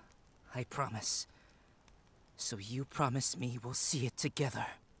will. I promise. So you promise me we'll see it together.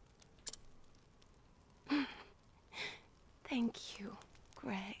 Thank you,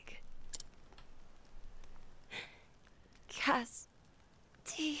 Greg.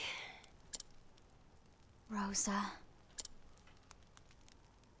 Casti. Rosa.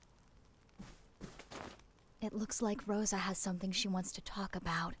 It looks like Rosa has something she wants to talk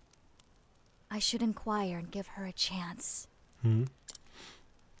about. I should inquire and give her a chance.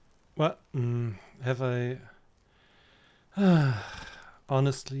 Well, have I...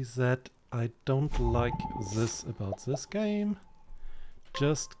 Honestly, that I don't like this about this game.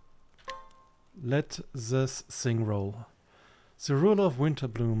 Just let this thing roll. The ruler of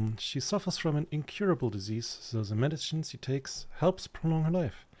Winterbloom, she suffers from an incurable disease, so the medicine she takes helps prolong her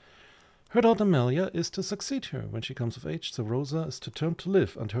life. Her daughter Melia is to succeed her when she comes of age, so Rosa is determined to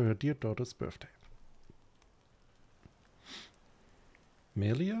live until her dear daughter's birthday.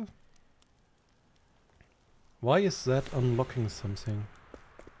 Melia? Why is that unlocking something?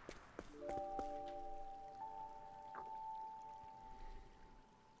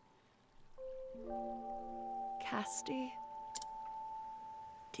 Casti,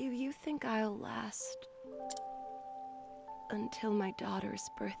 do you think I'll last until my daughter's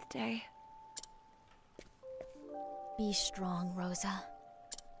birthday? Be strong, Rosa.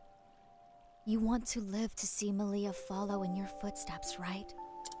 You want to live to see Melia follow in your footsteps, right?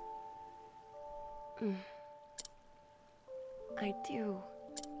 I do.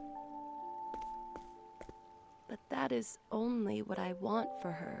 But that is only what I want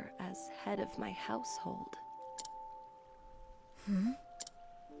for her as head of my household.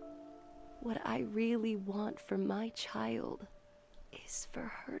 What I really want for my child is is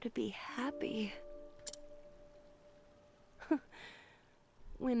for her to be happy.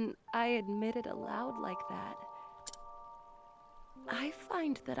 When I admit it aloud like that, I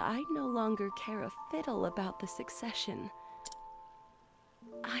find that I no longer care a fiddle about the succession.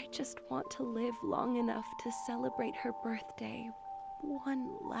 I just want to live long enough to celebrate her birthday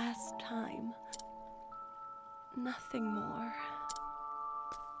one last time. Nothing more.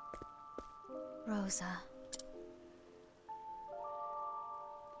 Rosa.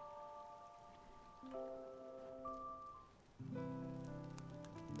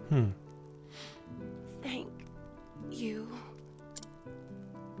 Thank you.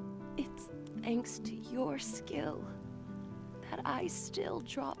 It's thanks to your skill that I still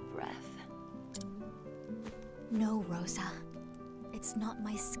draw breath. No, Rosa. It's not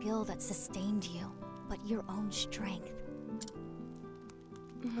my skill that sustained you, but your own strength.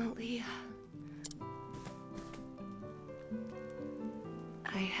 Malia.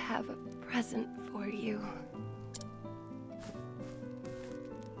 I have a present for you.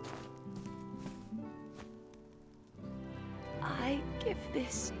 I give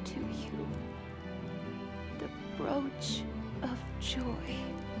this to you. The brooch of joy.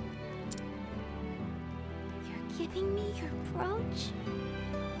 You're giving me your brooch?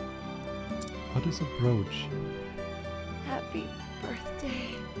 What is a brooch? Happy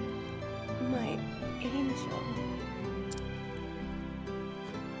birthday, my angel.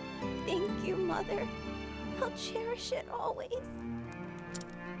 Thank you, Mother. I'll cherish it always.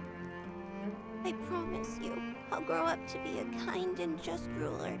 I promise you, I'll grow up to be a kind and just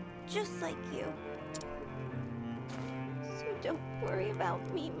ruler, just like you. So don't worry about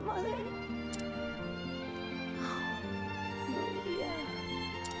me, Mother. Oh, Malia.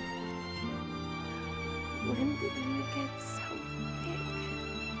 When did you get so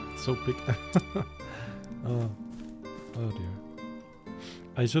big? So big? Oh dear.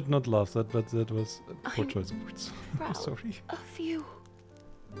 I should not laugh that, but that was a poor choice of words. I'm sorry. Of you,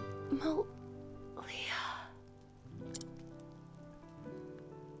 Malia.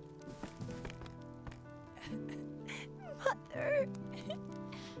 Mother.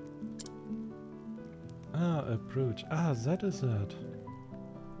 Ah, a brooch. Ah, that is it.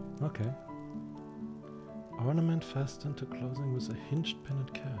 Okay. Ornament fastened to clothing with a hinged pin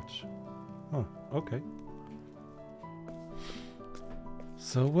and catch. Oh, okay.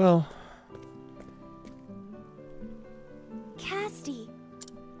 So well. Casti,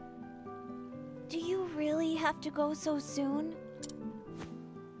 do you really have to go so soon?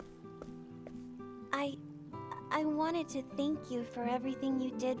 I wanted to thank you for everything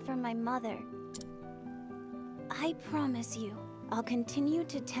you did for my mother. I promise you, I'll continue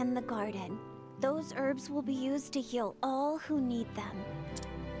to tend the garden. Those herbs will be used to heal all who need them.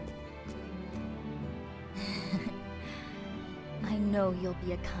 I know you'll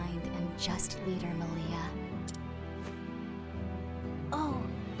be a kind and just leader, Malia. Oh,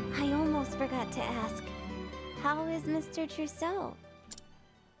 I almost forgot to ask. How is Mr. Trousseau?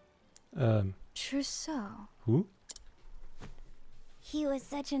 Trousseau? Who? He was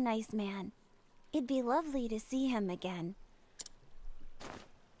such a nice man. It'd be lovely to see him again.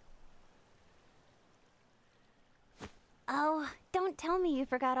 Oh, don't tell me you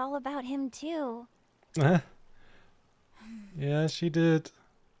forgot all about him too. Yeah, she did.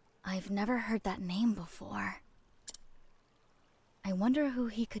 I've never heard that name before. I wonder who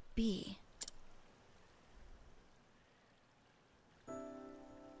he could be.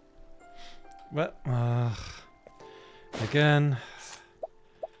 Well, again.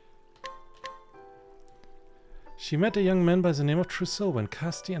 She met a young man by the name of Trousseau when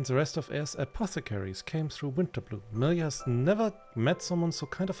Casti and the rest of Aire's apothecaries came through Winterbloom. Malia has never met someone so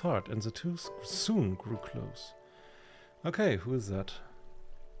kind of heart, and the two soon grew close. Okay, who is that?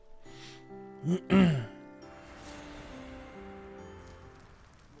 Hey,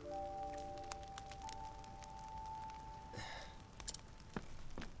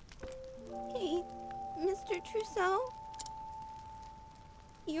 Mr. Trousseau?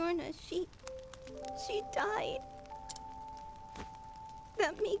 Yorna, she died.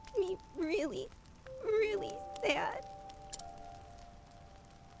 That makes me really, really sad.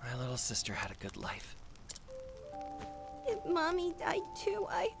 My little sister had a good life. If Mommy died too,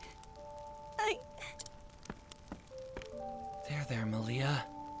 I... There, Malia.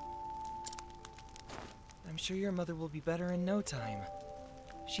 I'm sure your mother will be better in no time.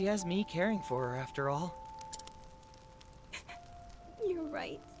 She has me caring for her, after all. You're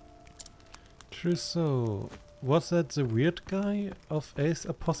right. Trousseau. Was that the weird guy of Aire's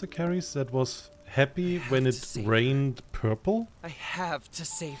apothecaries that was happy when it rained purple? I have to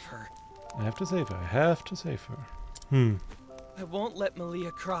save her. I have to save her. I have to save her. I won't let Malia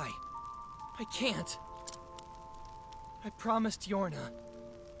cry. I can't. I promised Yorna.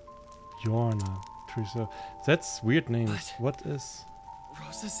 Yorna, Teresa. That's weird names. But what is...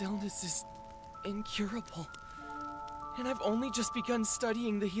 Rosa's illness is incurable. And I've only just begun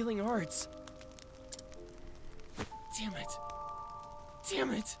studying the healing arts. Damn it.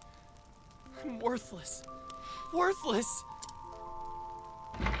 Damn it. I'm worthless. Worthless!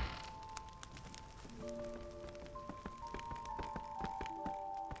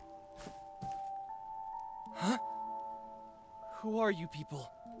 Huh? Who are you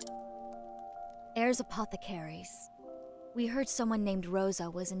people? Heirs Apothecaries. We heard someone named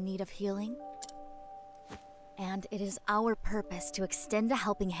Rosa was in need of healing. And it is our purpose to extend a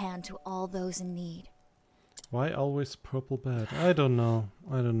helping hand to all those in need. Why always purple bad? I don't know.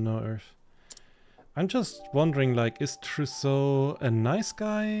 I don't know, Earth. I'm just wondering, like, is Trousseau a nice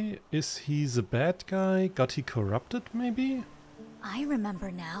guy? Is he the bad guy? Got he corrupted, maybe? I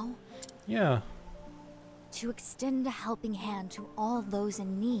remember now. Yeah. To extend a helping hand to all those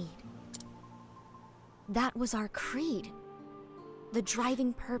in need. That was our creed. The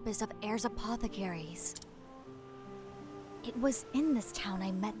driving purpose of Heirs Apothecaries. It was in this town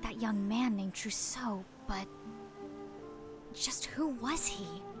I met that young man named Trousseau, but... just who was he?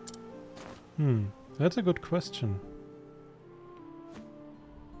 That's a good question.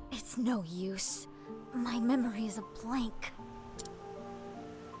 It's no use. My memory is a blank.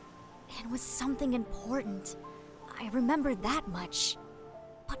 It was something important. I remember that much.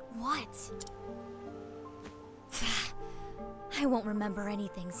 But what? I won't remember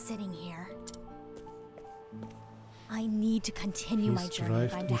anything sitting here. I need to continue my journey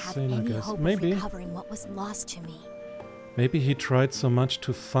if I'm to have any hope of recovering what was lost to me. Maybe he tried so much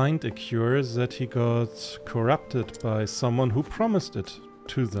to find a cure that he got corrupted by someone who promised it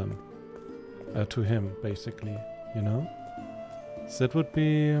to them. To him, basically, you know? That would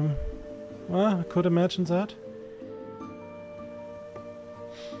be... well, I could imagine that.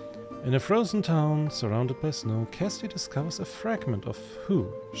 In a frozen town, surrounded by snow, Cassidy discovers a fragment of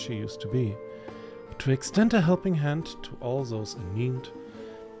who she used to be. To extend a helping hand to all those in need,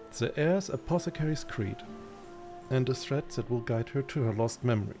 the Heirs Apothecaries' creed, and a thread that will guide her to her lost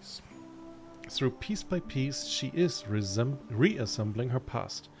memories. Through piece by piece, she is reassembling her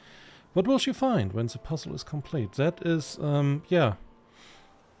past. What will she find when the puzzle is complete? That is, yeah.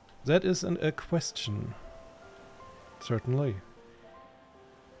 That is a question. Certainly.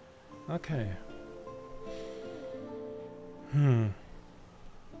 Okay.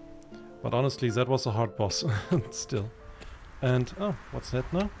 But honestly, that was a hard boss. Still. And, oh, what's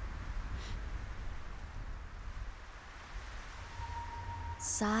that now?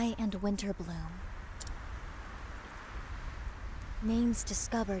 Sigh and Winterbloom. Names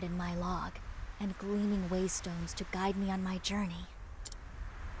discovered in my log, and gleaming waystones to guide me on my journey.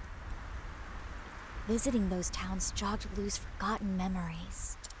 Visiting those towns jogged loose forgotten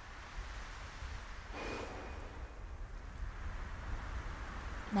memories.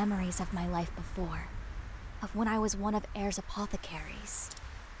 Memories of my life before, of when I was one of Heirs Apothecaries.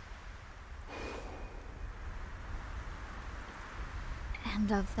 And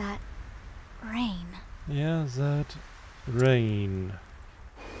of that rain. Yeah, that rain.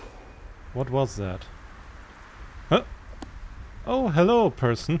 What was that? Huh? Oh, hello,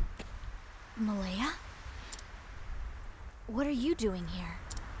 person. Malaya? What are you doing here?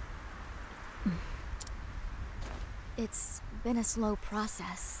 It's been a slow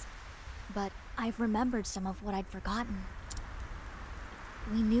process, but I've remembered some of what I'd forgotten.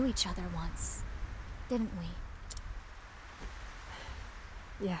 We knew each other once, didn't we?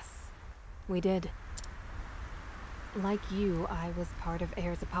 Yes, we did. Like you, I was part of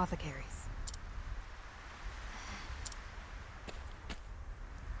Heirs Apothecaries.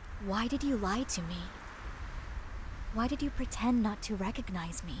 Why did you lie to me? Why did you pretend not to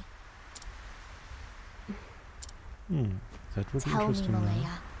recognize me? That would be Tell interesting. me,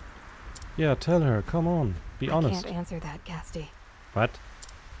 Malaya. Yeah, tell her. Come on. Be honest. I can't answer that, Casti. What?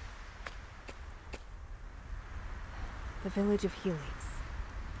 The village of Helix.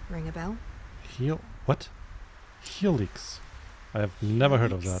 Ring a bell? What? Helix. I have never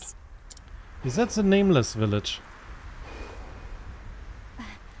heard of that. Is that the nameless village?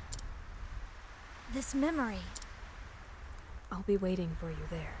 This memory. I'll be waiting for you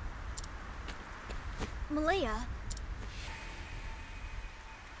there. Malaya.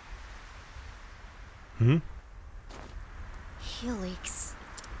 Helix.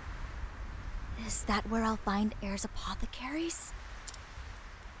 Is that where I'll find Heirs Apothecaries?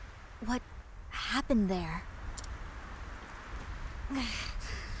 What happened there?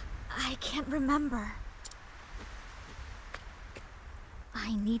 I can't remember.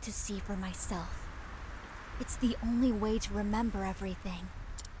 I need to see for myself. It's the only way to remember everything.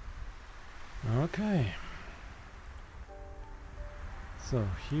 Okay. So,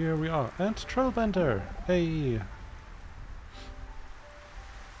 here we are. And Trollbender! Hey!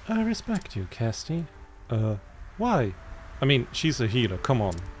 I respect you, Casti. Why? I mean, she's a healer, come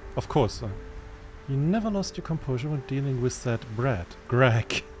on. Of course. You never lost your composure when dealing with that brat,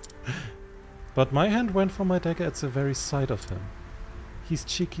 Greg. But my hand went for my dagger at the very sight of him. He's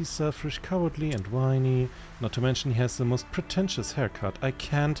cheeky, selfish, cowardly and whiny. Not to mention he has the most pretentious haircut. I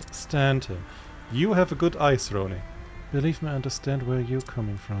can't stand him. You have a good eye, Throne. Believe me, I understand where you're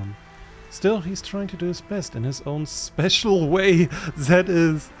coming from. Still, he's trying to do his best in his own special way. That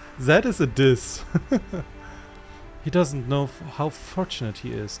is a diss. He doesn't know how fortunate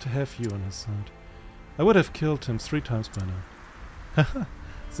he is to have you on his side. I would have killed him 3 times by now. Haha,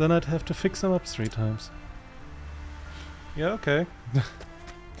 then I'd have to fix him up 3 times. Yeah, okay.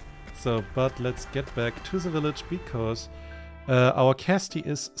 So, but let's get back to the village because our Casti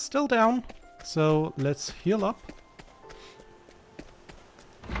is still down. So, let's heal up.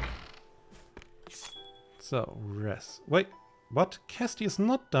 So, rest. Wait, what? Casti is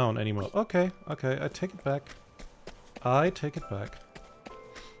not down anymore. Okay, okay, I take it back. I take it back.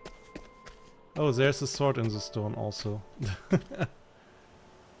 Oh, there's a sword in the stone also.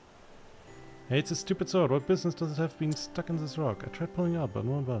 Hey, it's a stupid sword. What business does it have being stuck in this rock? I tried pulling out, but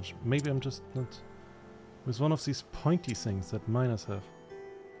won't budge. Maybe I'm just not... with one of these pointy things that miners have.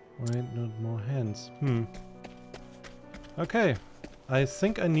 Wait, not more hands. Okay. I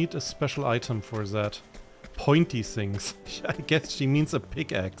think I need a special item for that. Pointy things. I guess she means a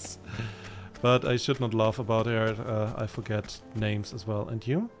pickaxe. But I should not laugh about her. I forget names as well. And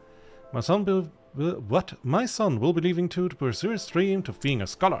you? My son My son will be leaving to pursue his dream of being a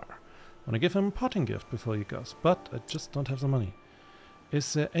scholar. I want to give him a parting gift before he goes, but I just don't have the money.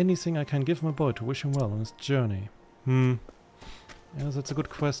 Is there anything I can give my boy to wish him well on his journey? Yeah, that's a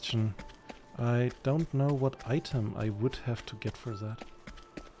good question. I don't know what item I would have to get for that.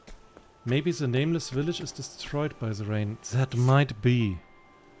 Maybe the nameless village is destroyed by the rain. That might be.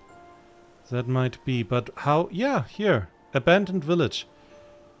 That might be, but how? Yeah, here. Abandoned village.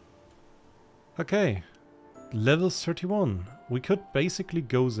 Okay. Level 31. We could basically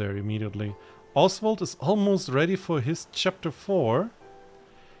go there immediately. Oswald is almost ready for his chapter 4.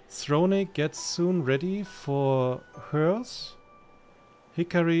 Throne gets soon ready for hers.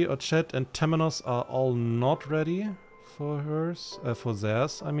 Hikari, Ochet and Temenos are all not ready for hers. For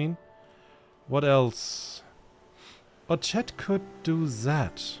theirs, I mean. What else? Ochet could do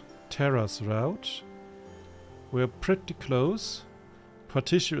that. Terra's route. We're pretty close.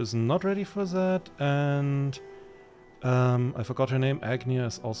 Patricia is not ready for that, and I forgot her name. Agnia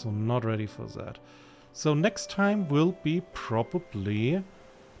is also not ready for that. So next time will be probably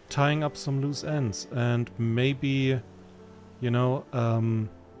tying up some loose ends and maybe, you know,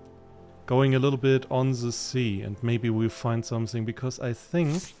 going a little bit on the sea, and maybe we'll find something, because I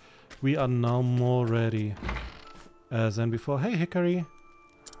think we are now more ready than before. Hey, Hikari!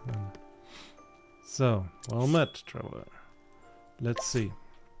 So, well met, Traveler. Let's see.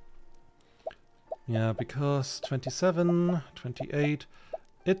 Yeah, because 27, 28,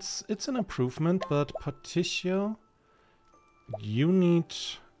 it's an improvement, but Patricia, you need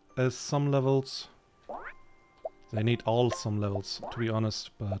some levels. They need all some levels, to be honest,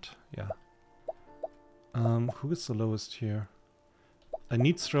 but yeah. Who is the lowest here? I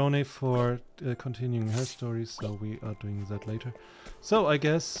need Throne for continuing her story, so we are doing that later. So I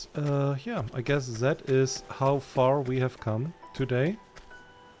guess, yeah, I guess that is how far we have come today.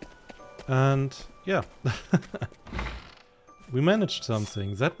 And yeah, we managed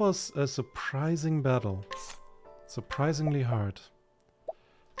something. That was a surprising battle. Surprisingly hard.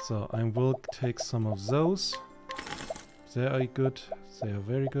 So I will take some of those. They are good. They are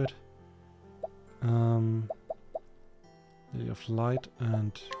very good. Lily of Light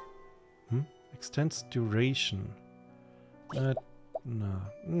and extends duration.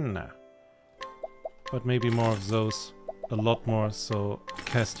 Nah. But maybe more of those. A lot more, so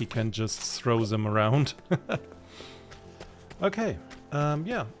Casti can just throw them around. Okay,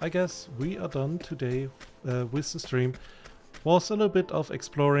 yeah, I guess we are done today with the stream. Was a little bit of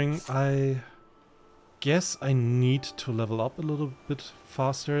exploring. I guess I need to level up a little bit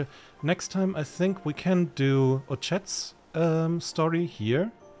faster. Next time I think we can do Ochet's story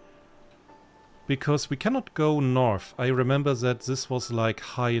here. Because we cannot go north. I remember that this was like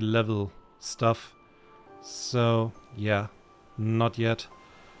high level stuff. So, yeah, not yet.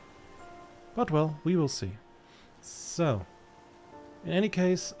 But well, we will see. So, In any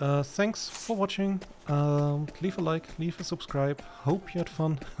case, thanks for watching. Leave a like, leave a subscribe. Hope you had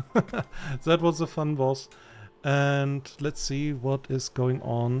fun. That was a fun boss. And let's see what is going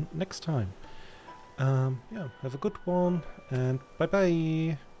on next time. Yeah, have a good one and bye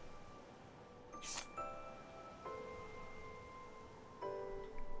bye.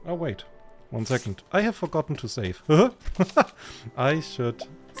 Oh wait, 1 second. I have forgotten to save. I should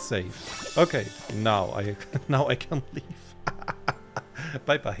save. Okay, now I can leave.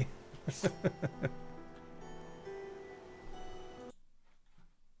 Bye bye.